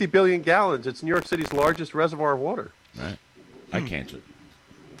 150 billion gallons. It's New York City's largest reservoir of water. Right. I can't drink.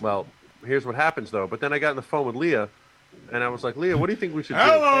 Well, here's what happens though. But then I got on the phone with Leah, and I was like, Leah, what do you think we should do?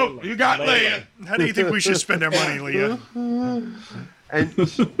 Hello, you got Leah. How do you think we should spend our money, Leah?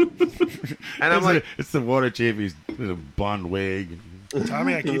 And I'm like, it's the water chief. He's in a blonde wig.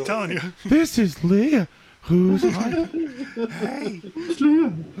 Tommy, I keep telling you. This is Leah. Who's high? Hey.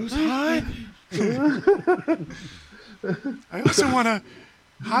 Who's high? I also want a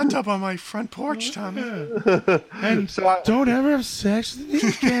hot tub on my front porch, Tommy. And don't ever have sex with me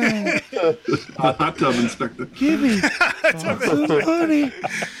again. Hot tub inspector. Give me some money.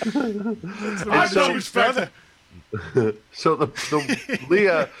 I thought his brother. So the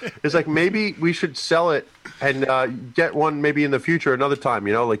Leah is like, maybe we should sell it and get one maybe in the future another time,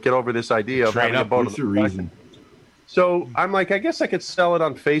 you know, like get over this idea of having a boat. What's the reason? So I'm like, I guess I could sell it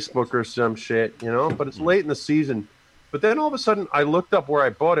on Facebook or some shit, you know, but it's late in the season. But then all of a sudden I looked up where I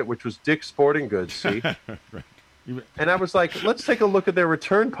bought it, which was Dick's Sporting Goods, see? And I was like, let's take a look at their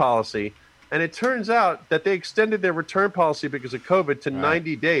return policy. And it turns out that they extended their return policy because of COVID to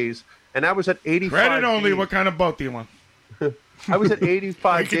 90 days. And I was at 85 Credit only. days. What kind of boat do you want? I was at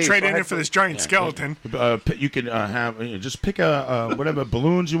 85 You can days. trade so I in had it for to- this giant skeleton. You can have just pick whatever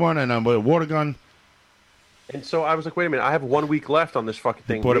balloons you want and a water gun. And so I was like, wait a minute, I have 1 week left on this fucking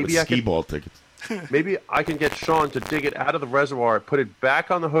thing. Bought it with Maybe I skee can, ball tickets. maybe I can get Sean to dig it out of the reservoir, put it back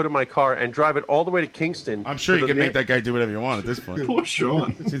on the hood of my car, and drive it all the way to Kingston. I'm sure to you the can make that guy do whatever you want at this point. Poor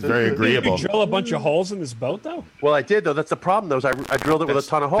Sean. He's very agreeable. You drill a bunch of holes in this boat, though? Well, I did, though. That's the problem, though, is I drilled it with a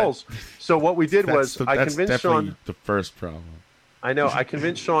ton of holes. So what we did was I that's convinced definitely Sean... the first problem. I know. I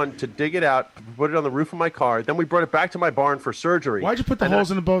convinced Sean to dig it out, put it on the roof of my car. Then we brought it back to my barn for surgery. Why'd you put the holes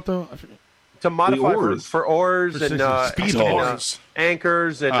in the boat, though? I forget. To modify oars. for oars For and, speed and, holes.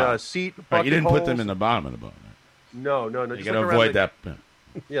 anchors and seat bucket Right, you didn't put holes. them in the bottom of the boat. Right? No. You just got to like around avoid the-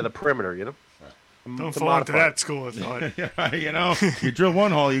 that. Yeah, the perimeter, you know? Don't to fall into modify that it. school of thought. You know, you drill one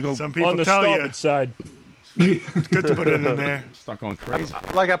hole, you go Some people On the tell you starboard side. it's good to put it in there. start going crazy.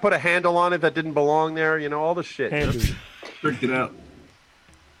 Like I put a handle on it that didn't belong there, you know, all the shit. Handy. Tricked it out.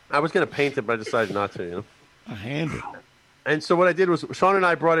 I was going to paint it, but I decided not to, you know? A handle. And so what I did was Sean and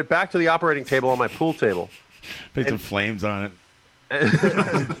I brought it back to the operating table on my pool table. Put some flames on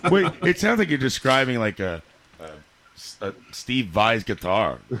it. Wait, it sounds like you're describing like a Steve Vai's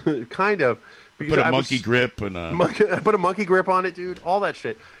guitar. Kind of. because Put a I monkey was- grip and I put a monkey grip on it, dude. All that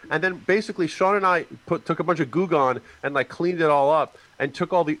shit. And then basically, Sean and I took a bunch of Goo Gone and like cleaned it all up and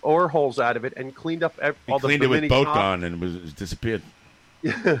took all the oar holes out of it and cleaned up all the cleaned it with mini boat top. gun and it disappeared.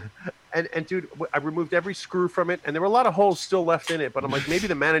 And dude, I removed every screw from it, and there were a lot of holes still left in it. But I'm like, maybe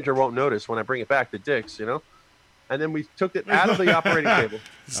the manager won't notice when I bring it back to Dick's, you know. and then we took it out of the operating table.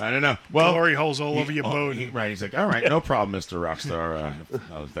 I don't know. Well, glory holes all over your boat. Right. He's like, all right, no problem, Mr. Rockstar.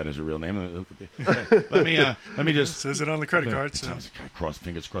 If that is your real name. Let me just. Says it on the credit card. So.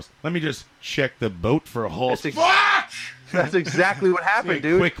 Fingers crossed. Let me just check the boat for holes. That's exactly what happened,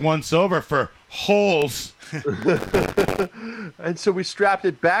 dude. Quick once over for holes. And so we strapped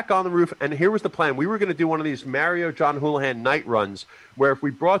it back on the roof, and here was the plan. We were going to do one of these Mario John Houlihan night runs, where if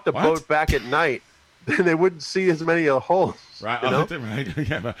we brought the boat back at night, then they wouldn't see as many holes. Right. You know? Right.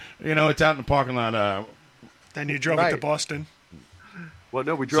 Yeah, but, it's out in the parking lot. Then you drove it to Boston. Well,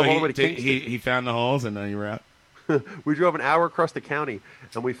 no, we drove all the way to Kingston. He found the holes, and then you were out. We drove an hour across the county,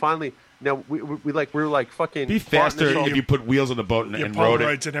 and we finally. Now we were like fucking. Be faster if you put wheels on the boat and rode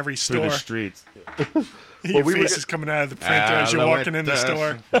it in every through store. the streets. Your face is coming out of the printer as you're walking in the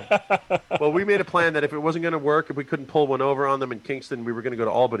store. Well, we made a plan that if it wasn't going to work, if we couldn't pull one over on them in Kingston, we were going to go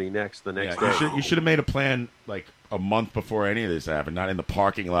to Albany the next day. You should have made a plan like a month before any of this happened, not in the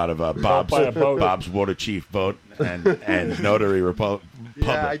parking lot of Bob's Water Chief boat and Notary Republic.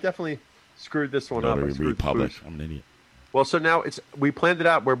 Yeah, I definitely screwed this one Notary up. Republic. I'm an idiot. Well, so now we planned it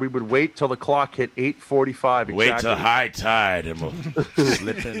out where we would wait till the clock hit 8:45 exactly. Wait till high tide and we'll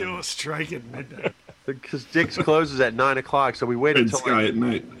slip in. You'll strike at midnight. Because Dick's closes at 9 o'clock, so we waited until Sky at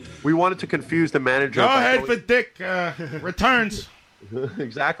night. We wanted to confuse the manager. Go ahead for Dick returns.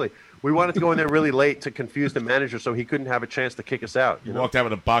 Exactly. We wanted to go in there really late to confuse the manager so he couldn't have a chance to kick us out. You walked out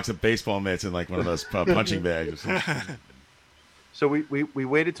with a box of baseball mitts in like one of those punching bags or something. So we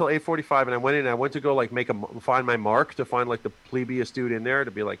waited till 8:45, and I went in. And I went to go find my mark to find like the plebeiest dude in there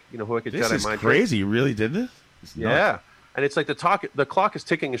to be like, who I could This Jedi is mind crazy. You really did this? Yeah. And it's like the clock is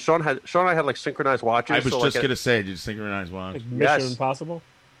ticking. And Sean and I had like synchronized watches. I was so just like gonna say, did you synchronize watch? Like Mission Impossible.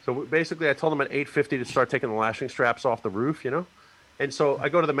 So basically, I told him at 8:50 to start taking the lashing straps off the roof. And so I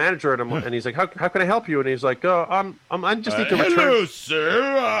go to the manager and he's like, "How can I help you?" And he's like, "I just need to return." Hello,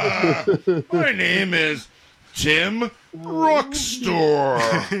 sir. My name is Tim Rookstore.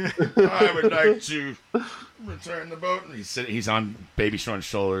 I would like to return the boat. And he's on Baby Sean's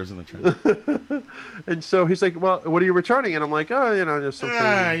shoulders in the train. And so he's like, "Well, what are you returning?" And I'm like, "Oh, just something."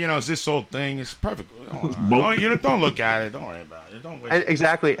 It's this old thing. It's perfect. Don't look at it. Don't worry about it. Don't wait.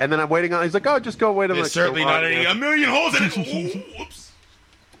 Exactly. And then I'm waiting on. He's like, "Oh, just go wait a minute." There's certainly not a million holes in it. Whoops.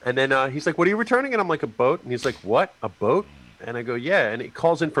 And then he's like, "What are you returning?" And I'm like, "A boat." And he's like, "What? A boat?" And I go, "Yeah." And he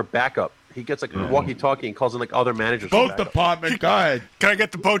calls in for backup. He gets like a walkie-talkie and calls in like other managers. Boat department, go ahead. Can I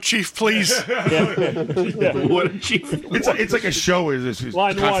get the boat chief, please? What a chief! It's like a show where there's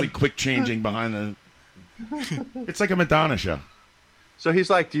constantly quick changing behind the. It's like a Madonna show. So he's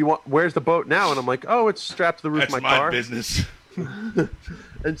like, where's the boat now? And I'm like, "Oh, it's strapped to the roof of my car." That's my business.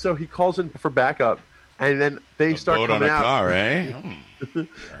 And so he calls in for backup, and then they start boat coming on a out. car, eh?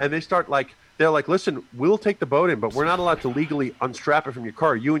 And they start they're like, "Listen, we'll take the boat in, but we're not allowed to legally unstrap it from your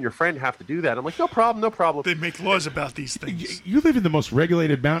car. You and your friend have to do that." I'm like, "No problem, no problem." They make laws about these things. You live in the most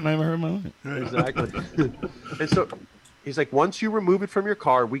regulated mountain I've ever heard in my life. Exactly. And so he's like, "Once you remove it from your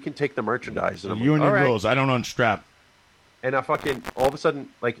car, we can take the merchandise." And I'm You like, and your "All right." rules. I don't unstrap. And I fucking all of a sudden,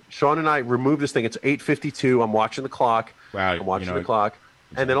 like Sean and I remove this thing. It's 8:52. I'm watching the clock. Wow, I'm watching the clock.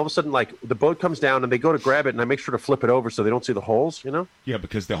 And then all of a sudden, like the boat comes down, and they go to grab it, and I make sure to flip it over so they don't see the holes. Yeah,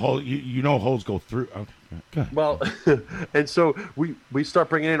 because the hole, holes go through. Okay, go ahead. Well, and so we start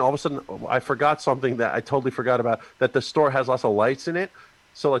bringing in. All of a sudden, I forgot something that I totally forgot about. That the store has lots of lights in it.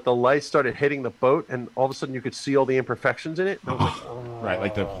 So like the lights started hitting the boat, and all of a sudden you could see all the imperfections in it. And I was like, "Oh." Right,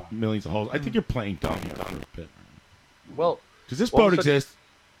 like the millions of holes. I think you're playing dumb a bit. Well, does this boat exist?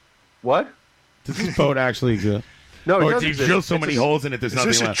 What? Does this boat actually exist? No, or do you drill so many holes in it? There's nothing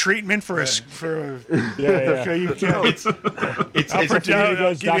left. Is this a treatment for Yeah.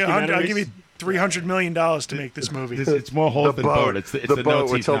 I'll give you $300 million to make this movie. It's more holes than boat. It's the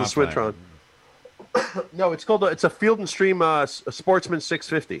boat would tell the switch on. No, it's called it's a Field and Stream Sportsman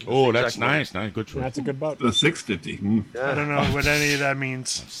 650. Oh, that's nice. Good choice. That's a good boat. The 650. I don't know what any of that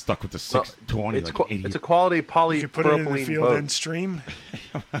means. I'm stuck with the 620. It's a quality polypropylene you put it in the Field boat. and Stream.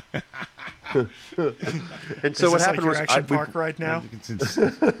 And so what happened was Action Park right now.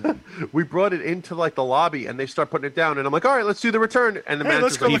 We brought it into like the lobby, and they start putting it down, and I'm like, "All right, let's do the return." And the hey,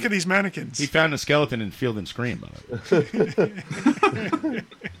 let's go like, look at these mannequins. He found a skeleton in Field and Scream.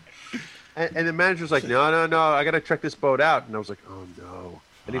 And the manager's like, no, I got to check this boat out. And I was like, oh, no.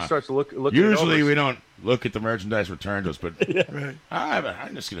 And he starts looking Usually it over. We don't look at the merchandise returned to us, but right.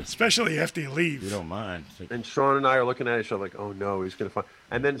 I'm just going to... Especially after you leave. You don't mind. And Sean and I are looking at each other like, oh, no, he's going to find...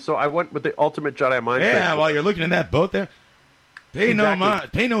 And then so I went with the ultimate Jedi mind trick. Yeah, while you're looking at that boat there, Pay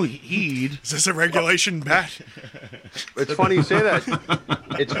no heed. Is this a regulation bat? It's funny you say that.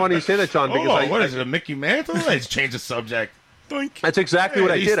 It's funny you say that, John. Because what is it, a Mickey Mantle? Let's change the subject. Doink. That's exactly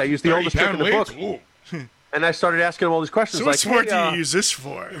what I did. I used the oldest trick in the book. Ooh. And I started asking him all these questions. So what like, sport hey, do you use this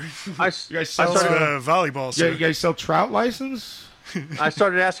for? You guys sell volleyball. You guys sell trout license? I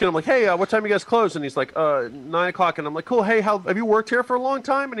started asking him like, "Hey, what time you guys close?" And he's like, 9:00. And I'm like, "Cool. Hey, have you worked here for a long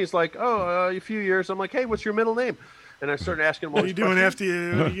time?" And he's like, "Oh, a few years." I'm like, "Hey, what's your middle name?" And I started asking him all What are you doing after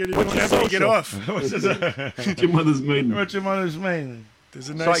you get off? What's your mother's maiden? What's your mother's maiden? There's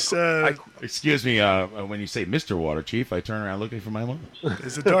a nice. Excuse me. When you say Mr. Water Chief, I turn around looking for my mom.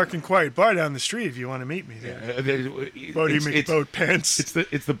 There's a dark and quiet bar down the street if you want to meet me there. Boat pants.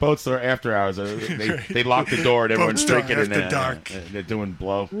 It's the boat store after hours. They lock the door and everyone's drinking in there. Dark. They're doing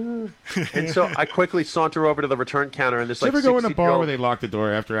blow. And so I quickly saunter over to the return counter and this you like. Ever go in a bar where they lock the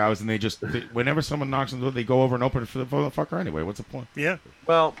door after hours and they whenever someone knocks on the door, they go over and open it for the motherfucker anyway? What's the point? Yeah.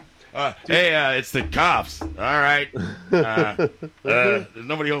 Well. Hey, it's the cops. All right. There's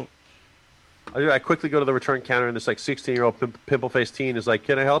nobody home. I quickly go to the return counter, and this like 16-year-old pimple-faced teen is like,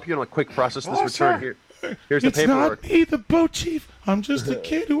 "Can I help you?" And I'm like, "Quick, process this return here. Here's the paperwork." It's not me, the boat chief. I'm just a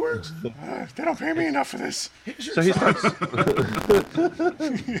kid who works. They don't pay me enough for this. So he starts.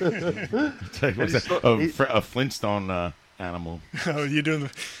 A Flintstone animal. Oh, you're doing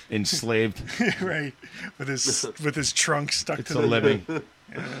enslaved. Right, with his trunk stuck it's to a the living.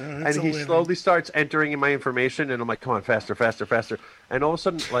 And he slowly starts entering in my information, and I'm like, "Come on, faster, faster, faster!" And all of a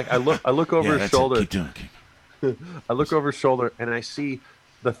sudden, like I look over his shoulder. Keep doing. I look over his shoulder, and I see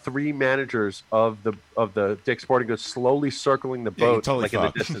the 3 managers of the Dick's Sporting Goods slowly circling the boat, like in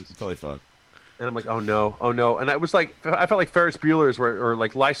the distance. Totally fucked. And I'm like, "Oh no, oh no!" And I was like, I felt like Ferris Bueller's, or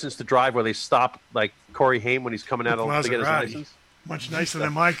like License to Drive, where they stop like Corey Haim when he's coming out to get his license. Much nicer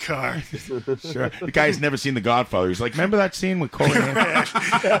than my car. Sure. The guy's never seen The Godfather. He's like, remember that scene with Corey Haim?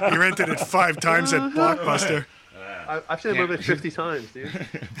 He rented it 5 times at Blockbuster. I've seen the movie 50 times, dude.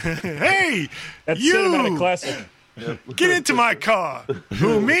 Hey, That's you! cinematic classic. Get into my car.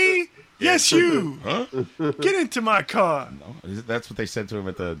 Who, me? Yes, you. Huh? Get into my car. No, that's what they said to him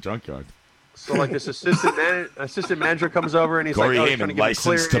at the junkyard. So like this assistant manager comes over and he's Corey like, Haim,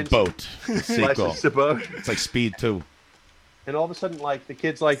 License to Boat. License to Boat. It's like Speed 2. And all of a sudden, like the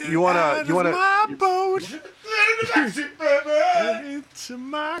kid's like, you wanna my boat. Into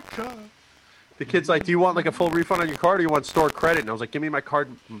my car. The kid's like, do you want like a full refund on your card, or you want store credit? And I was like, give me my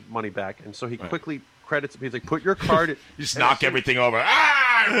card money back. And so he quickly credits. He's like, put your card. You just knock everything over.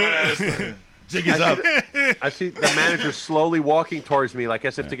 Ah! Jig is up. I see the manager slowly walking towards me, like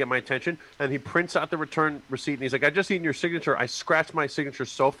as if to get my attention, and he prints out the return receipt, and he's like, I just seen your signature. I scratched my signature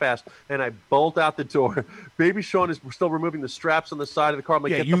so fast, and I bolt out the door. Baby Sean is still removing the straps on the side of the car. I'm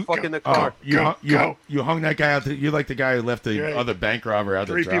like, get the fuck in the car. You hung that guy out. You're like the guy who left the other bank robber out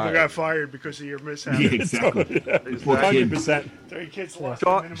 3 to dry. people got fired because of your mishap. Yeah, exactly. 100%. 3 kids lost.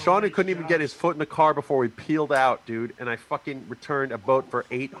 Sean couldn't even get his foot in the car before we peeled out, dude, and I fucking returned a boat for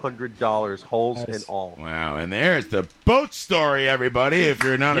 $800, holes and all. Wow, and there's the boat story, everybody. If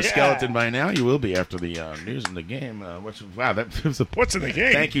you're not a skeleton by now, you will be after the news in the game. Wow, that was what's in the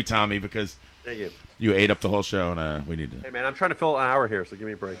game? Thank you, Tommy, because you ate up the whole show, and we need to. Hey, man, I'm trying to fill an hour here, so give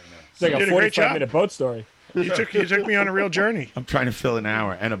me a break. It's like a 45-minute boat story. You took me on a real journey. I'm trying to fill an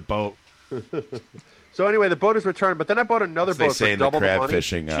hour and a boat. So anyway, the boat is returned, but then I bought another boat for double the money. They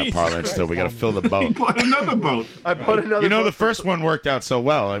say in the crab fishing parlance, so we got to fill the boat. He bought another boat. I bought another. You know, boat the first one worked out so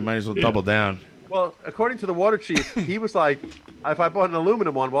well. I might as well double down. Well, according to the water chief, he was like, if I bought an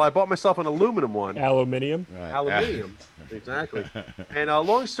aluminum one, well, I bought myself an aluminum one. Aluminium? Right. Aluminium. Exactly. And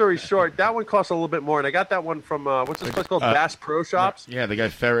long story short, that one costs a little bit more, and I got that one from, what's this place called? Bass Pro Shops? Yeah, the guy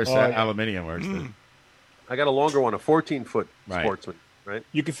Ferris Aluminium works there. I got a longer one, a 14-foot Sportsman, right?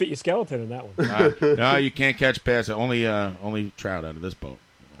 You can fit your skeleton in that one. No, you can't catch bass. Only trout out of this boat.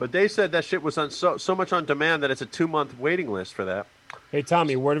 But they said that shit was on so much on demand that it's a 2-month waiting list for that. Hey,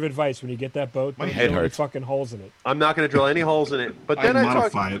 Tommy, word of advice. When you get that boat, my head hurts. Fucking holes in it. I'm not going to drill any holes in it. But then I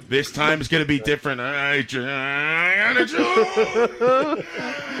modify it. This time is going to be different. I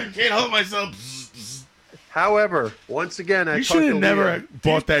can't hold myself. However, once again, you should have never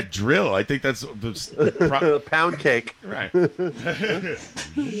bought that drill. I think that's pound cake. Right.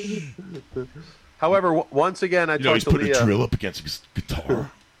 However, once again, I talked to Leah. Put a drill up against a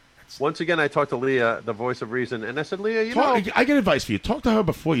guitar. Once again, I talked to Leah, the voice of reason, and I said, Leah, I get advice for you. Talk to her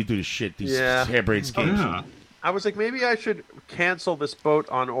before you do this shit, these harebrained schemes. Yeah. I was like, maybe I should cancel this boat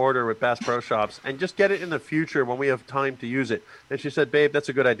on order with Bass Pro Shops and just get it in the future when we have time to use it. And she said, babe, that's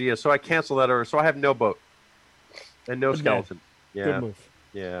a good idea. So I canceled that order. So I have no boat and no skeleton. Yeah. Good move.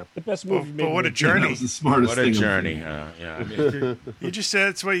 Yeah. The best movie you made. But what a was- journey. That was the smartest What a thing. journey. Yeah. I mean, You just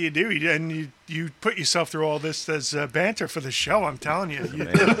that's what you do, and you put yourself through all this as banter for the show. I'm telling you,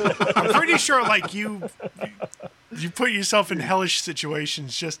 I'm pretty sure like you put yourself in hellish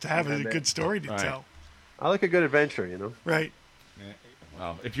situations just to have a good story to tell. I like a good adventure, you know. Right.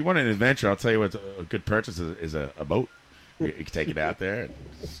 well, if you want an adventure, I'll tell you what a good purchase is a boat. You can take it out there.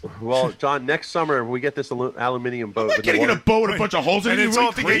 Well, John, next summer we get this aluminium boat. I'm not getting in a boat with a bunch of holes in it. And it's You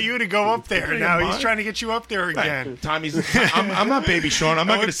all to really get you to go up there. Now he's trying to get you up there again. Tommy's. I'm not Baby Sean. I'm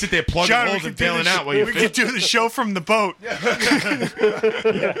not going to sit there plugging John, we holes could and do bailing the out while you we fish. could do the show from the boat.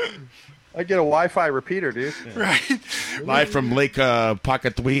 I get a Wi-Fi repeater, dude. Right. Live from Lake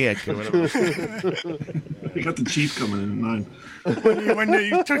Pacatuic or whatever. We got the chief coming in at 9. When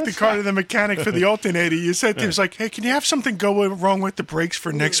you took the car to the mechanic for the alternator, you said to him, like, hey, can you have something go wrong with the brakes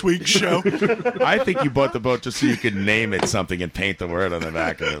for next week's show? I think you bought the boat just so you could name it something and paint the word on the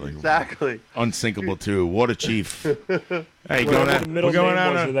back of it. Like, Exactly. Unsinkable 2. Water Chief. Hey, Well, going what out. the middle We're going name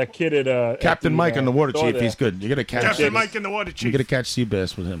out. was of that kid at Captain at Mike on the Water store Chief. there. He's good. You're gonna catch. Captain Mike and the Water You're Chief. gonna catch sea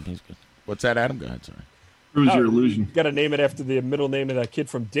bass with him. He's good. What's that, Adam? Go ahead. Sorry. Who's your illusion? You got to name it after the middle name of that kid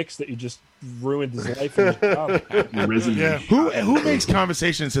from Dick's that you just ruined his life. And his job. Yeah. Who makes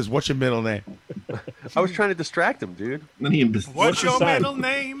conversation and says, "What's your middle name?" I was trying to distract him, dude. Then he What's your sign? middle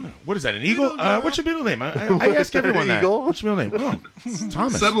name? What is that? An eagle? What's your middle name? I ask everyone that. Eagle? What's your middle name? Oh,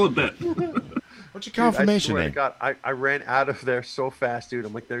 Thomas. Settle a bet. What's your Dude, I confirmation swear to name? God, I ran out of there so fast, dude.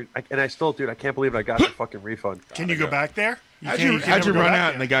 I'm like, and I still, dude, I can't believe I got the fucking refund. Can you go back there? How'd can't- you can never go run back out?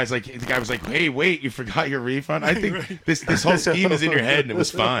 there. And the guy was like, "Hey, wait, you forgot your refund." I think this whole scheme is in your head, and it was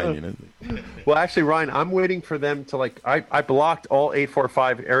fine. You know. Well, actually, Ryan, I'm waiting for them to I blocked all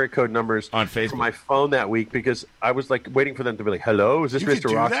 845 area code numbers on Facebook from my phone that week because I was like waiting for them to be like, "Hello, is this You could Mr.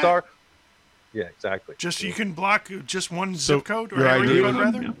 do that? Rockstar?" Yeah, exactly. Just you can block just one So, zip code or your area idea code, was-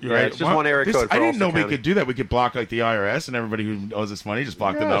 rather. You're Yeah, it's just one area code for I didn't Ulster know we County. could do that. We could block like the IRS and everybody who owes us money. Just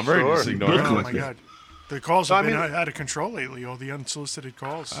block the Yeah, number and just sure. ignore it. Oh my God, the calls So, have I been mean- out of control lately. All the unsolicited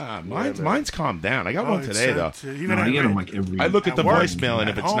calls. Mine's calmed down. I got Oh, one it's, today though. it's, even No, I at- get them like every. I look at the work, voicemail and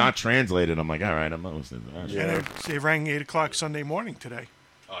if at it's home. not translated, I'm like, all right, I'm not listening to that. and shit. they rang 8:00 Sunday morning today.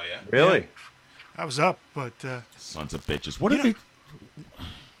 Oh yeah. Really? I was up, but Sons of bitches. What are they?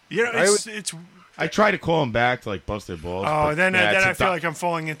 you know, it's. I try to call them back to like bust their balls. Oh, but, then yeah, it's I a feel di- like I'm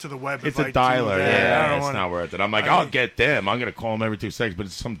falling into the web. it's if a I do dialer. that. I Yeah, don't it's wanna- not worth it. I'm like, I I'll think- get them. I'm gonna call them every 2 seconds, but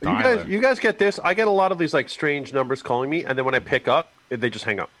it's some You dialer. guys get this? I get a lot of these like strange numbers calling me, and then when I pick up, they just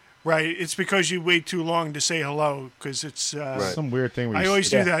hang up. Right, it's because you wait too long to say hello because it's Some weird thing. Where I you always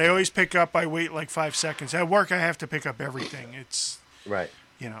s- do that. I always pick up. I wait like 5 seconds. At work, I have to pick up everything. It's Right.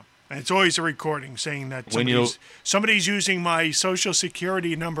 you know, and it's always a recording saying that When you- somebody's using my social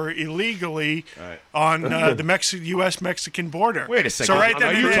security number illegally Right. on the U.S. Mexican border. Wait a second. So right Are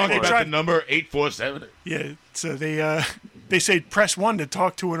then you they talking about try- the number 847? Yeah, so they say press 1 to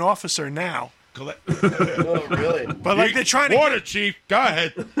talk to an officer now. Oh, really? But like they're trying to Water Chief, go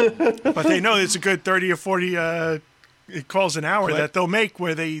ahead. but they know it's a good 30 or 40 calls an hour that they'll make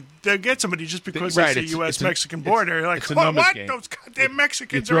where they'll get somebody just because Right, it's the it's- U.S.-Mexican border. You're like, it's a what? numbers What? game. Those goddamn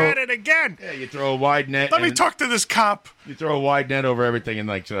Mexicans You throw- are at it again. Yeah, you throw a wide net. Let me and talk to this cop. You throw a wide net over everything, and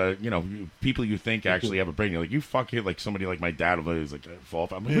like people you think actually have a brain. You're like, you fuck it. Like somebody like my dad was like, fall.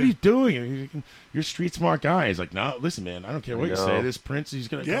 I'm like, what are you doing? You're a street smart guy. He's like, no, listen, man, I don't care what you say. This Prince, he's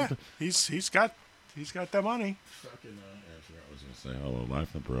gonna. Yeah, he's got the money. Fucking, I forgot what I was gonna say. Hello, live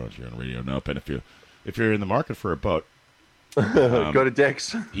from the barrage here on Radio Nope. And if you're in the market for a boat, Go to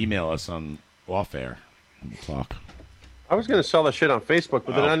Dick's. email us on off air and we'll talk. I was gonna sell that shit on Facebook,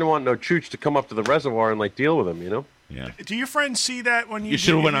 but then I didn't want no chooch to come up to the reservoir and like deal with him, you know? Yeah. Do your friends see that when you You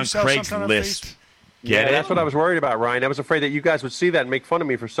should have went you on sell something Craigslist. Facebook? Get it? That's what I was worried about, Ryan. I was afraid that you guys would see that and make fun of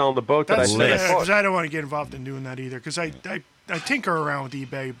me for selling the boat that I That's said I bought. because I don't want to get involved in doing that either. Because I tinker around with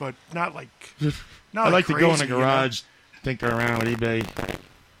eBay, but not like. Not I like to go in crazy, the you know? garage, tinker around with eBay.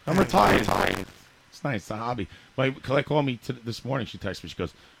 I'm retired. It's nice. It's a hobby. Colette called me this morning. She texted me. She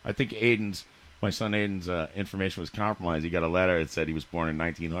goes, I think my son Aiden's information was compromised. He got a letter that said he was born in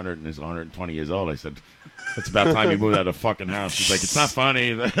 1900 and is 120 years old. I said, it's about time you moved out of the fucking house. She's like, it's not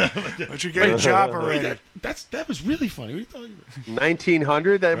funny. But you get a job already. That was really funny. What are you talking about?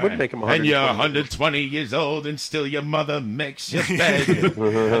 1900? That would make him 120. And you're 120 years old and still your mother makes your bed.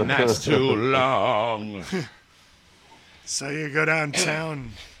 And that's too long. So you go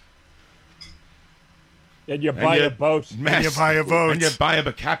downtown. And you buy a boat. And you buy a boat. And you buy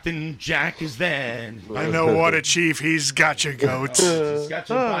a Captain Jack is there. I know Water Chief. He's got your goats. He's got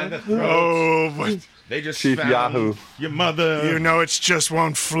you by the throat. Oh, but They just Chief found Yahoo. your mother. you know it just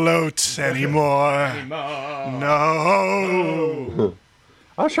won't float anymore. No.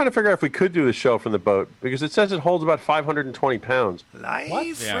 I was trying to figure out if we could do the show from the boat because it says it holds about 520 pounds.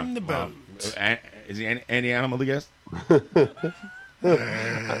 Live from the boat. Is he any animal to guess?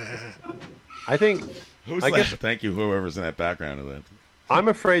 I think. Who's I laughing? guess Thank you, whoever's in that background of that. I'm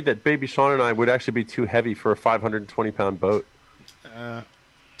afraid that Baby Sean and I would actually be too heavy for a 520-pound boat.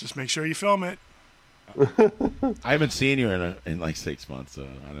 Just make sure you film it. I haven't seen you in like 6 months, so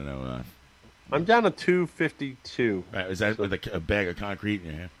I don't know. I'm down to 252. Is that with a bag of concrete in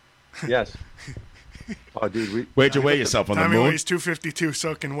your hand? Yes. Oh, dude, where'd you weigh yourself on the Tommy moon? weighs 252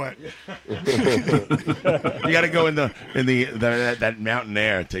 soaking wet. You got to go in that mountain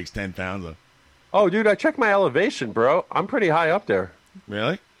air. It takes 10 pounds of. Oh, dude, I checked my elevation, bro. I'm pretty high up there.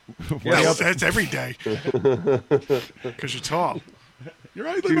 Really? Yeah, that's every day. Because you're tall. You're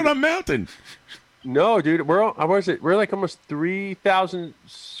right, living on a mountain. No, dude, we're like almost 3,000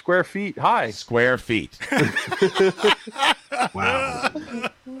 square feet high. Square feet. Wow.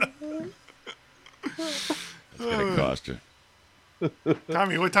 That's gonna cost you.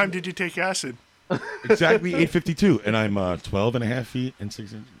 Tommy, what time did you take acid? Exactly 8:52, and I'm 12 and a half feet and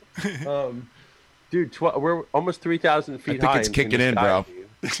 6 inches. Dude, we're almost 3,000 feet I think high. it's kicking the in, sky. bro.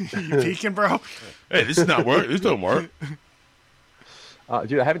 You peeking, bro? Hey, this is not work. This don't work.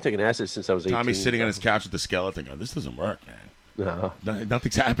 Dude, I haven't taken acid since I was 18. Tommy's sitting on his couch with the skeleton going, this doesn't work, man. No.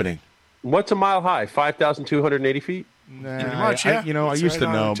 Nothing's happening. What's a mile high? 5,280 feet? Pretty much, yeah. I used to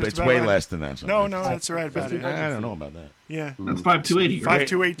know, but it's way less than that. No, that's right about it. I don't know about that. Yeah. That's 5280.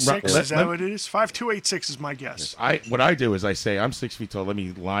 5286, is that what it is? 5286 is my guess. What I do is I say, I'm 6 feet tall. Let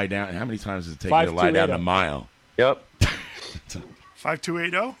me lie down. How many times does it take me to lie down a mile? Yep.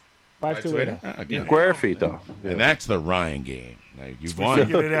 5280? 5280. Square feet, though. And that's the Ryan game. Now, you've We won.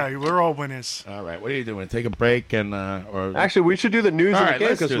 figured it out. We're all winners. All right. What are you doing? Take a break and or Actually, we should do the news All and right, the game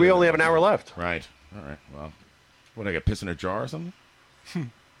let's because do we the only news. have an hour left. Right. All right. Well, what, I got piss in a jar or something?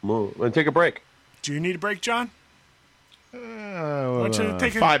 And take a break. Do you need a break, John? Why don't you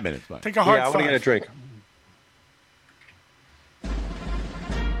take 5 minutes. Fine. Take a hard I want to five. get a drink.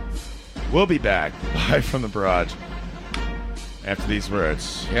 We'll be back live from the barrage after these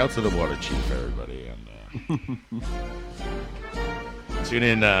words. Hail to the water chief, everybody. And tune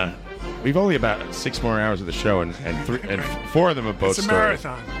in. We've only about 6 more hours of the show, and 4 of them are boat It's a stories.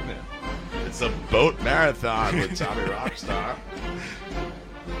 marathon. It's a boat marathon with Tommy Rockstar.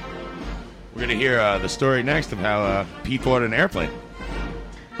 We're going to hear the story next of how Pete bought an airplane.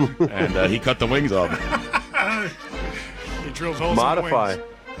 And he cut the wings off. He drilled holes Modify. in the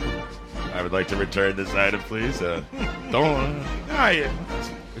wings. I would like to return this item, please. Don't.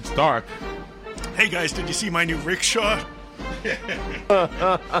 It's dark. Hey, guys, did you see my new rickshaw? Check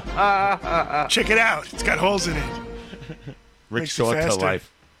it out. It's got holes in it. Rickshaw Makes it to faster.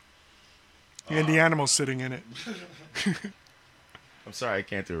 life. And the animal's sitting in it. I'm sorry, I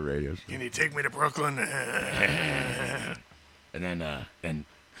can't do a radio show. Can you take me to Brooklyn? And then to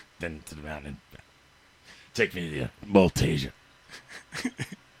the mountain. Take me to Maltasia.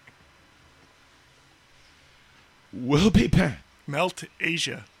 We'll be back. Melt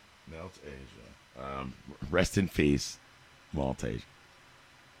Asia. Melt Asia. Rest in peace, Maltasia.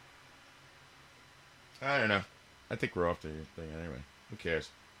 I don't know. I think we're off the thing anyway. Who cares?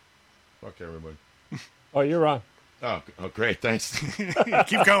 Fuck everybody. Oh, you're on. Oh, great. Thanks.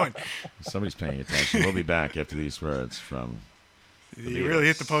 Keep going. Somebody's paying attention. We'll be back after these words from... You really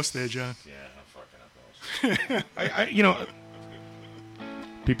hit the post there, John. Yeah, I'm fucking up.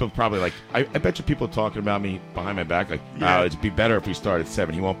 People probably like... I bet you people talking about me behind my back like, Yeah. it'd be better if we start at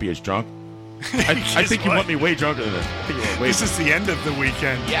 7. He won't be as drunk. I think you want me way drunker than this. I think you want way This is the end of the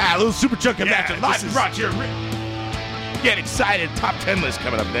weekend. Yeah, a little Super Junket Yeah, match live this is- brought to you. Get excited. Top 10 list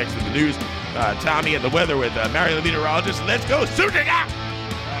coming up next in the news. Tommy and the weather with Mario the meteorologist. Let's go, Super Junket!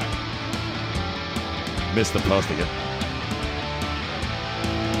 Missed the post again.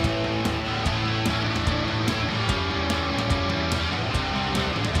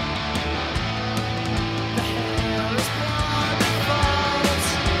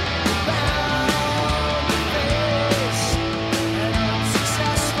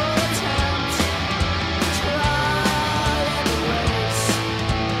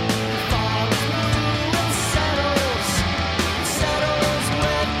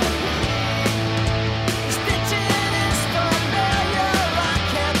 Stitching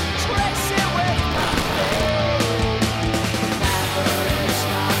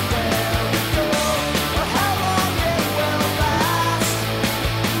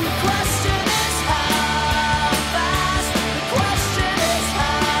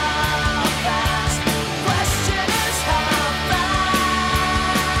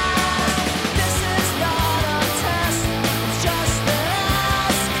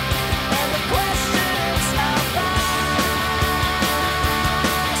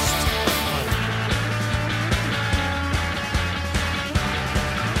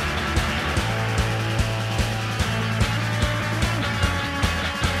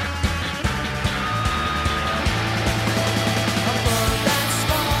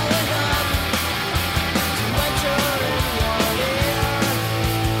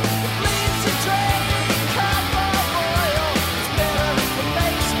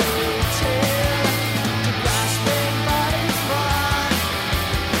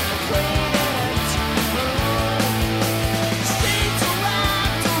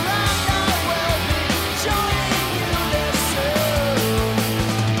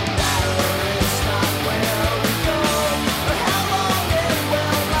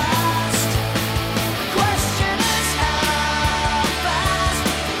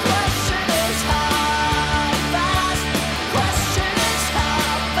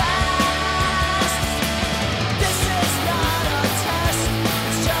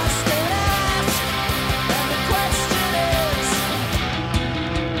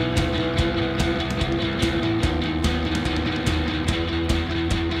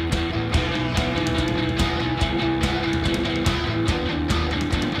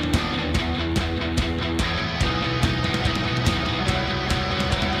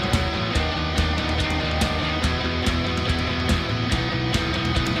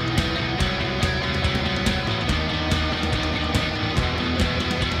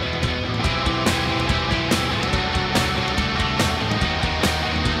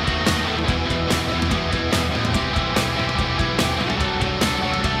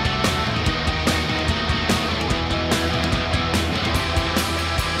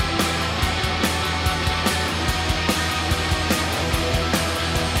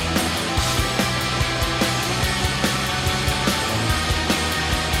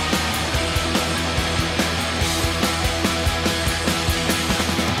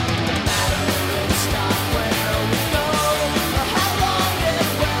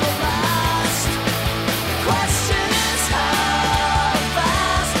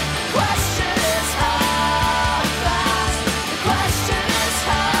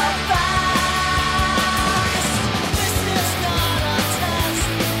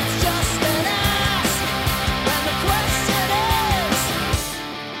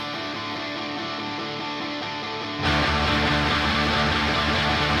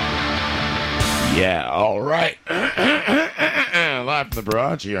Yeah, all right. Live from the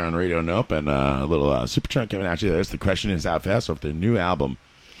barrage here on Radio Nope, and a little super chunk coming at you. There's The Question Is Out Fast off their new album.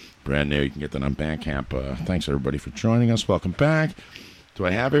 Brand new. You can get that on Bandcamp. Thanks, everybody, for joining us. Welcome back. Do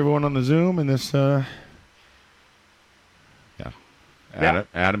I have everyone on the Zoom in this? Yeah.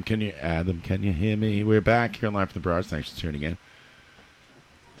 Adam, can you hear me? We're back here live from the barrage. Thanks for tuning in.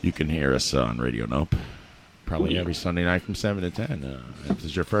 You can hear us on Radio Nope. Probably every Sunday night from 7 to 10. If this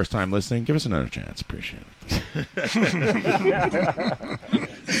is your first time listening, give us another chance. Appreciate it.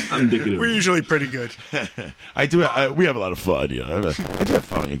 We're usually pretty good. I do. We have a lot of fun. I do have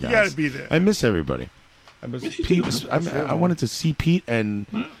fun with you guys. You gotta be there. I miss everybody. I wanted to see Pete, and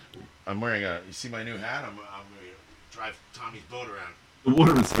I'm wearing a. You see my new hat? I'm going to drive Tommy's boat around. The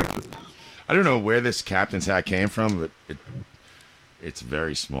water inspector. I don't know where this captain's hat came from, but it's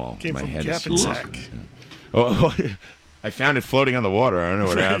very small. Came my from head Captain's is sack. Oh, I found it floating on the water. I don't know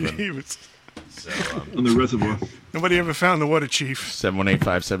what happened. He was on the reservoir. Nobody ever found the water chief.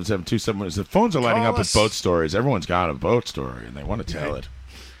 718-577-27. The phones are lighting Call up with us. boat stories. Everyone's got a boat story, and they want to tell it.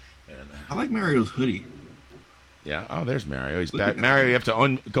 I like Mario's hoodie. Yeah. Oh, there's Mario. He's back. Mario, you have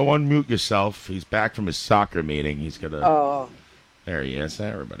to go unmute yourself. He's back from his soccer meeting. He's gonna. Oh. There he is.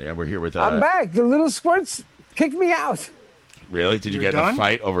 Everybody. We're here with. I'm back. The little squirts kicked me out. Really? Did you You're get in a done?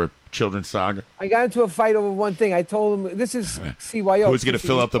 fight over children's soccer? I got into a fight over one thing. I told him, this is CYO. Who's going to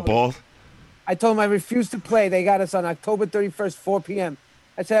fill up the bowl? I told him I refuse to play. They got us on October 31st, 4 p.m.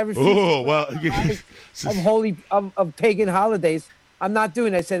 I said, I refuse Oh, well. of pagan holidays. I'm not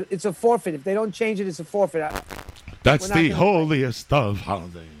doing it. I said, it's a forfeit. If they don't change it, it's a forfeit. That's We're not the gonna holiest of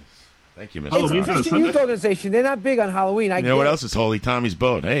holidays. Thank you, Mr. It's a Rock. Christian youth organization. They're not big on Halloween. You know what else is holy? Tommy's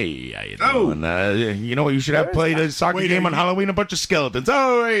boat. Hey, how you doing? You know what? You should have Where is played that? a soccer Wait, game are on you- Halloween. A bunch of skeletons.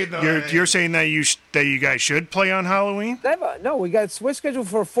 Oh, hey, no, You're saying that you guys should play on Halloween? Never. No, we're scheduled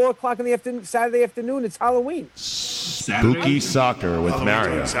for 4 o'clock in the afternoon, Saturday afternoon. It's Halloween. spooky soccer with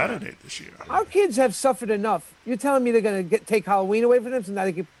Mario. Saturday this year. Our kids have suffered enough. You're telling me they're going to take Halloween away from them so now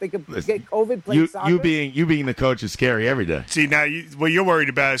they could get COVID playing soccer? You being the coach is scary every day. See, now what you're worried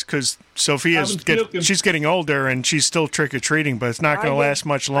about is because she's getting older and she's still trick or treating, but it's not going to last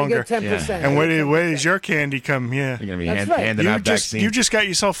much longer. I get 10%. And where does your candy come? Yeah, You're going to be That's right. handing out vaccines. You just got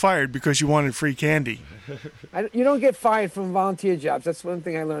yourself fired because you wanted free candy. You don't get fired from volunteer jobs. That's one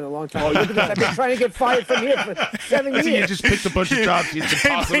thing I learned a long time. Look at this. I've been trying to get fired from here for 7 years. You just picked a bunch of jobs. It's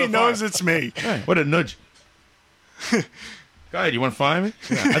impossible. Everybody knows it's me. Hey, what a nudge. Go ahead. You want to fire me?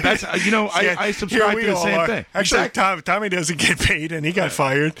 Yeah. That's I subscribe to the same thing. Actually, Tommy doesn't get paid, and he got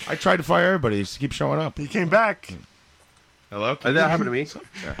fired. I tried to fire everybody. He just keeps showing up. He came back. Hello? That happened to me.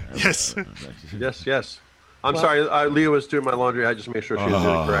 Yes. Yes. I'm sorry. Leah was doing my laundry. I just made sure she was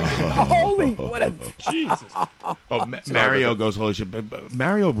doing it correctly. Holy, what a Jesus. Mario goes, holy shit.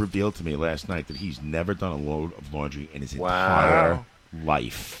 Mario revealed to me last night that he's never done a load of laundry in his entire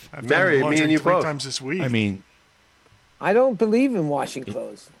life. I've done Mario, laundry me and you 3 both. times this week. I mean, I don't believe in washing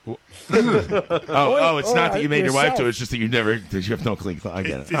clothes. it's not that you made your wife do it. yourself. It's just that you have no clean clothes. I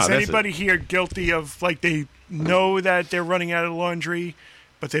get it. Is anybody here guilty of, like, they know that they're running out of laundry,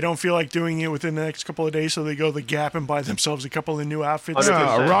 but they don't feel like doing it within the next couple of days, so they go to the Gap and buy themselves a couple of new outfits? A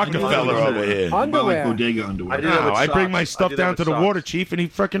Rockefeller over here. Underwear. Like bodega underwear. I bring my stuff down to the water chief, and he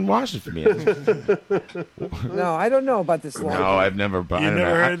freaking washes for me. No, I don't know about this laundry. No, I've never bought. You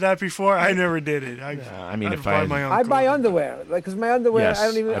never heard of that before? I never did it. I mean, if buy I- my own I buy clothes. underwear, because my underwear, Yes,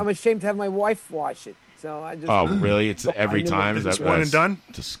 I'm ashamed to have my wife wash it. So I just. Oh, really? It's every time? Is that one and done?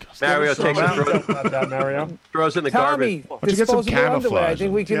 Disgusting. Mario takes About Mario. throws in the Tommy, garbage. Why don't you get some disposable underwear. I camouflage?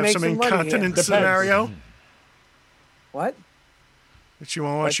 think we Do can you have make some some money here. incontinence scenario? What? That you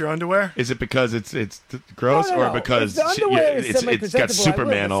want to wash your underwear? Is it because it's gross, No. or because If the underwear is it's got semi-presentable,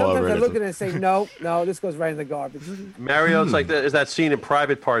 Superman I all would, but over sometimes I look it? at it and say, no, this goes right in the garbage. Mario's like is that scene in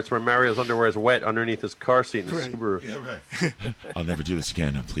Private Parts where Mario's underwear is wet underneath his car seat in the Subaru. I'll never do this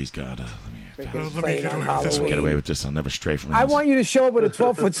again. Please, God, let me Play it on get away with this Halloween. get away with this. I'll never stray from I this. want you to show up with a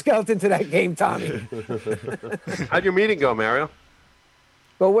 12-foot skeleton to that game, Tommy. How'd your meeting go, Mario?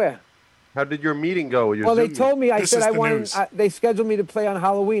 Go where? How did your meeting go? With your Well, they Zoom told me. I This said is I the wanted. news. They scheduled me to play on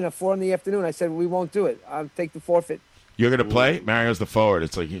Halloween at 4 in the afternoon. I said we won't do it. I'll take the forfeit. You're gonna play? Mario's the forward.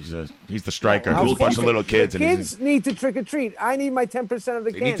 It's like he's the striker. I'll There's a bunch of forfeit. little kids. The and kids need to trick or treat. I need my 10% of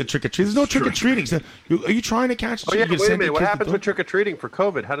the they candy. need to trick or treat. There's no trick or treating. Are you trying to catch? Oh yeah, wait a minute. What happens with trick or treating for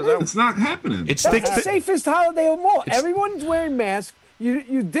COVID? How does that? It's not happening. It That's sticks. the safest holiday of all. Everyone's wearing masks.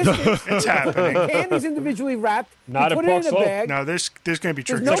 You distance. It's happening. Candy's individually wrapped. Not you at put it in Park a Slope. bag. No, there's going to be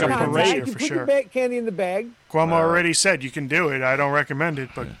There's trick no or treating contact. this You year can for put sure. the candy in the bag. Cuomo already said you can do it. I don't recommend it,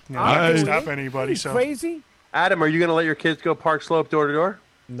 but I I'm can't doing stop it. anybody. You So crazy? Adam, are you going to let your kids go Park Slope door to door?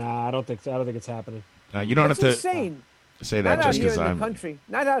 Nah, I don't think it's happening. You don't That's have to insane. say that Not just out here because in I'm. the country.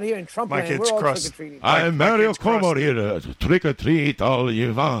 Not out here in Trump My land. kid's We're all crossed. trick-or-treating. I'm Mario Cuomo here to trick or treat all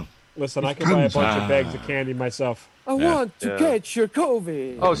you want. Listen, I can buy a bunch of bags of candy myself. I want to catch your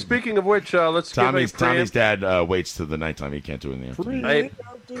COVID. Oh, speaking of which, let's Tommy's give a dad waits till the nighttime. He can't do it in the afternoon.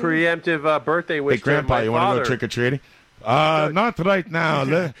 preemptive birthday wish Hey, Grandpa, to my you want to father. go trick or treating? Not right now.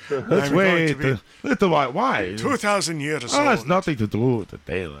 Let's I'm going wait to be a little while. Why? 2,000 years Oh, old. it's nothing to do with the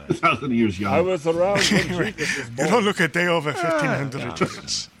daylight. 1,000 years young. I was around when Jesus was You born. don't look a day over 1,500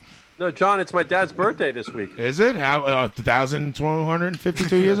 years. No, John, it's my dad's birthday this week. Is it? How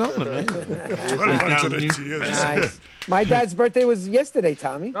 1,252 years old? Man. 1,200 years. Nice. My dad's birthday was yesterday,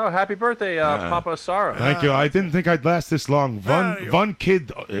 Tommy. Oh, happy birthday, Papa Sarah. Thank you. I didn't think I'd last this long. One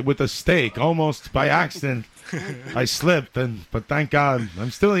kid with a steak, almost by accident. I slipped, but thank God I'm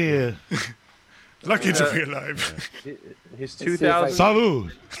still here. Lucky to be alive. He's 2,000.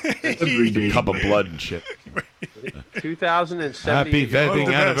 Salud. Cup of blood and shit. 2070. Happy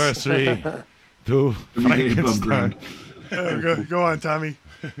wedding anniversary to Frankenstein. Go on, Tommy.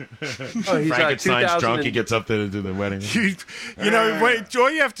 Frankenstein's drunk. He gets up there to do the wedding. Wait,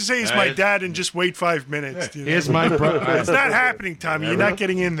 all you have to say is my dad and just wait 5 minutes. You know? Here's my brother. It's not happening, Tommy. You're not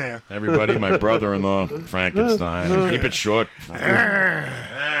getting in there. Everybody, my brother-in-law, Frankenstein. Keep it short.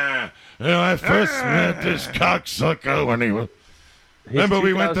 I first met this cocksucker when he was... Remember,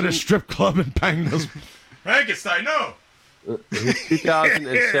 we went to the strip club and banged those... Frankenstein, no! He's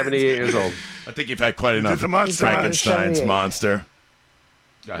 2,078 years old. I think you've had quite enough The monster Frankenstein's monster.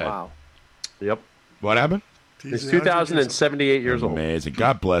 Go ahead. Wow. Yep. What happened? He's 2,078 years old. Amazing.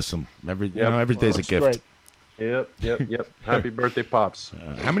 God bless him. Every day's a gift. Yep. Happy birthday, Pops.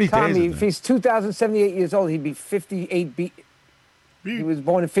 How many Tommy, days? if he's 2,078 years old, he'd be 58 B. He was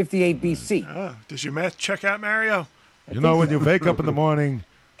born in 58 BC. Oh, does your math check out, Mario? You know, when you wake up in the morning...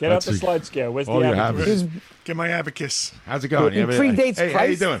 Get out the slide scale. Where's all the you have abacus? is... Get my abacus. How's it going? He predates Hey, how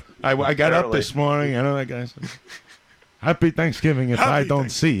you Christ. doing? I got up this morning. I know that guy said, Happy Thanksgiving if I don't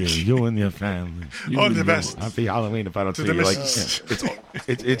see you, you and your family. All the best. Happy Halloween if I don't To see the you. Like, missus.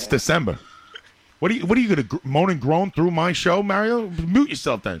 it's December. What are you going to moan and groan through my show, Mario? Mute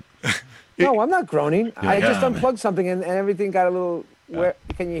yourself then. No, I'm not groaning. I Yeah, just man. unplugged something and everything got a little.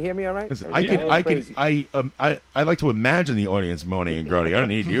 Can you hear me all right? Listen, Or I is it crazy? I like to imagine the audience moaning and groaning. I don't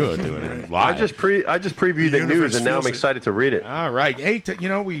need you doing it live. I just previewed the news, and now I'm excited to read it. All right. Hey,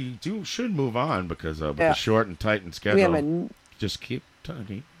 we should move on because with Yeah. the short and tightened We have schedule. a Just keep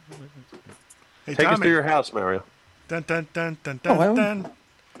talking. Hey, Take us Tommy. to your house, Mario. Dun, dun, dun, dun, Oh, dun, I- dun.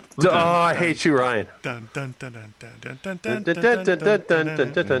 Oh, I hate you, Ryan. Dun, dun, dun, dun, dun, dun, dun, Dun, dun, dun, dun, dun, dun,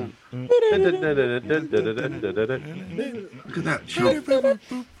 dun, dun, dun, dun, dun, dun. Look at that show.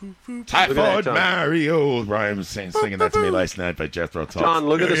 Typhoid John. Mario. Ryan was singing that to me last night by Jethro Tull. John,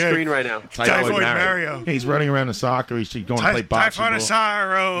 look at the Yeah. screen right now. Typhoid Mario. He's running around the soccer. He's going to play boxing. ball.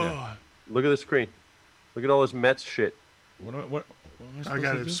 Typhonosauro. Look at the screen. Look at all this Mets shit. What am I I supposed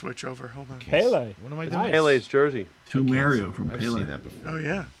got to to do? switch over. Hold on. Pele. What am I doing? Nice. Pele's jersey. To Mario from I've Pele. seen that before. Oh,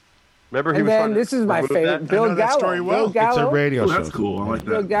 yeah. Remember he And was then trying this to is my remove favorite, that? Bill I know that Gallo. story well. Bill It's a Gallo. radio Oh, show. that's cool. I like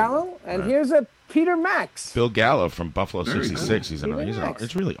Bill that. Gallo. And here's a Peter Max. Bill Gallo from Buffalo Very 66. He's Max.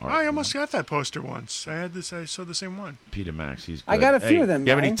 it's really art. I almost got that poster once. I saw the same one. Peter Max. He's I good. got a few Hey, of them, You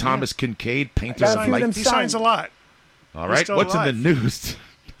have any Ryan. Thomas Kincaid painters got a of few of light? them He signs a lot. All He's right. still What's in alive. the news?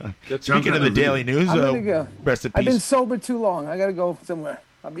 Speaking of the Daily News, I'm gonna go. rest in I've been peace. sober too long. I gotta go somewhere.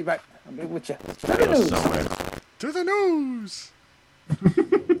 I'll be back. I'll be with you. Somewhere. To the news.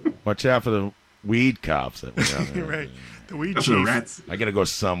 Watch out for the weed cops that were down You're there. right. The weed That's the chief. rats. I gotta go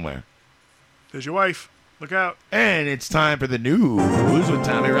somewhere. There's your wife. Look out. And it's time for the news with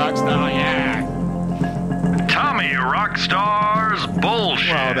Tommy Rockstar. Yeah. Tommy Rockstar's bullshit.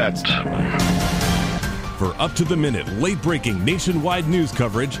 Well, that's not right. For up-to-the-minute, late-breaking nationwide news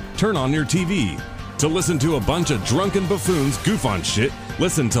coverage, turn on your TV. To listen to a bunch of drunken buffoons goof on shit,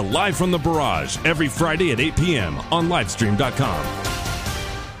 listen to Live from the Barrage every Friday at 8 p.m. on Livestream.com.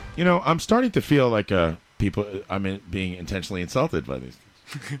 You know, I'm starting to feel like people. Being intentionally insulted by these.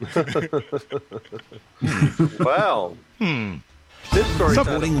 Well, this story.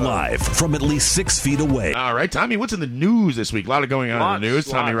 Reporting live from at least 6 feet away. All right, Tommy, what's in the news this week? A lot of going on in the news.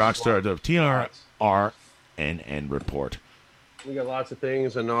 Tommy Rockstar, the TRRNN report. We got lots of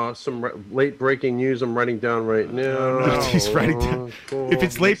things and some late breaking news I'm writing down right now. He's writing down. If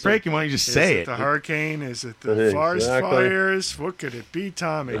it's late breaking, why don't you just say Is it it? the hurricane? Is it the forest Exactly. fires? What could it be,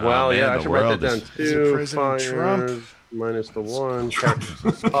 Tommy? Well, man, yeah, I the should write that world down is- Is it too. President Trump? Fires minus the one. Carried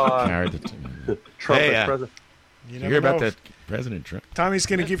the- Trump Hey, is president. You You never hear about know. that President Trump. Tommy's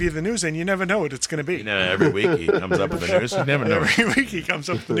going to give you the news, and you never know what it's going to be. You know, every week he comes up with the news. You never know. Every week he comes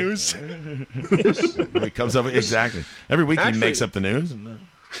up with the news. He comes up exactly. Every week he makes up the news.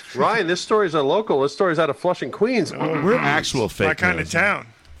 Ryan, this story's a local. This story's out of Flushing, Queens. We're actual fake My kind of town.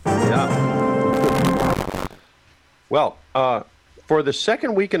 Yeah. Well, for the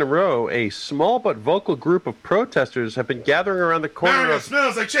second week in a row, a small but vocal group of protesters have been gathering around the corner Mario of...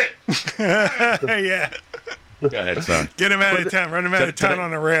 smells like shit. Yeah. Go ahead, son. Get him out of town. Run him out of town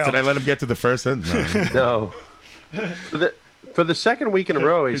on a rail. Did I let him get to the first sentence? No. For the second week in a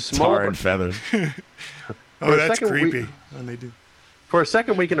row, a small... Tar and feathers. Oh, that's creepy. When they do. For a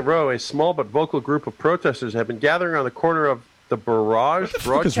second week in a row, a small but vocal group of protesters have been gathering around the corner of the Barrage What the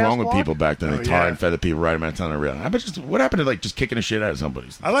fuck is wrong with block? people back then? They tar and feather people riding around town on a rail. What happened to just kicking the shit out of somebody?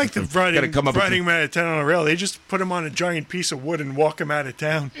 I like the riding come up with him out of town on a rail. They just put him on a giant piece of wood and walk him out of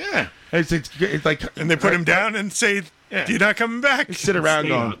town. Yeah. It's like... And they put him down and say, you're not coming back. They sit around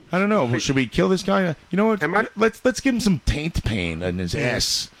going, I don't know, should we kill this guy? You know what? Let's give him some taint pain in his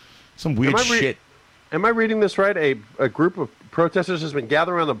ass. Some weird shit. Am I reading this right? A group of protesters has been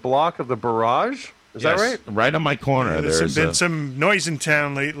gathering around the block of the Barrage? Is that right? Right on my corner. There's been some noise in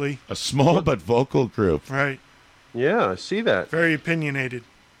town lately. A small but vocal group. Right. Yeah, I see that. Very opinionated.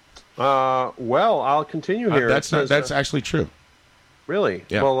 Well, I'll continue here. That's actually true. Really?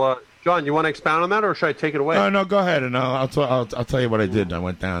 Yeah. Well, John, you want to expound on that, or should I take it away? No, go ahead, and I'll tell you what I did. I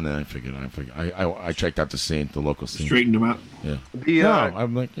went down there. I checked out the scene, the local scene. Straightened him out. Yeah.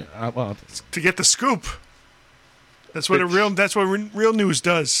 I'm like, to get the scoop. That's what real news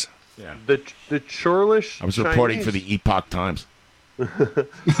does. Yeah. The Churlish. I was reporting for the Epoch Times. The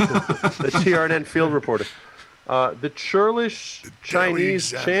TRN field reporter. The Churlish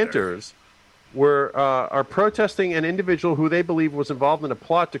Chinese chanters are protesting an individual who they believe was involved in a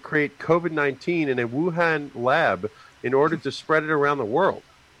plot to create COVID-19 in a Wuhan lab in order to spread it around the world.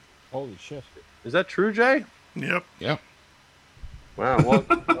 Holy shit. Is that true, Jay? Yep. Wow. Well,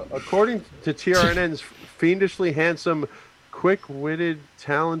 according to TRNN's fiendishly handsome, quick-witted,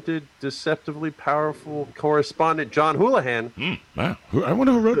 talented, deceptively powerful correspondent John Houlihan. Wow. I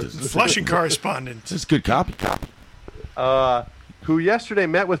wonder who wrote this. Flushing correspondent. This is good copy. Who yesterday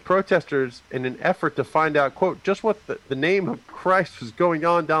met with protesters in an effort to find out, quote, just what the name of Christ was going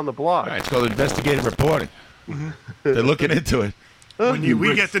on down the block. Right, it's called investigative reporting. They're looking into it. When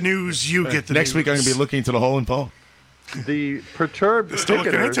we get the news, you get the next news. week I'm going to be looking into the hole in Paul. The perturbed still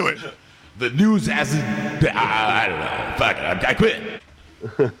looking picketers... into it. The news as I don't know. Fuck it. I quit.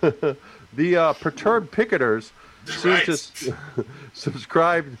 The perturbed picketers seem to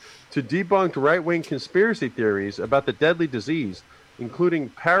subscribe to debunked right-wing conspiracy theories about the deadly disease, including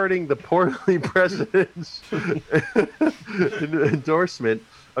parroting the portly president's endorsement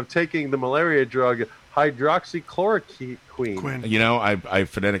of taking the malaria drug hydroxychloroquine. You know, I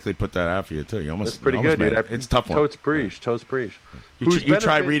phonetically put that out for you, too. That's pretty good, dude. It's a tough one. Totes preach. You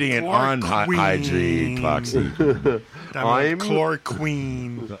try reading it on hydroxychloroquine. I'm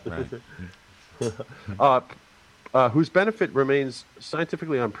chloroquine. Whose benefit remains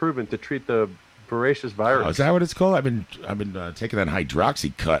scientifically unproven to treat the voracious virus. Oh, is that what it's called? I've been taking that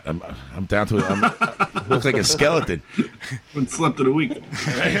hydroxy cut. I'm down to it. Looks like a skeleton. Been slept in a week.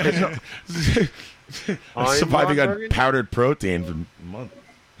 I'm surviving on powdered protein for a month.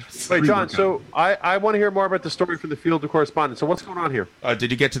 Wait, John, so I want to hear more about the story from the field of correspondence. So what's going on here?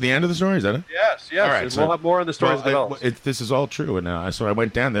 Did you get to the end of the story? Is that it? Yes. All right, We'll have more on the stories developed. This is all true. And so I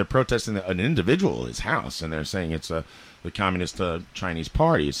went down there protesting an individual at his house, and they're saying it's the Communist Chinese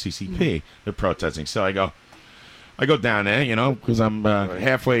Party, it's CCP. They're protesting. So I go down there, because I'm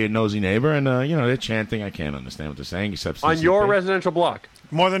halfway a nosy neighbor, and, they're chanting. I can't understand what they're saying except CCP. On your residential block?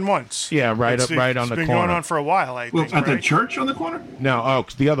 More than once. Yeah, right on the corner. It's been going on for a while, I think. At the church on the corner? No,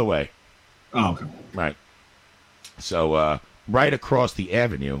 the other way. Oh, okay. Right. So right across the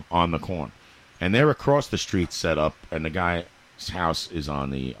avenue on the corner. And they're across the street set up, and the guy's house is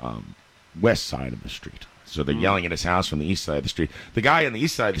on the west side of the street. So they're yelling at his house from the east side of the street. The guy on the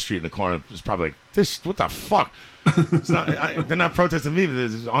east side of the street in the corner is probably like, what the fuck? It's not, they're not protesting me.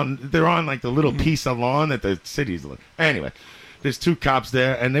 They're on like the little piece of lawn that the city's... Anyway, there's two cops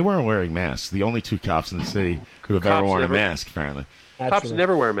there, and they weren't wearing masks. The only two cops in the city who have ever worn a mask, apparently. Cops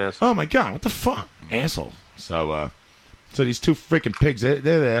never wear masks. Oh, my God. What the fuck? Asshole. So these two freaking pigs, they're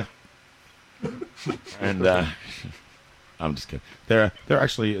there. And I'm just kidding. They were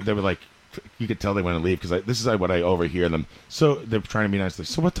like, you could tell they want to leave because this is what I overhear them. So they're trying to be nice.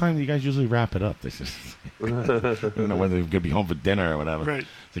 So what time do you guys usually wrap it up? They said, I don't know when they're going to be home for dinner or whatever. Right.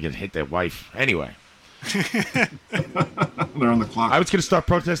 They can hit their wife. Anyway, They're on the clock. I was going to start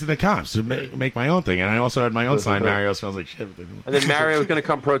protesting the cops to make my own thing, and I also had my own sign. Mario smells like shit. And then Mario was going to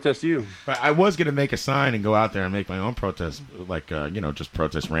come protest you. I was going to make a sign and go out there and make my own protest, like just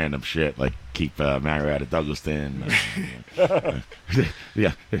protest random shit, like keep Mario out of Douglaston.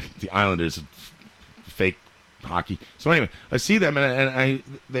 Yeah, the Islanders, fake hockey. So anyway, I see them and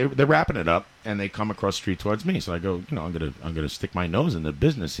they're wrapping it up, and they come across the street towards me. So I go, I'm gonna stick my nose in the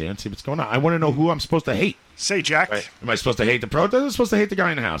business here and see what's going on. I want to know who I'm supposed to hate. Say, Jack. Right. Am I supposed to hate the protest? Or am I supposed to hate the guy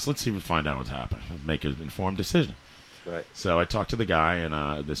in the house? Let's see. We'll find out what's happening. Make an informed decision. Right. So I talked to the guy,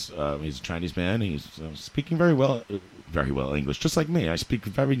 and he's a Chinese man. He's speaking very well English, just like me. I speak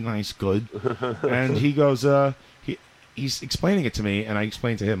very nice, good. And he goes, he's explaining it to me, and I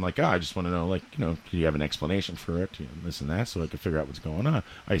explained to him, like, I just want to know, like, do you have an explanation for it, this and that, so I can figure out what's going on.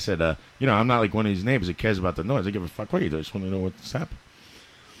 I said, I'm not like one of these neighbors that cares about the noise. I give a fuck what you do. I just want to know what's happening.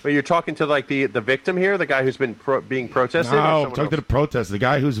 But you're talking to, like, the victim here, the guy who's been being protested? No, I'm talking to the protest. The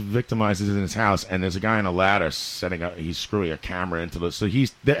guy who's victimized is in his house, and there's a guy on a ladder setting up. He's screwing a camera into the. So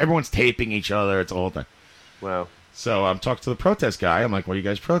everyone's taping each other. It's a whole thing. Wow. So I'm talking to the protest guy. I'm like, "What are you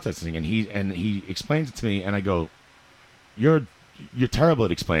guys protesting?" And he explains it to me, and I go, "You're terrible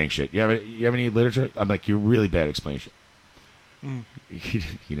at explaining shit. You have any literature?" I'm like, "You're really bad at explaining shit." He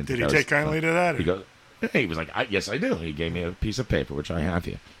didn't. Did he take kindly to that? He goes. He was like, "Yes, I do." He gave me a piece of paper, which I have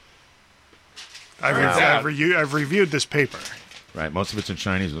here. I've reviewed this paper. Right, most of it's in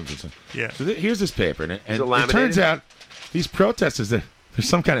Chinese. Yeah. So here's this paper, and it turns out these protesters, there's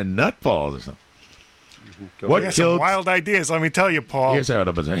some kind of nutballs or something. What killed? Some wild ideas, let me tell you, Paul. Here's how it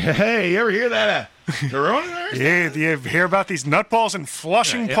opens. Hey, you ever hear that? Yeah, do you hear about these nutballs in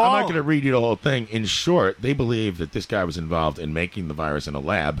Flushing, Paul? I'm not going to read you the whole thing. In short, they believe that this guy was involved in making the virus in a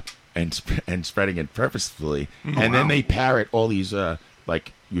lab and spreading it purposefully, and then they parrot all these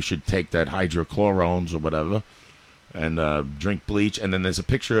like, you should take that hydrochlorones or whatever and drink bleach. And then there's a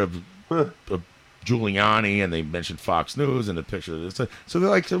picture of Giuliani, and they mentioned Fox News and the picture of this. So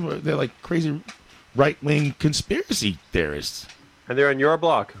they're like crazy right-wing conspiracy theorists. And they're on your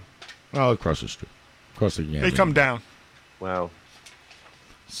block? Oh, across the street. They come down. Wow.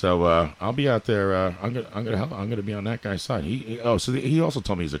 So I'll be out there. I'm gonna be on that guy's side. He also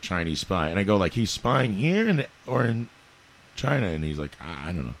told me he's a Chinese spy, and I go, like, he's spying here or in China, and he's like,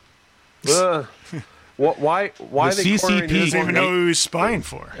 I don't know. Why the CCP doesn't even know who he's spying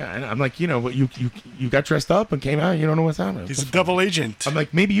for. Yeah, and I'm like, you got dressed up and came out. You don't know what's happening. He's a double agent. I'm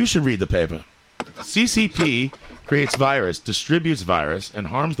like, maybe you should read the paper. CCP creates virus, distributes virus, and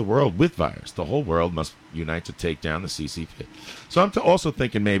harms the world with virus. The whole world must unite to take down the CCP. So I'm also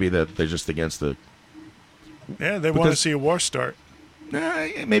thinking maybe that they're just against the. Yeah, they want to see a war start.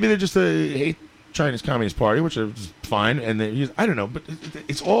 Maybe they're just hate China's Communist Party, which is fine, and I don't know, but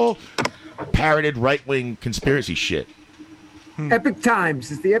it's all parroted right-wing conspiracy shit. Epic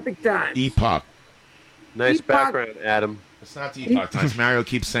Times. It's the Epic Times. Epoch. Nice background, Adam. It's not the Epoch Times. Mario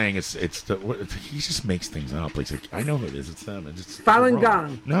keeps saying it's he just makes things up. He's like, I know who it is. It's them. It's Falun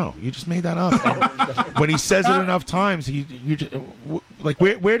Gong. No, you just made that up. When he says it enough times, you just, like,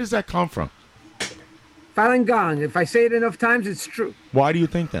 where does that come from? Falun Gong. If I say it enough times, it's true. Why do you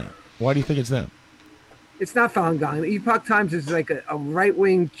think that? Why do you think it's them? It's not Falun Gong. Epoch Times is like a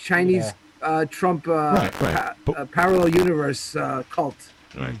right-wing Chinese Trump parallel universe cult.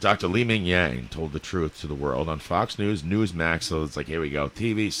 All right. Dr. Li Ming Yang told the truth to the world on Fox News, Newsmax. So it's like, here we go.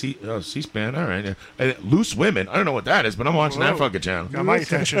 TV, C-SPAN. All right. Loose Women. I don't know what that is, but I'm watching that fucking channel. Got my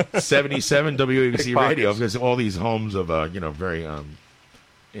attention. 77 WABC Radio, because all these homes of, very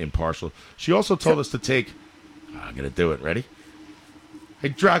impartial. She also told us to take, I'm going to do it. Ready?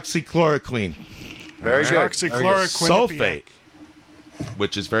 Hydroxychloroquine. Very good. Hydroxychloroquine. Sulfate,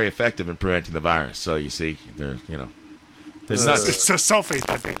 which is very effective in preventing the virus. So you see, there's it's the sulfate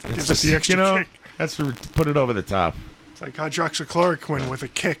that gives it the extra kick. That's to put it over the top. It's like hydroxychloroquine with a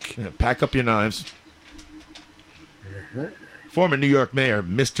kick. Yeah, pack up your knives. Former New York Mayor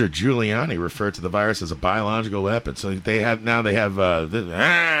Mr. Giuliani referred to the virus as a biological weapon. So they have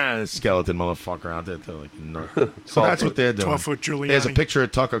this skeleton motherfucker out there. So that's what they're doing. 12-foot Giuliani. There's a picture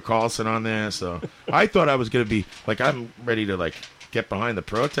of Tucker Carlson on there. So I thought I was going to be like, I'm ready to get behind the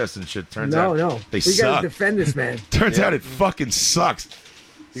protest and shit. Turns out they suck. We gotta defend this man. Turns out it fucking sucks.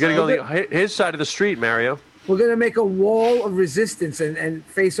 You got to go his side of the street, Mario. We're going to make a wall of resistance and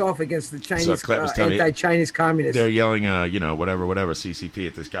face off against the Chinese anti-Chinese communists. They're yelling, whatever, CCP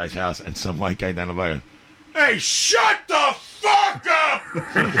at this guy's house, and some white guy down the line, hey, shut the fuck up!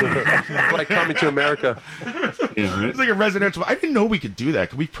 Like Coming to America. Yeah, right? It's like a residential. I didn't know we could do that.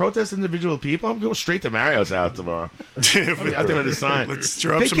 Could we protest individual people? I'm going straight to Mario's house tomorrow. I'll be out there with a sign. Let's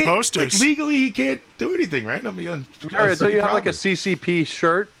throw up some posters. Legally, he can't do anything, right? I mean, Mario, do you have like a CCP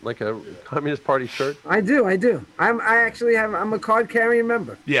shirt, like a Communist Party shirt? I do. I'm a card-carrying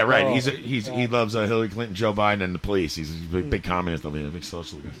member. Yeah, right. He loves Hillary Clinton, Joe Biden, and the police. He's a big communist. I mean, a big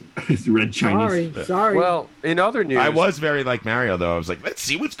socialist. He's red Chinese. Sorry. Well, in other news, I was very like Mario, though. I was like, let's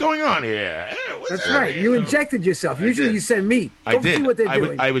see what's going on here. That's right. You injected yourself. Usually you send me. I Don't did. see what they're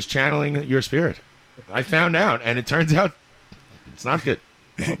doing. I was channeling your spirit. I found out, and it turns out it's not good.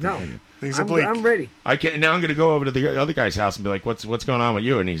 No. Things are bleak. I'm ready. Now I'm going to go over to the other guy's house and be like, "What's going on with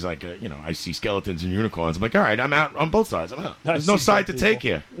you?" And he's like, I see skeletons and unicorns. I'm like, "All right, I'm out on both sides. I'm out. There's no side to take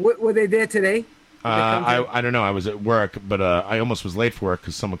here." Were they there today? I don't know. I was at work, but I almost was late for work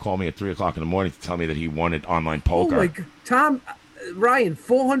because someone called me at 3:00 in the morning to tell me that he wanted online poker. Oh my God. Tom, Ryan,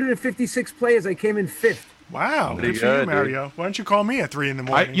 456 players. I came in 5th. Wow, good for you, Mario. Why don't you call me at 3 in the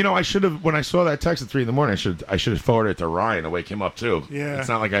morning? I should have, when I saw that text at 3 in the morning, I should have forwarded it to Ryan to wake him up too. Yeah. It's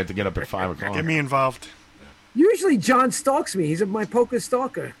not like I had to get up at 5 o'clock. Get me involved. Usually John stalks me. He's my poker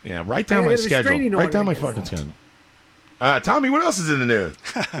stalker. Yeah, write down my schedule. Write down my fucking schedule. Tommy, what else is in the news?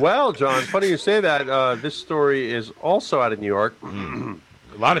 Well, John, funny you say that. This story is also out of New York. A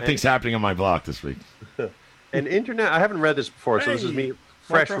lot of things happening on my block this week. I haven't read this before, so this is me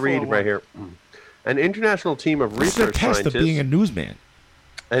fresh read right here. An international team of This is a research test scientists. of being a newsman.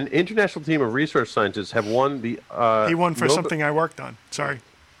 An international team of research scientists have won the. He won for something I worked on. Sorry.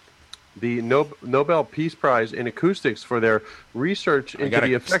 The Nobel Peace Prize in Acoustics for their research into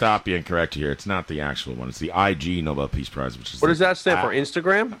the effects. Stop being correct here. It's not the actual one. It's the IG Nobel Peace Prize, which is. What does that stand for?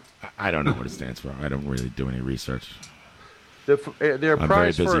 Instagram? I don't know what it stands for. I don't really do any research. Their I'm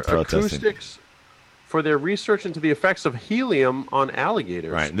prize very busy for protesting. acoustics for their research into the effects of helium on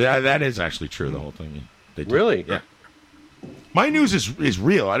alligators. Right. That is actually true. The whole thing. They do. Really? Yeah. My news is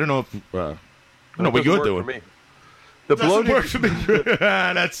real. I don't know if. I don't know what you're doing. For me. The bloated work for me.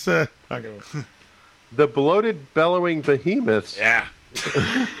 That's. The bloated bellowing behemoths. Yeah.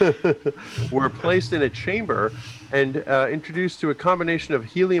 Were placed in a chamber and introduced to a combination of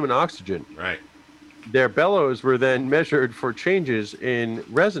helium and oxygen. Right. Their bellows were then measured for changes in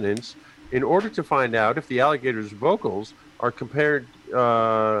resonance in order to find out if the alligator's vocals are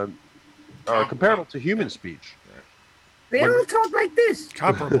comparable to human speech. They don't talk like this.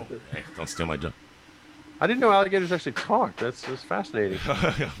 Comparable. Hey, don't steal my joke. I didn't know alligators actually talk. That's fascinating.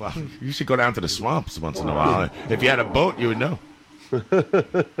 Well, you should go down to the swamps once in a while. If you had a boat, you would know.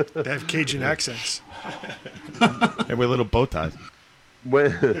 They have Cajun accents. They wear little bow ties.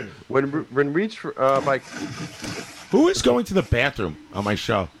 When reached by. Who is going to the bathroom on my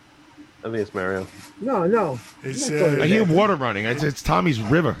show? I think it's Mario. No. It's, I hear water running. It's Tommy's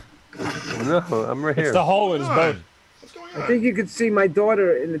river. No, I'm right here. It's the hole in his boat. I think you could see my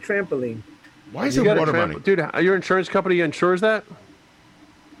daughter in the trampoline. Why is You there got a water running? Dude, your insurance company insures that?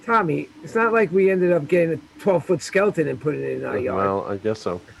 Tommy, it's not like we ended up getting a 12-foot skeleton and putting it in our yard. Well, I guess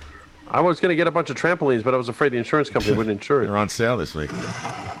so. I was going to get a bunch of trampolines, but I was afraid the insurance company wouldn't insure it. They're on sale this week.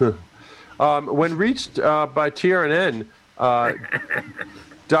 When reached by TRNN,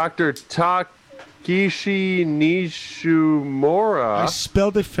 Dr. Takeshi Nishimura. I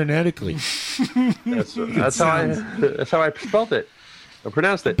spelled it phonetically. That's how I spelled it. I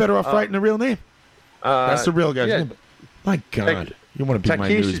pronounced it. Better off writing the real name. That's the real guy's name. My God, you want to be my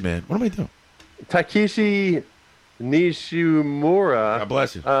newsman? What am I doing? Takeshi Nishimura. God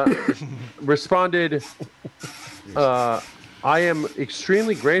bless you. Responded. I am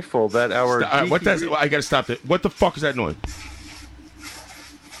extremely grateful that our. What does? I got to stop it. What the fuck is that noise?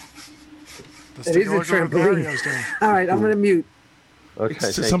 It is a trampoline. All right, I'm going to mute. Okay,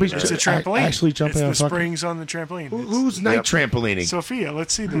 It's a trampoline. Actually jumping it's on the fucking- springs on the trampoline. Who's night trampolining? Sophia,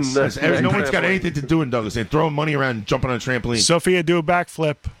 let's see this. No one's got anything to do in Douglas. They're throwing money around and jumping on a trampoline. Sophia, do a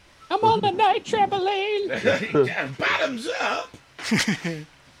backflip. I'm on the night trampoline. Bottoms up.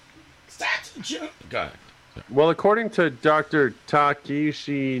 Start to jump. Go ahead. Well, according to Dr.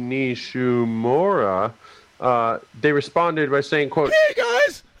 Takeshi Nishimura, they responded by saying, "quote Hey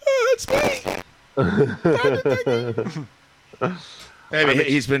guys, it's me." Hey,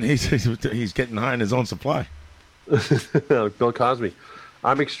 he's getting high in his own supply. Bill Cosby.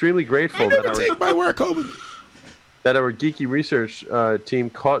 I'm extremely grateful that our geeky research team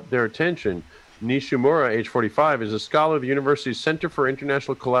caught their attention. Nishimura, age 45, is a scholar of the university's Center for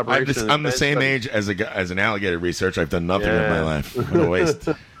International Collaboration. I'm the same age as an alligator researcher. I've done nothing with my life. What a waste.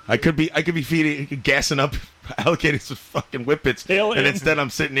 I could be gassing up alligators with fucking whippets, and instead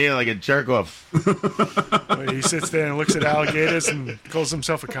I'm sitting here like a jerk off. He sits there and looks at alligators and calls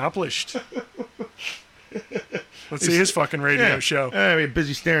himself accomplished. Let's see his fucking radio show. I'm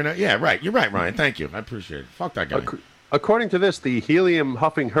busy staring at. Yeah, right. You're right, Ryan. Thank you. I appreciate it. Fuck that guy. According to this, the helium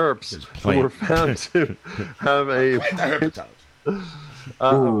huffing herps were found to have a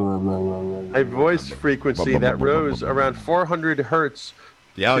voice frequency that rose around 400 hertz.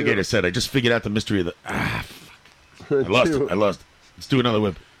 The alligator said, "I just figured out the mystery of the." Fuck. I lost. Let's do another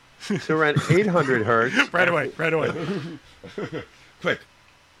whip. To around 800 hertz. Right away. Quick.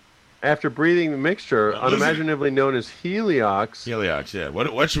 After breathing the mixture, unimaginably known as heliox. Heliox, yeah.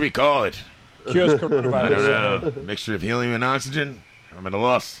 What should we call it? Cures coronavirus. I don't know. Mixture of helium and oxygen. I'm at a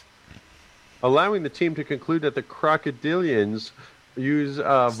loss. Allowing the team to conclude that the crocodilians use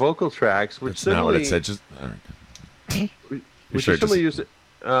vocal tracks, which That's not what similarly, it said. Just which similarly use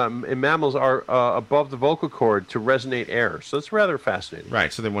in mammals are above the vocal cord to resonate air. So it's rather fascinating.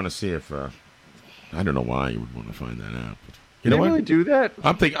 Right. So they want to see if. I don't know why you would want to find that out. But You know really do that?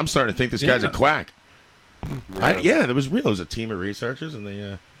 I'm starting to think this guy's a quack. Yeah, that was real. It was a team of researchers, and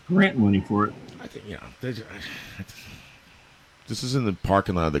they grant money for it. I think this is in the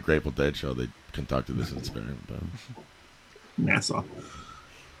parking lot of the Grateful Dead show. They conducted this experiment. NASA.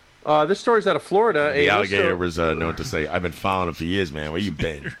 This story's out of Florida. The alligator was known to say, "I've been following him for years, man. Where you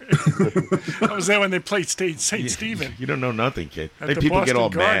been?" I was there when they played St. Stephen. You don't know nothing, kid. At Hey, the people get Boston all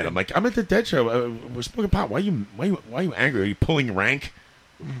Garden. mad. I'm like, I'm at the Dead show. We're smoking pot. Why are you angry? Are you pulling rank?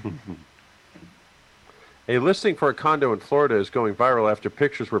 A listing for a condo in Florida is going viral after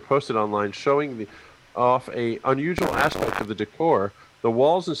pictures were posted online showing off a unusual aspect of the decor. The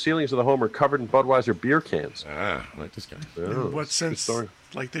walls and ceilings of the home are covered in Budweiser beer cans. Like this guy. In what sense? story.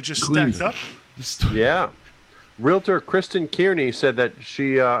 Like they're just stacked up? Yeah. Realtor Kristen Kearney said that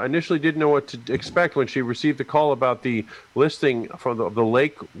she initially didn't know what to expect when she received the call about the listing from the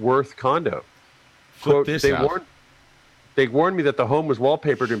Lake Worth condo. Quote, this they out. warned me that the home was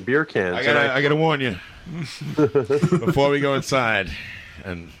wallpapered in beer cans. I gotta warn you before we go inside.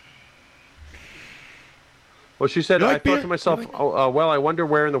 And well, she said, You I like thought beer? to myself, well, I wonder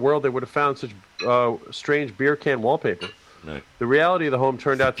where in the world they would have found such strange beer can wallpaper. Right. The reality of the home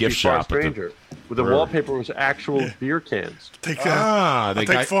turned out to be Gift far shop at the stranger. With the brewery. wallpaper was actual beer cans. I'll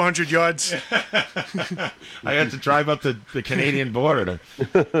take 400 yards. I had to drive up to the Canadian border to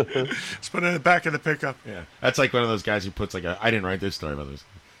Let's put it in the back of the pickup. Yeah, that's like one of those guys who puts like I didn't write this story about this.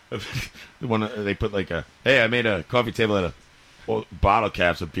 They put like hey, I made a coffee table out of bottle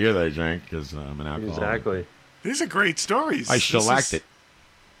caps of beer that I drank because I'm an alcoholic. Exactly. These are great stories. I shellacked it.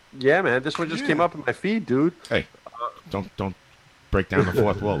 Yeah, man. This one just came up in my feed, dude. Hey, don't break down the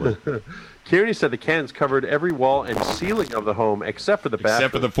fourth wall. Kearney said the cans covered every wall and ceiling of the home except for the bathroom.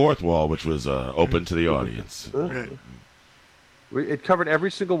 Except for the fourth wall, which was open to the audience. It covered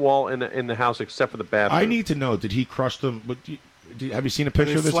every single wall in the house except for the bathroom. I need to know, did he crush them? Have you seen a Are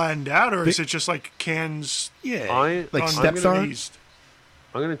picture they of this? flattened out, or is it just like cans? Like on steps underneath?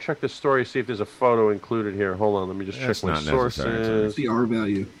 I'm going to check this story, see if there's a photo included here. Hold on, let me just That's check my not necessary. sources. It's the R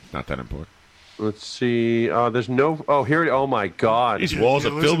value. Not that important. Let's see. There's no. Oh, here it. Oh my God. These walls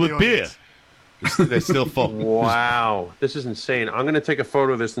are filled with beer. They're still full. Wow, this is insane. I'm going to take a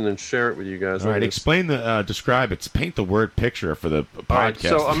photo of this and then share it with you guys. All right, explain describe it. Paint the word picture for the podcast. All right,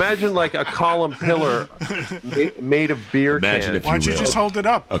 so imagine like a column pillar made of beer Imagine cans. if Why don't you will. Just hold it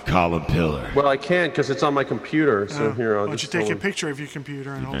up. A column pillar. Well, I can because it's on my computer. So here, I'll Why don't you just take a hold it. picture of your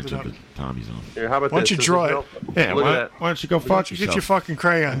computer and hold it up? Tommy's on. Here, how about Why don't this? you This draw is it? no- Yeah, Look why at that. don't you go Why fuck don't you yourself? get your fucking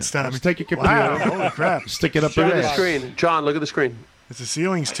crayons, Tommy? Just take your computer. Wow, holy crap. Stick it up Show your the ass. screen, John. Look at the screen. It's the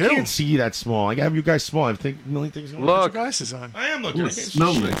ceilings I too. can't see that small. I have you guys small. I think a million things. Going Look. Put your glasses on. I am looking. Ooh, I it can't see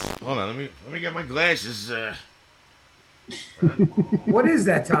smells shit. nice. Hold on. Let me get my glasses. What is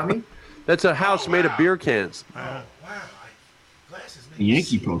that, Tommy? That's a house made of beer cans Wow. Glasses. A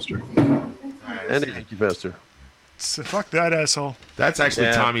Yankee poster. and a Yankee poster. Fuck that asshole. That's actually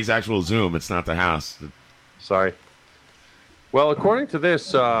Yeah. Tommy's actual Zoom. It's not the house. Sorry. Well, according to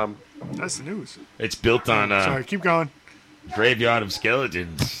this, That's the news. It's built on Sorry, keep going. Graveyard of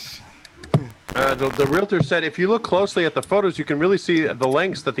Skeletons. the realtor said if you look closely at the photos, you can really see the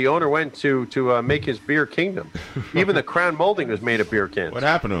lengths that the owner went to make his beer kingdom. Even the crown molding was made of beer cans. What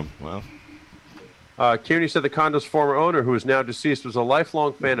happened to him? Well, Kearney said the condo's former owner, who is now deceased, was a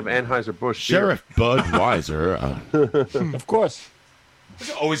lifelong fan of Anheuser-Busch Sheriff Budweiser. Of course.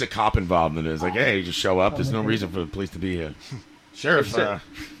 There's always a cop involved in it. It's like, hey, you just show up. There's no reason for the police to be here. Sheriff. The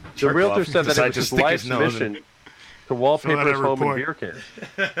jerk realtor off said that it decided was to his stick life's nose in- mission to wallpaper Fill out his a home in report. beer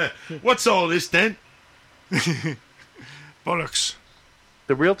cans. What's all this then? Bollocks.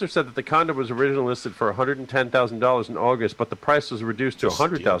 The realtor said that the condo was originally listed for $110,000 in August, but the price was reduced to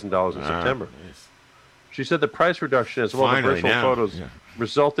 $100,000 in September. Nice. She said the price reduction, as well as the Finally, virtual now. photos, Yeah.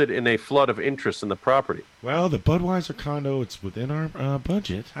 resulted in a flood of interest in the property. Well, the Budweiser condo, it's within our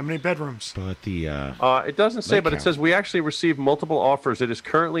budget. How many bedrooms? But the it doesn't say, but it says we actually received multiple offers. It is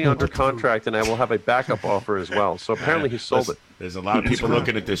currently under contract, and I will have a backup offer as well. So apparently he sold it. There's a lot of people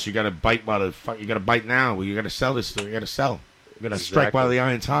looking at this. You got to bite while you got to bite now. You got to sell this. You got to sell. You're gonna strike while the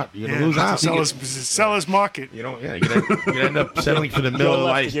iron's hot. You're gonna lose out. Seller's market. You don't. Yeah, you're gonna end up settling for the middle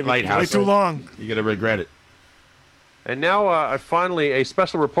of the lighthouse. Way too long. You're gonna regret it. And now, finally, a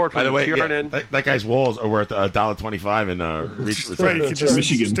special report from By the way, TRN. that guy's walls are worth $1.25 in Right, you can just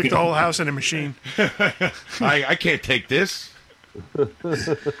Michigan. Stick the whole house in a machine. I can't take this.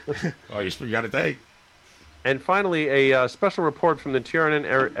 Oh, you got to take. And finally, a special report from the TRN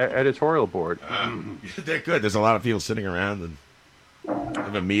editorial board. They're good. There's a lot of people sitting around and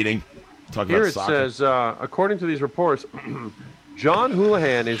have a meeting. Talking Here about it soccer. says, according to these reports, John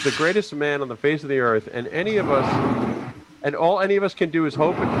Houlihan is the greatest man on the face of the earth, and all any of us can do is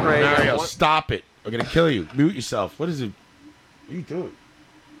hope and pray. Mario, stop it! I'm gonna kill you. Mute yourself. What is it? What are you doing?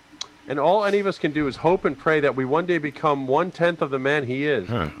 And all any of us can do is hope and pray that we one day become 1/10 of the man he is.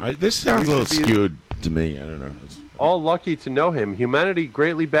 This sounds a little skewed to me. I don't know. All lucky to know him. Humanity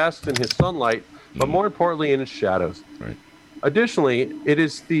greatly basks in his sunlight, but more importantly in his shadows. Right. Additionally, it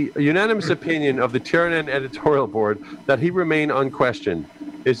is the unanimous opinion of the TRN editorial board that he remain unquestioned.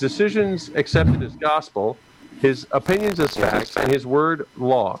 His decisions accepted as gospel, his opinions as facts, and his word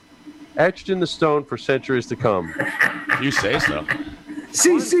law, etched in the stone for centuries to come. You say so.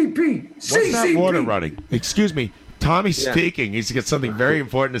 CCP! What's that water running? Excuse me. Tommy's Yeah. speaking. He's got something very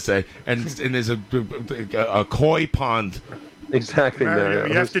important to say, and there's a koi pond. Exactly. Mario,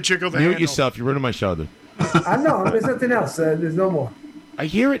 you have to jiggle the Mute handle. yourself. You're ruining my show, dude. No, there's nothing else. There's no more. I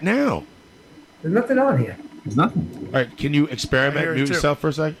hear it now. There's nothing on here. There's nothing. All right, can you I hear experiment? it Mute too. yourself for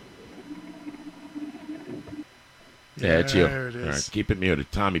a second. Yeah, it's you. There it is. All right, keep it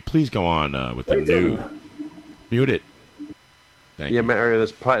muted. Tommy, please go on with the new. Mute it. Thank you. Mario,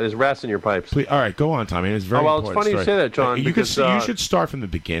 there's rats in your pipes. Please, all right, go on, Tommy. It's very well, it's important funny you story. say that, John, You because, you should start from the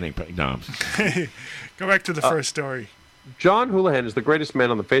beginning. But no, Go back to the first story. John Houlihan is the greatest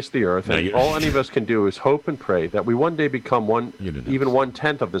man on the face of the earth, and all any of us can do is hope and pray that we one day become even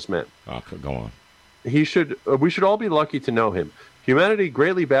 1/10 of this man. Oh, go on. We should all be lucky to know him. Humanity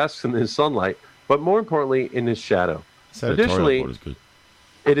greatly basks in his sunlight, but more importantly, in his shadow. This editorial Additionally, board is good.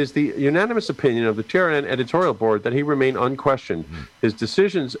 it is the unanimous opinion of the TRN editorial board that he remain unquestioned. His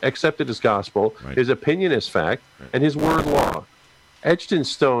decisions accepted as gospel, his opinion as fact, and his word law, etched in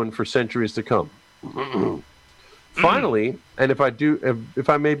stone for centuries to come. Finally, and if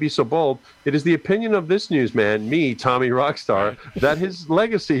I may be so bold, it is the opinion of this newsman, me, Tommy Rockstar, that his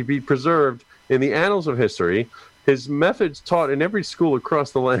legacy be preserved in the annals of history, his methods taught in every school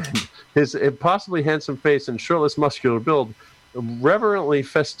across the land, his impossibly handsome face and shirtless muscular build reverently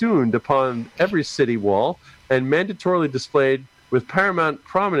festooned upon every city wall and mandatorily displayed with paramount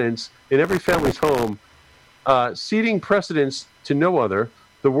prominence in every family's home, ceding precedence to no other,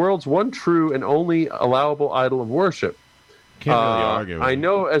 the world's one true and only allowable idol of worship. Can't really argue with I it.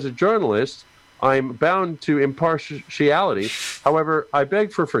 know as a journalist, I'm bound to impartiality. However, I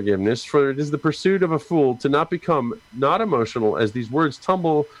beg for forgiveness, for it is the pursuit of a fool to not become not emotional as these words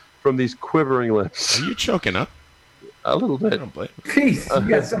tumble from these quivering lips. Are you choking up? A little bit. Peace. You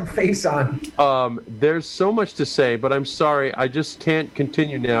got some face on. There's so much to say, but I'm sorry. I just can't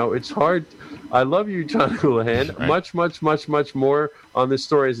continue now. It's hard. I love you, John Houlihan. Much, much, much, much more on this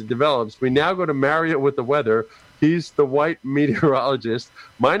story as it develops. We now go to Mario with the weather. He's the white meteorologist.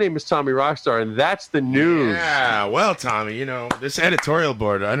 My name is Tommy Rockstar, and that's the news. Yeah, well, Tommy, this editorial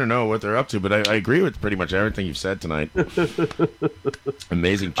board, I don't know what they're up to, but I agree with pretty much everything you've said tonight.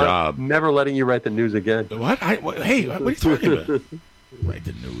 Amazing job. I'm never letting you write the news again. What? Hey, what are you talking about? Write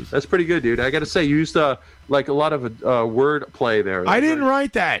the news. That's pretty good, dude. I got to say, you used like a lot of word play there. I didn't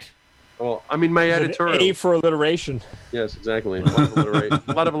write that. Well, I mean, my editorial. A for alliteration. Yes, exactly. A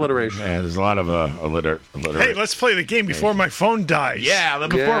lot of alliteration. Yeah, there's a lot of alliteration. Hey, let's play the game before my phone dies. Yeah,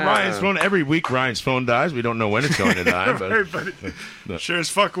 before Ryan's phone. Every week Ryan's phone dies. We don't know when it's going to die. But sure as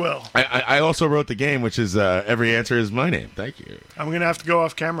fuck will. I also wrote the game, which is every answer is my name. Thank you. I'm going to have to go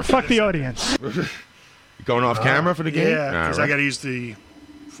off camera. Fuck the audience. Going off camera for the game? Yeah, because I got to use the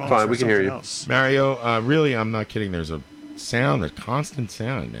phone. Fine, for we can hear something you. else. Mario, really, I'm not kidding. There's a sound, a constant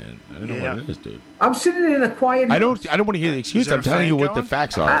sound, man. I don't know what it is, dude. I'm sitting in a quiet. I don't want to hear the excuse. there I'm a telling fan you what the going?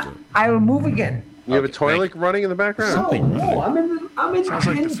 facts are. I will move again. You have a toilet running in the background? No, I'm in Sounds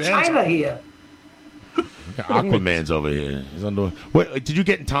like the fans China are- here. Aquaman's over here. He's on the. What did you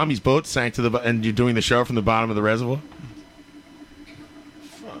get in Tommy's boat? Sank to the and you're doing the show from the bottom of the reservoir.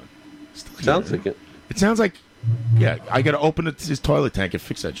 Sounds like it. It sounds like Yeah, I got to open his toilet tank and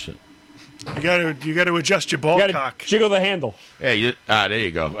fix that shit. You got to adjust your ball cock. Jiggle the handle. Yeah, there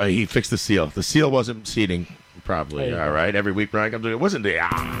you go. He fixed the seal. The seal wasn't seating properly. There you All right, every week Brian comes in. It wasn't the.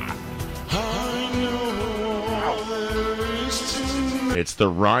 It's the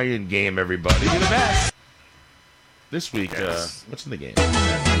Ryan game, everybody. You're the best. This week, what's in the game?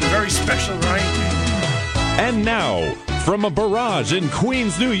 Very special Ryan game. And now, from a barrage in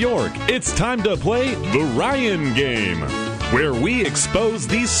Queens, New York, it's time to play the Ryan Game, where we expose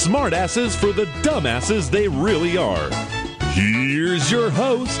these smartasses for the dumbasses they really are. Here's your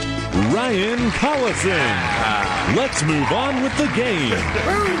host, Ryan Collison. Let's move on with the game.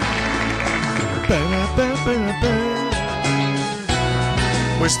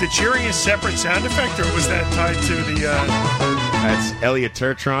 Was the cheering a separate sound effect, or was that tied to the... That's Elliot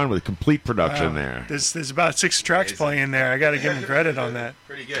Turtron with complete production there. There's about 6 tracks playing there. I got to give him credit on that.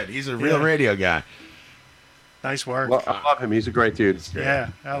 Pretty good. He's a real radio guy. Nice work. Well, I love him. He's a great dude. Yeah,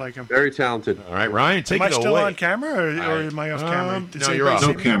 I like him. Very talented. All right, Ryan, take am it away. I still on camera, or am I off camera? No, you're off.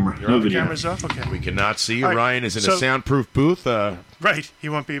 No camera. No No video. camera's off? Okay. We cannot see you. All right, Ryan is in so- a soundproof booth. Right. He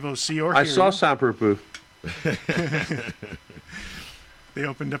won't be able to see or I hear saw you. Soundproof Booth. They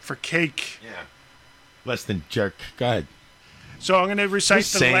opened up for cake. Yeah. Less than jerk. Go ahead. So I'm going to recite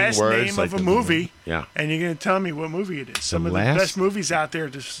Just the saying last words name like of a the- movie, Yeah. and you're going to tell me what movie it is. Some of the last- best movies out there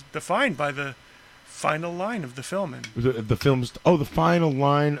defined by the final line of the film. And The film's the final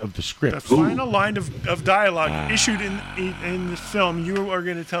line of the script. the final line of dialogue issued in the film. You are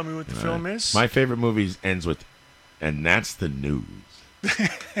going to tell me what the film is. My favorite movie ends with, and that's the news.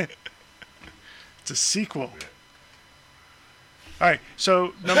 It's a sequel. All right.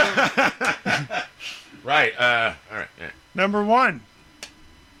 So number Right. All right. Yeah. number 1.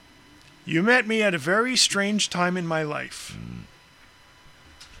 You met me at a very strange time in my life.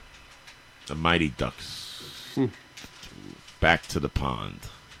 The Mighty Ducks. Back to the pond.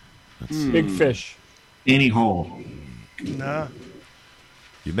 Big fish. Annie Hall. No.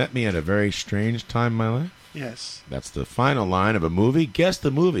 You met me at a very strange time in my life. Yes. That's the final line of a movie. Guess the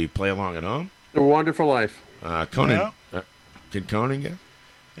movie. Play along at home. A Wonderful Life. Conan. Did Conan get?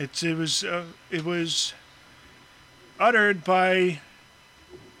 It was uttered by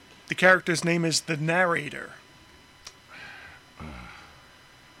the character's name is the narrator.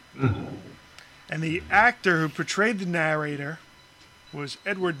 And the actor who portrayed the narrator was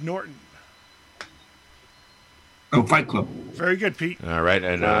Edward Norton. Oh, Fight Club. Very good, Pete. All right,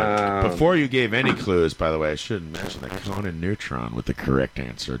 and before you gave any clues, by the way, I should mention that Conan Neutron with the correct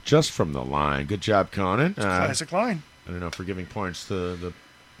answer, just from the line. Good job, Conan. Classic line. I don't know if we're giving points to the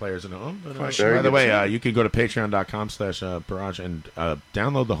players at home. But, Question. by the way, you can go to patreon.com/barrage and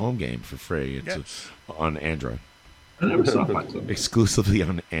download the home game for free. It's Yes. on Android. I never saw Fight Club. Exclusively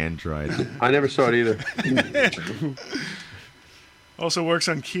on Android. I never saw it either. Also works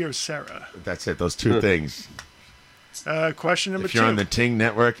on Kyocera. That's it. Those two things. Question number If you're 2. on the Ting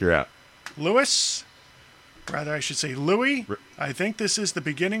network, you're out. Louis, rather I should say Louis, I think this is the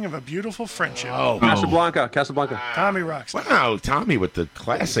beginning of a beautiful friendship. Oh, Casablanca. Tommy rocks. Wow, Tommy with the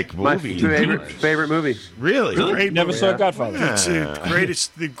classic My movie. favorite movie. Really? Great Never movie. saw Godfather. It's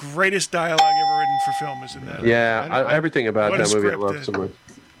the greatest dialogue ever written for film is in that. Yeah, everything about What a that movie I script, love so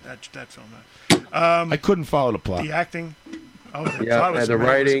much. That film. I couldn't follow the plot. The acting. Oh, the Yeah, plot was and the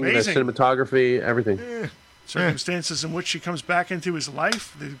writing, the amazing. cinematography, everything. Circumstances in which she comes back into his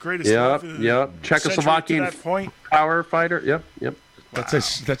life. The greatest life of the Yep. century Czechoslovakian to that point. power fighter. Yep.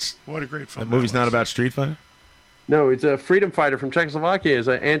 That's What a great film. that movie's not about Street Fighter. No, he's a freedom fighter from Czechoslovakia. He's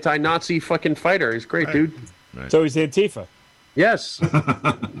an anti-Nazi fucking fighter. He's great, dude. So he's Antifa. Yes.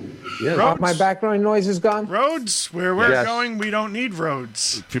 Yes. Oh, my background noise is gone. Roads, where we're Yes. going, we don't need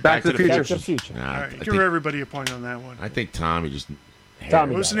roads. Back to the Future. Back to the Future. Nah, All I right, give think- everybody a point on that one. I think Tommy just.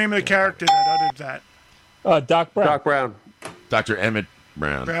 Tommy. What was the name of the character that uttered that? Doc Brown. Doc Brown. Dr. Emmett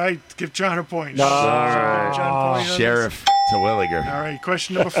Brown. Right, give John a point. No. John a point on this. Sheriff Terwilliger. All right,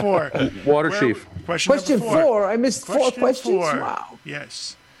 question number 4. Water Where- chief. Question Question number 4. 4. I missed 4 questions. 4. Wow.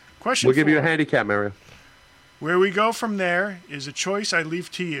 Yes. Question We'll give 4. you a handicap, Mario. Where we go from there is a choice I leave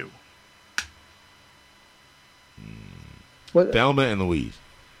to you. What? Thelma and Louise.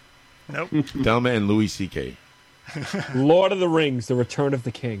 Nope. Thelma and Louis C.K. Lord of the Rings, The Return of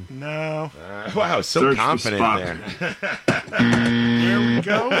the King. No. Wow, so Search for confident Spock. there. Where we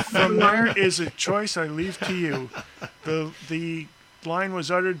go from there is a choice I leave to you. The line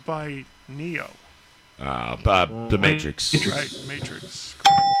was uttered by Neo. The Matrix. Right, Matrix.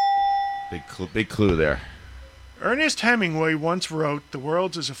 Big clue there. Ernest Hemingway once wrote, "The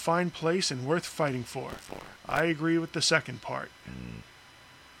world is a fine place and worth fighting for." I agree with the second part.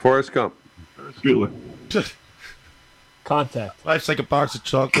 Forrest Gump. Bueller. Contact. Life's like a box of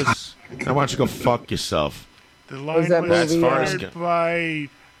chocolates. Now why don't you go fuck yourself? The line that was movie, uttered by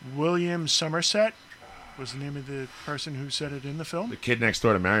William Somerset. Was the name of the person who said it in the film? The kid next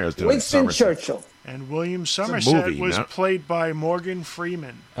door to Mario's doing Winston Somerset. Churchill. And William Somerset movie, was not- played by Morgan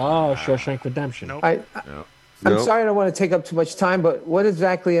Freeman. Oh, Shawshank Redemption. Nope. I'm sorry I don't want to take up too much time, but what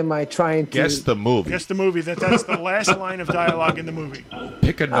exactly am I trying to... Guess the movie. Guess the movie. That's the last line of dialogue in the movie.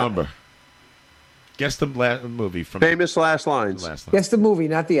 Pick a number. Guess the movie from Famous last lines. last line. Guess the movie,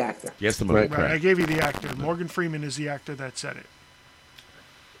 not the actor. Guess the movie. Right, I Correct. gave you the actor. Morgan Freeman is the actor that said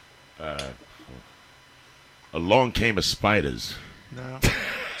it. Along Came a Spiders. No.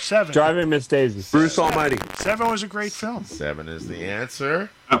 7. Driving Miss Daisy. Bruce Almighty. 7 was a great film. 7 is the answer.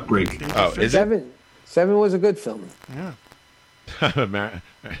 Upgrade. Oh, is it? Seven was a good film. Yeah.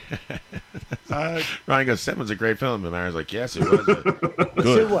 Ryan goes, 7's a great film. And Mary's like, yes, it was. Good.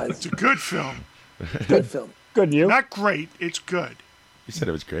 It was. It's a good film. Good film. Good you. Not great. It's good. You said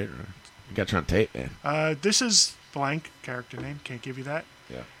it was great, right? You got you on tape, man. This is blank character name. Can't give you that.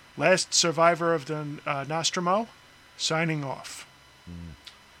 Yeah. Last survivor of the Nostromo, signing off.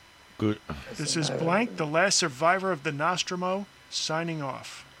 Good. This is blank. The last survivor of the Nostromo, signing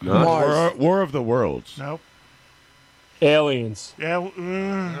off. War of the Worlds. Nope. Aliens.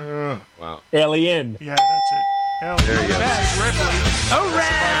 Yeah. Wow. Alien. Yeah, that's it. Alien. There you go.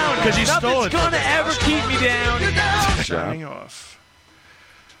 Around, because you stole it. Nothing's gonna ever keep me down. Signing off.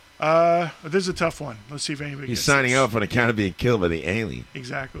 This is a tough one. Let's see if anybody He's gets signing this. off on account of being killed by the alien.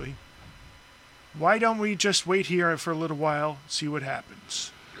 Exactly. Why don't we just wait here for a little while, see what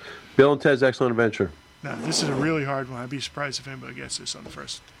happens? Bill and Ted's Excellent Adventure. Now, this is a really hard one. I'd be surprised if anybody gets this on the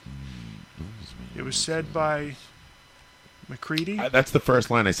first. It was said by McCready. That's the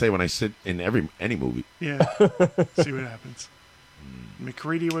first line I say when I sit in any movie. Yeah. See what happens.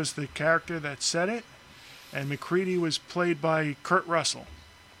 McCready was the character that said it, and McCready was played by Kurt Russell.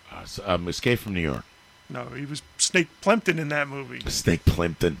 Escape from New York. No, he was Snake Plimpton in that movie. Snake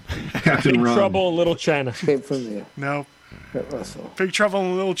Plimpton. Captain Big Ron. Trouble in Little China. Escape from there. No. Kurt Russell. Big Trouble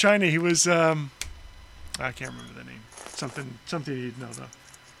in Little China. He was I can't remember the name. Something you'd know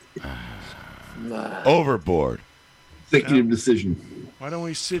though. Overboard. Executive decision. Why don't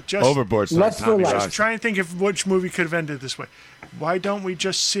we sit just Overboard. starring Lust for Tommy Life. Ross. Just try and think of which movie could have ended this way. Why don't we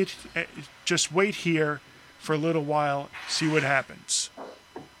just just wait here for a little while, see what happens?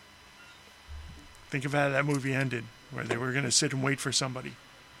 Think of how that movie ended, where they were going to sit and wait for somebody.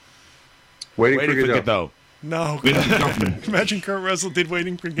 Waiting Waiting for for Godot. Godot. No. Imagine Kurt Russell did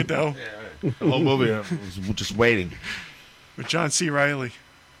Waiting for Godot The whole movie was just waiting. with John C. Reilly.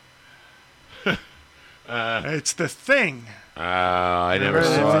 It's The Thing. I never They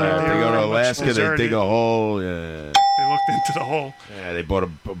saw that. They go to very much Alaska, they deserted dig it. a hole. They looked into the hole. Yeah, they bought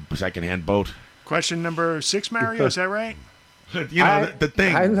a second-hand boat. Question number 6, Mario, is that right? You know, the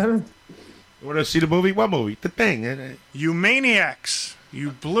Thing. I don't. Want to see the movie? What movie? The Thing. You maniacs. You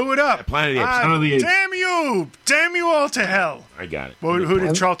blew it up. Planet of the Apes. Planet of the Apes. Damn you. Damn you all to hell. I got it. Well, who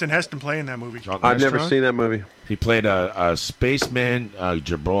did Charlton Heston play in that movie? Charlton I've never Heston? seen that movie. He played a spaceman,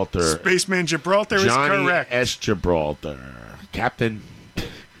 Gibraltar. Spaceman Gibraltar is Johnny correct. S. Gibraltar. Captain.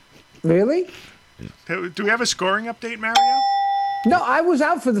 Really? Do we have a scoring update, Mario? No, I was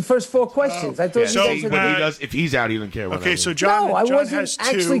out for the first 4 questions. I thought Yeah, you so, guys had... when he does, if he's out, he doesn't care. Okay, so John, No, I John wasn't has 2.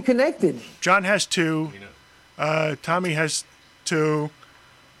 actually connected. John has 2. Tommy has 2.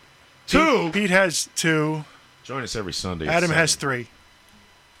 2. Pete has 2. Join us every Sunday. Adam has 3.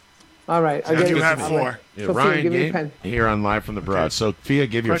 All right. I You get do it. have All 4. right. Yeah, Sophia, Ryan give me a Game pen. here on Live from the Barrage. Sophia,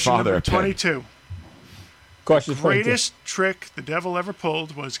 give your Question father number a pen. 22. Question 22. Greatest trick the devil ever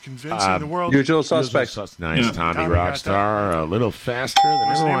pulled was convincing the world. Usual Suspects. Nice, Yeah. Tommy Tommy got Rockstar. A little faster than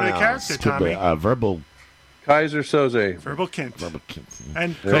What's the name everyone of the else. character, Tommy? Verbal. Kaiser Soze. Verbal Kint.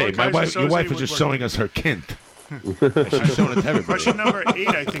 And Hey, Kaiser your wife Soze was would just work. showing us her kint. She's showing it to everybody. Question number 8,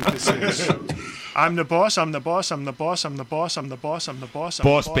 I think this is. I'm the boss, I'm the boss, I'm the boss, I'm the boss, I'm the boss, I'm the boss, I'm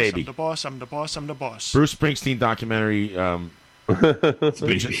Boss the boss, baby. I'm the boss, I'm the boss, I'm the boss. Bruce Springsteen documentary. No.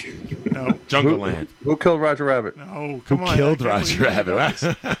 Jungle Land. Who killed Roger Rabbit? No, come Who on. killed I can't Roger believe you Rabbit? know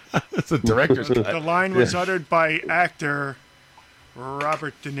this. That's the director's cut. The line was uttered by actor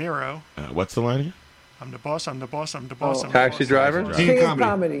Robert De Niro. What's the line again? I'm the boss, I'm the boss, I'm the boss, I'm the Taxi boss. Driver? King of Comedy.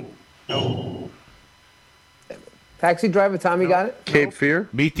 Comedy. No. Taxi Driver, Tommy got it? Cape Fear?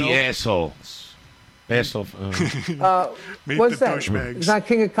 Meet the assholes. Asshole. Meet What's the that? douchebags. It's not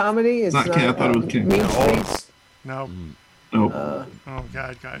King of Comedy? It's Not King, I thought it was King. Mean Streets? No. Nope. Oh,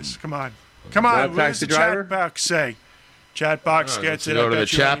 God, guys. Come on. Come on. Not What does Taxi the Driver? chat box say? Chat box gets it. Go I to the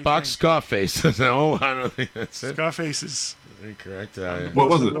bet you chat anything. box. Scarface. No, I don't think that's it. Scarface is Incorrect. What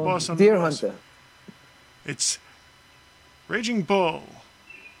was it? the boss. I'm Deer the boss. Hunter. It's Raging Bull.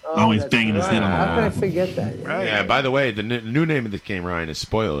 Oh, he's that's banging his head on How the could I forget that? Right. Yeah, by the way, the new name of this game, Ryan, is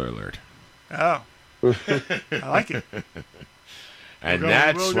Spoiler Alert. Oh. I like it. And We'll go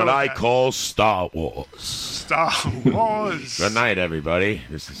that's with what I that. call Star Wars. Star Wars. Good night, everybody.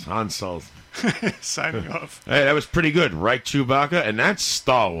 This is Han Solo. Signing off. Hey, that was pretty good, right, Chewbacca? And that's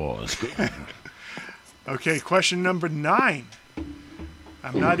Star Wars. Okay, question number 9.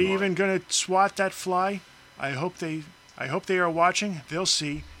 I'm not even gonna swat that fly. I hope they are watching. They'll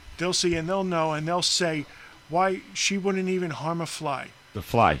see, and they'll know, and they'll say why she wouldn't even harm a fly. The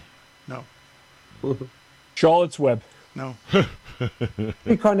Fly. No, Charlotte's Web. no.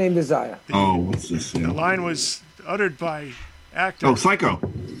 Streetcar Named Desire. Oh, what's this? The line was uttered by actor. Oh, Psycho.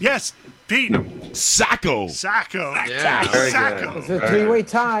 Yes, Pete. Sacco. Sacco. Yeah. Very Sacco. It's a three-way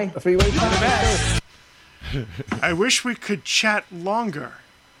tie. Three-way tie. I wish we could chat longer,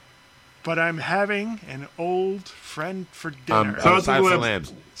 but I'm having an old friend for dinner. Silence of the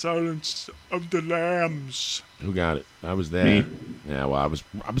Lambs. Silence of the Lambs. Who got it? I was there. Me. Yeah, well, I was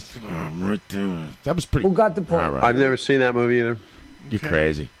right there. That was pretty. Who got the point? All right. I've never seen that movie either. You're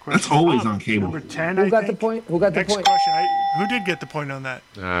crazy. That's always on cable. Number 10, Who I got think. the point? Who got the Next point? question. Who did get the point on that?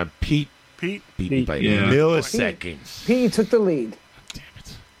 Pete. Pete? Pete by Yeah. milliseconds. Pete took the lead.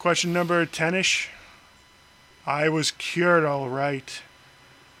 Question number 10-ish. I was cured all right.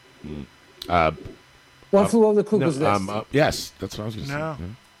 One flew over the cuckoo's nest. Yes, that's what I was going to No. say.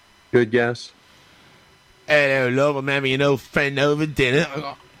 Good guess. Hello, love, I'm having an old friend over dinner.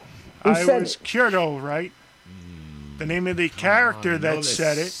 Who I said was cured all right. The name of the character that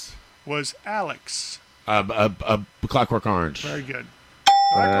said it was Alex. Clockwork Orange. Very good.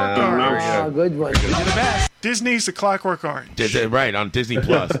 Clockwork Orange. Ah, good one. Disney's The Clockwork Orange. Right, on Disney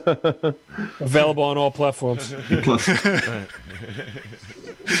Plus. Available on all platforms. Plus,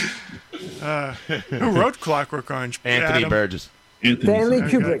 Who wrote Clockwork Orange? Anthony Adam. Burgess. Stanley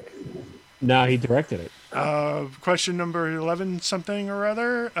Very Kubrick. No, he directed it. Question number 11 something or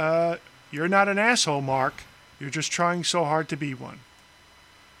other. You're not an asshole, Mark. You're just trying so hard to be one.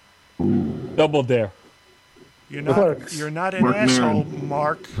 Double Dare. You're not. Clerks. You're not an Mark asshole, Maron.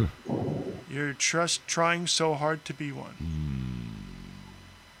 Mark. You're just trying so hard to be one.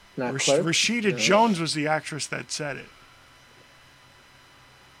 Not Clerks. Rashida Jones was the actress that said it.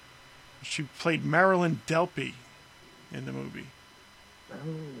 She played Marilyn Delpy in the movie.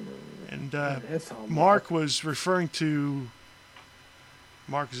 And Asshole, Mark was referring to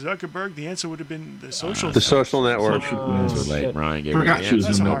Mark Zuckerberg. The answer would have been the social. The Social Network. Too late. Ryan gave Forgot me the she was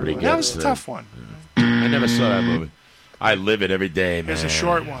answer. in that. Nobody That was gets a it. tough one. I never saw that movie. I live it every day, man. It's a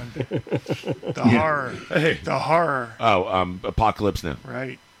short one. The horror. The horror. Oh, Apocalypse Now.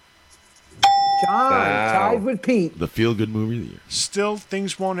 Right. John, Wow. tied with Pete. The feel-good movie of the year. Still,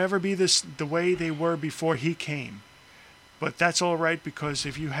 things won't ever be the way they were before he came. But that's all right, because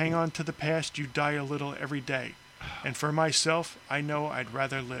if you hang on to the past, you die a little every day. And for myself, I know I'd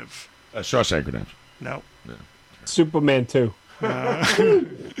rather live. Shawshank Redemption. No. Superman 2.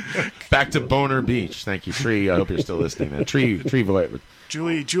 Back to Boner Beach. Thank you, Tree. I hope you're still listening. Tree Voight.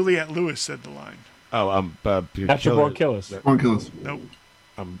 Juliette Lewis said the line. Oh, Natural Born Killers. Born Killers. Nope.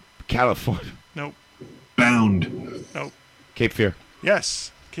 California. Nope. Bound. Nope. Cape Fear.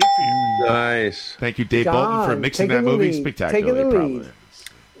 Yes. Cape Fear. Nice. Thank you, Dave John, Bolton, for mixing that taking the movie lead. spectacularly. Taking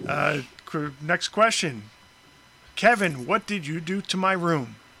the Probably. lead. Next question. Kevin, what did you do to my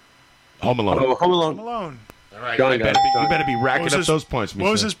room? Home Alone. Oh, Home Home Alone. Alone. All right, John you got better, it. be, John. you better be What racking was up his- those points, What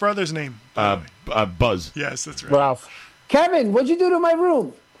was Misha. his brother's name? Buzz. Yes, that's right. Ralph. Kevin, what'd you do to my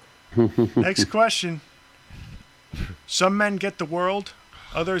room? Next question. Some men get the world,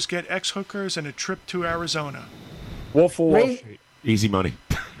 others get ex-hookers and a trip to Arizona. Wolf of Wall Ray- Street. Easy money.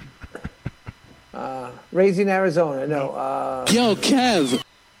 Raising Arizona. No. Yo, Kev.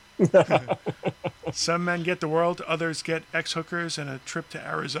 Some men get the world, others get ex-hookers and a trip to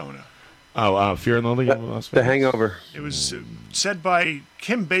Arizona. Oh, Fear and Loathing in Las The Vegas. Hangover. It was said by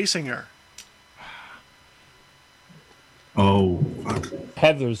Kim Basinger. Oh, fuck.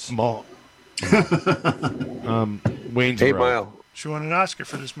 Heathers. Mall. Wayne's 8 World. Mile. She won an Oscar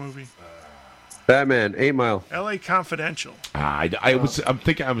for this movie. Batman. 8 Mile. L.A. Confidential. I'm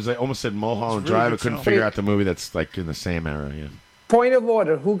thinking. I almost said Mulholland It's a really Drive. I good couldn't film. figure out the movie that's like in the same era. Yeah, Point of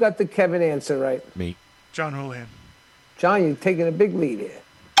order. Who got the Kevin answer right? me. John Houlihan. John, you're taking a big lead here.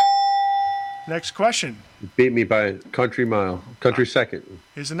 Next question. Beat me by Country Mile. Country Second.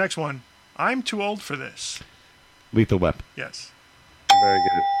 Here's the next one. I'm too old for this. Lethal Weapon. Yes. Very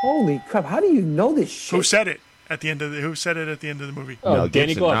good. Holy crap! How do you know this shit? Who said it at the end of the? Who said it at the end of the movie? Oh, Mel Danny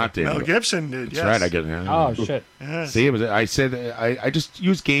Gibson, Glover. not Danny Mel Glover. Gibson did. That's Yes. right. I get it. Oh, shit. Yes. See, I said I just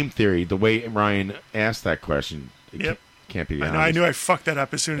used game theory the way Ryan asked that question. Yep. Can't be the I knew I fucked that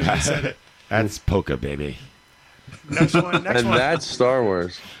up as soon as I said it. That's Polka, baby. Next one. Next And one. that's Star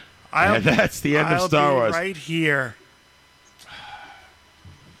Wars. That's the end of Star Wars. Right here.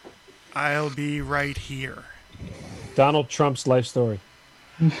 I'll be right here. Donald Trump's life story.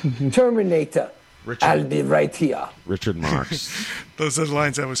 Terminator. I'll be right here. Richard Marx. Those are the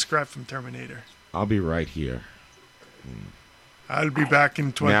lines that was scrapped from Terminator. I'll be right here. I'll be back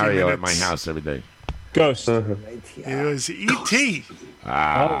in 20 Mario minutes. at my house every day. Ghost. It was E.T.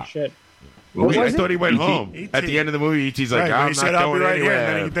 Oh, shit. I thought he went E.T. home. E.T. At the end of the movie, E.T.'s like, Right, I'm he not said, I'll be going right here,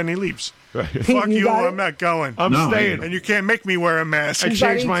 anywhere. and then he leaves. Right. Fuck you you, got I'm not going. I'm staying. And you can't make me wear a mask. I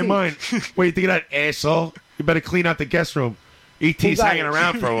changed my mind. What, you think of that, asshole? You better clean out the guest room. E.T.'s got hanging it?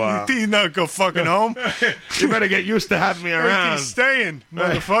 around for a while. E.T. not go fucking home. You better get used to having me around. E.T. staying,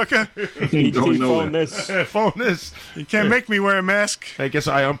 motherfucker. E.T. Don't know phone it. this. Phone this. You can't make me wear a mask. I guess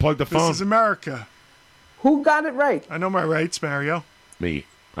I unplugged the This phone. is America. Who got it right? I know my rights, Mario. Me.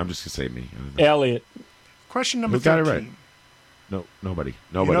 I'm just going to say me. I don't know. Elliot. Question number Who got 13. it right? No, nobody. You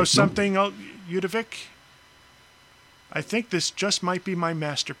Nobody. know something, Udovic? I think this just might be my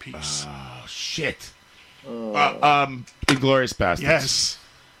masterpiece. Oh, shit. Inglourious Bastards. Yes.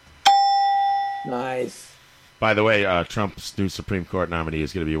 Nice. By the way, Trump's new Supreme Court nominee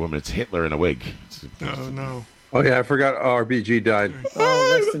is going to be a woman. It's Hitler in a wig. Oh, no. Oh yeah, I forgot RBG died.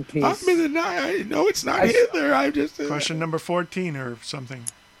 Oh, rest in peace. I'm in the night. No, it's not Hitler. I'm just. Question number 14 or something.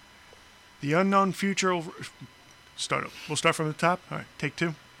 The unknown future. Start. We'll start from the top. All right, take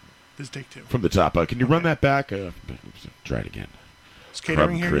two. This is take two. From the top. Can you run that back? Try it again. Is catering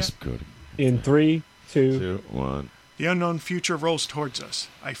Crumb here crisp yet? coating. In 3, 2, 2, 1. The unknown future rolls towards us.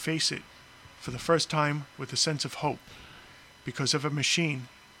 I face it for the first time with a sense of hope, because of a machine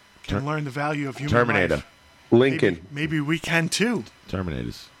can learn the value of human Terminator. life. Lincoln. Maybe we can too.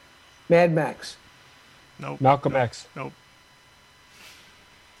 Terminators. Mad Max. Nope. Malcolm X. Nope.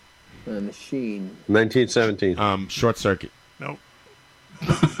 A machine. 1917. Short Circuit. Nope.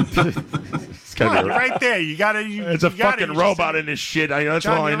 It's Come gotta on, be right there. You got it. It's a fucking robot in this shit. I know. That's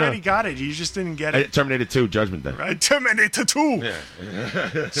John, all I you know. already got it. You just didn't get it. Terminator 2, Judgment Day. Right? Terminator 2.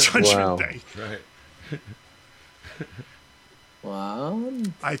 Yeah. Judgment Wow. Day. Right. Wow.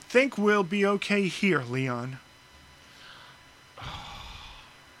 I think we'll be okay here, Leon.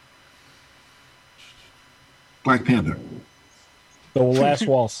 Black Panther. The Last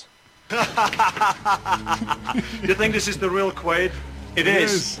Waltz. You think this is the real Quaid? It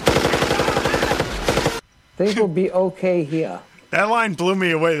is. Think we'll be okay here. That line blew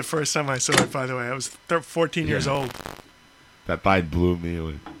me away the first time I saw it, by the way. I was 14 years old. That line blew me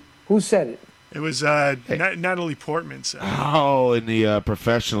away. Who said it? It was Natalie Portman said it. Oh, in the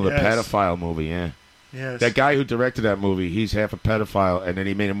Professional, the Yes. pedophile movie, yeah. Yes. That guy who directed that movie, he's half a pedophile, and then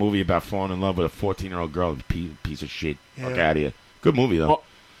he made a movie about falling in love with a 14-year-old girl. Piece of shit. Fuck Yeah. out of here. Good movie, though.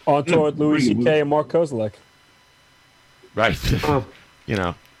 On tour with Louis C.K. and Mark Kozlek. Right. You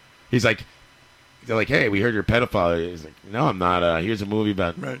know, he's like, they're like, hey, we heard you're a pedophile. He's like, no, I'm not. Here's a movie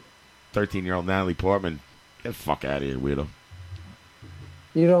about 13-year-old Natalie Portman. Get the fuck out of here, weirdo.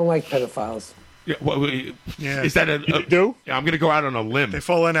 You don't like pedophiles. Yeah, Yeah. Is that a do? Yeah, I'm going to go out on a limb. They've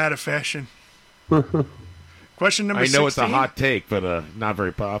fallen out of fashion. Question number I 16. know it's a hot take, but not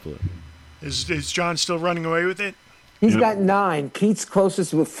very popular. Is John still running away with it? He's got 9. Pete's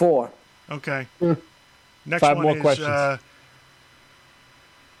closest with 4. Okay. Next 5 one more is, questions.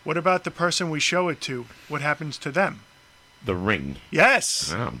 what about the person we show it to? What happens to them? The Ring.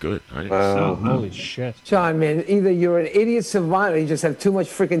 Yes. Oh, I'm good. I didn't Oh, holy shit. John, man, either you're an idiot savant or you just have too much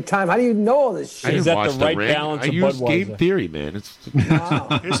freaking time. How do you know all this I shit? didn't Is that watch the The right Ring. balance I of use Budweiser? game theory, man. It's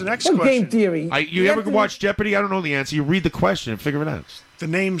Here's the next What question. game theory? you have ever to- watch Jeopardy? I don't know the answer. You read the question and figure it out. The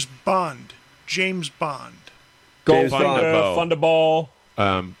name's Bond. James Bond. James Bond. Thunderball.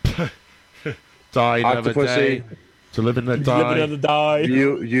 Die another Octopussy. day. To live and let Live die. Another Die.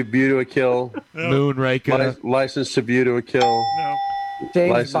 You View to a Kill. Moonraker. License to View to a Kill. No.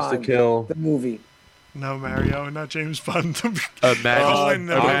 James License Bond, to Kill. the movie. No, Mario. Not James Bond. Majesty's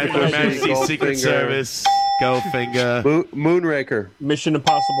Goldfinger. Secret Service. Goldfinger. Moonraker. Mission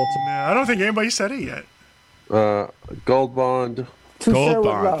Impossible. No, I don't think anybody said it yet. Gold Bond. Too Gold Fair with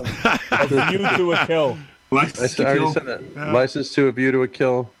Bond. Love. A View to a Kill. I License to already Kill. said that. No. License to a View to a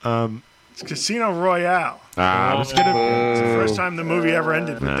Kill. It's Casino Royale. I was gonna. It's the first time the movie ever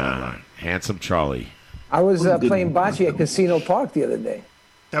ended with that line. Handsome Charlie. I was playing bocce at Casino Park the other day.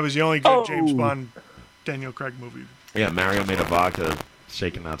 That was the only good James Bond, Daniel Craig movie. Yeah, Mario made a vodka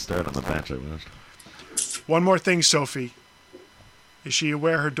shaking out stirred on the bench. I watched. One more thing, Sophie. Is she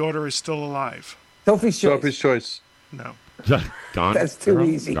aware her daughter is still alive? Sophie's Choice. Sophie's Choice. No. Gone. That's too Girl?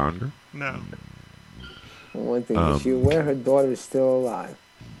 easy. Gone Girl? No. One thing, is she aware her daughter is still alive?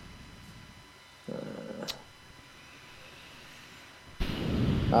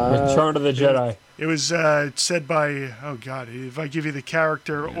 Return of the Jedi. It was said by, oh God, if I give you the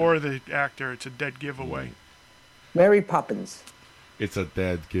character or the actor, it's a dead giveaway. Mary Poppins. It's a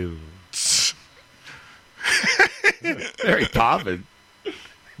dead giveaway. Mary Poppins.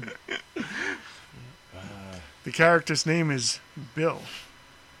 The character's name is Bill.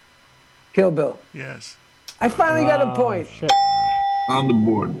 Kill Bill. Yes. I finally got a point. Shit. On the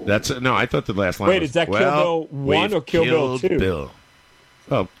board. That's no. I thought the last line. Wait, was, is that Kill well, Bill 1 or Kill Bill killed 2? Bill.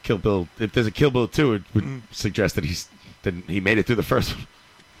 Oh, Kill Bill. If there's a Kill Bill 2, it would suggest that he made it through the first one.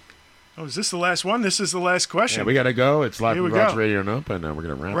 Oh, is this the last one? This is the last question. Yeah, we gotta go. It's live Here from we Rock's go. Radio and Up, and we're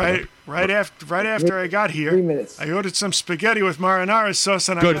gonna wrap it up. Right after I got here, 3 minutes. I ordered some spaghetti with marinara sauce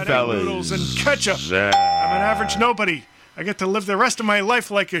and I Good got egg fellas. noodles and ketchup. Yeah. I'm an average nobody. I get to live the rest of my life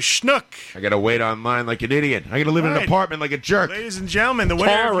like a schnook. I gotta wait online like an idiot. I gotta live in an Right. apartment like a jerk. Ladies and gentlemen, the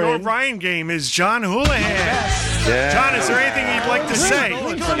winner of your Karen. Ryan game is John Houlihan. Yeah. John, is there anything you'd like to say? Oh,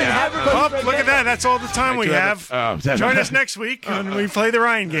 look at that. That's all the time we have. Join us next week when we play the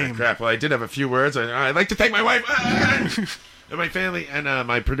Ryan game. Crap. Well, I did have a few words. I'd like to thank my wife and my family and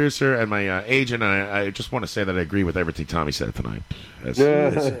my producer and my agent. I just want to say that I agree with everything Tommy said tonight.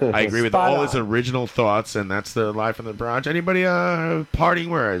 I agree with all his original thoughts, and that's the Live from the Barrage. Anybody parting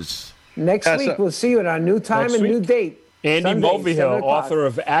words? Next week, we'll see you at our new time Next and new week. date. Andy Sunday, 7 Mulvihill, o'clock. author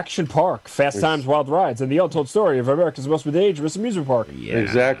of Action Park, Fast Times, Wild Rides, and the untold story of America's most dangerous amusement park. Yeah.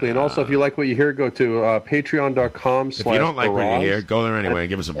 Exactly. And also, if you like what you hear, go to patreon.com/. If you don't like what you hear, go there anyway and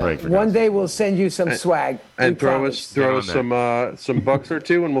give us a break. For One day we'll send you some swag. And We throw promise. us some bucks or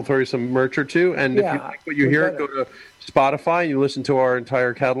two, and we'll throw you some merch or two. And if Yeah, you like what you we hear, better. go to Spotify and you listen to our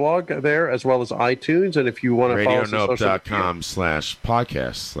entire catalog there, as well as iTunes. And if you want to follow us on social media,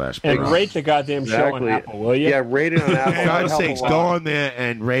 RadioNope.com/podcast/ And rate the goddamn show on Apple, will you? Yeah, rate it on Apple. For God's sakes, go on there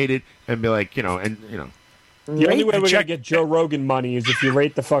and rate it and be like, The only way we're going to get Joe Rogan money is if you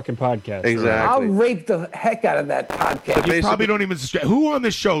rate the fucking podcast. I'll rape the heck out of that podcast. You probably don't even subscribe. Who on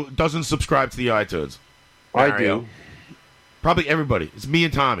this show doesn't subscribe to the iTunes? I Mario. do. Probably everybody. It's me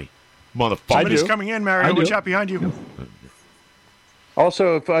and Tommy. Motherfucker. Somebody's coming in, Mario. Watch out behind you.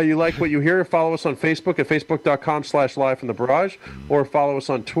 Also, if you like what you hear, follow us on Facebook at facebook.com/live from the barrage, or follow us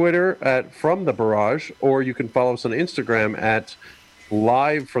on Twitter at From the Barrage, or you can follow us on Instagram at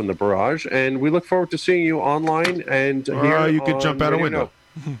Live from the Barrage. And we look forward to seeing you online and here. You could on jump out a Radio window.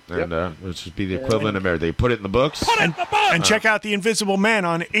 Note. And which would be the equivalent of everything. They put it in the books. And check out The Invisible Man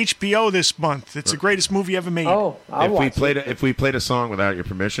on HBO this month. It's the greatest movie ever made. Oh, If we played a song without your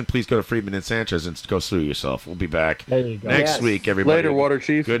permission, please go to Friedman and Sanchez and go sue yourself. We'll be back next week, everybody. Later, Water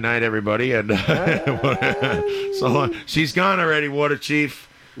Chief. Good night, everybody. And so she's gone already, Water Chief.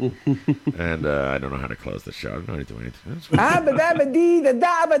 And I don't know how to close the show. I don't know how to do anything.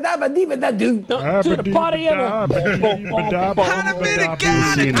 To the party ever.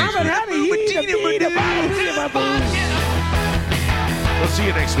 We'll see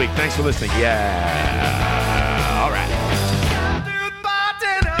you next week. Thanks for listening. Yeah. All right.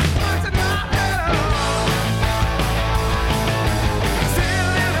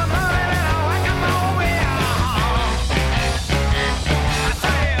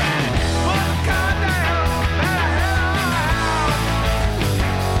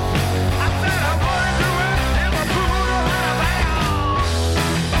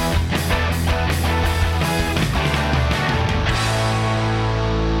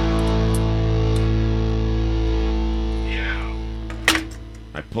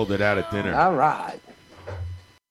 I pulled it out at dinner. All right.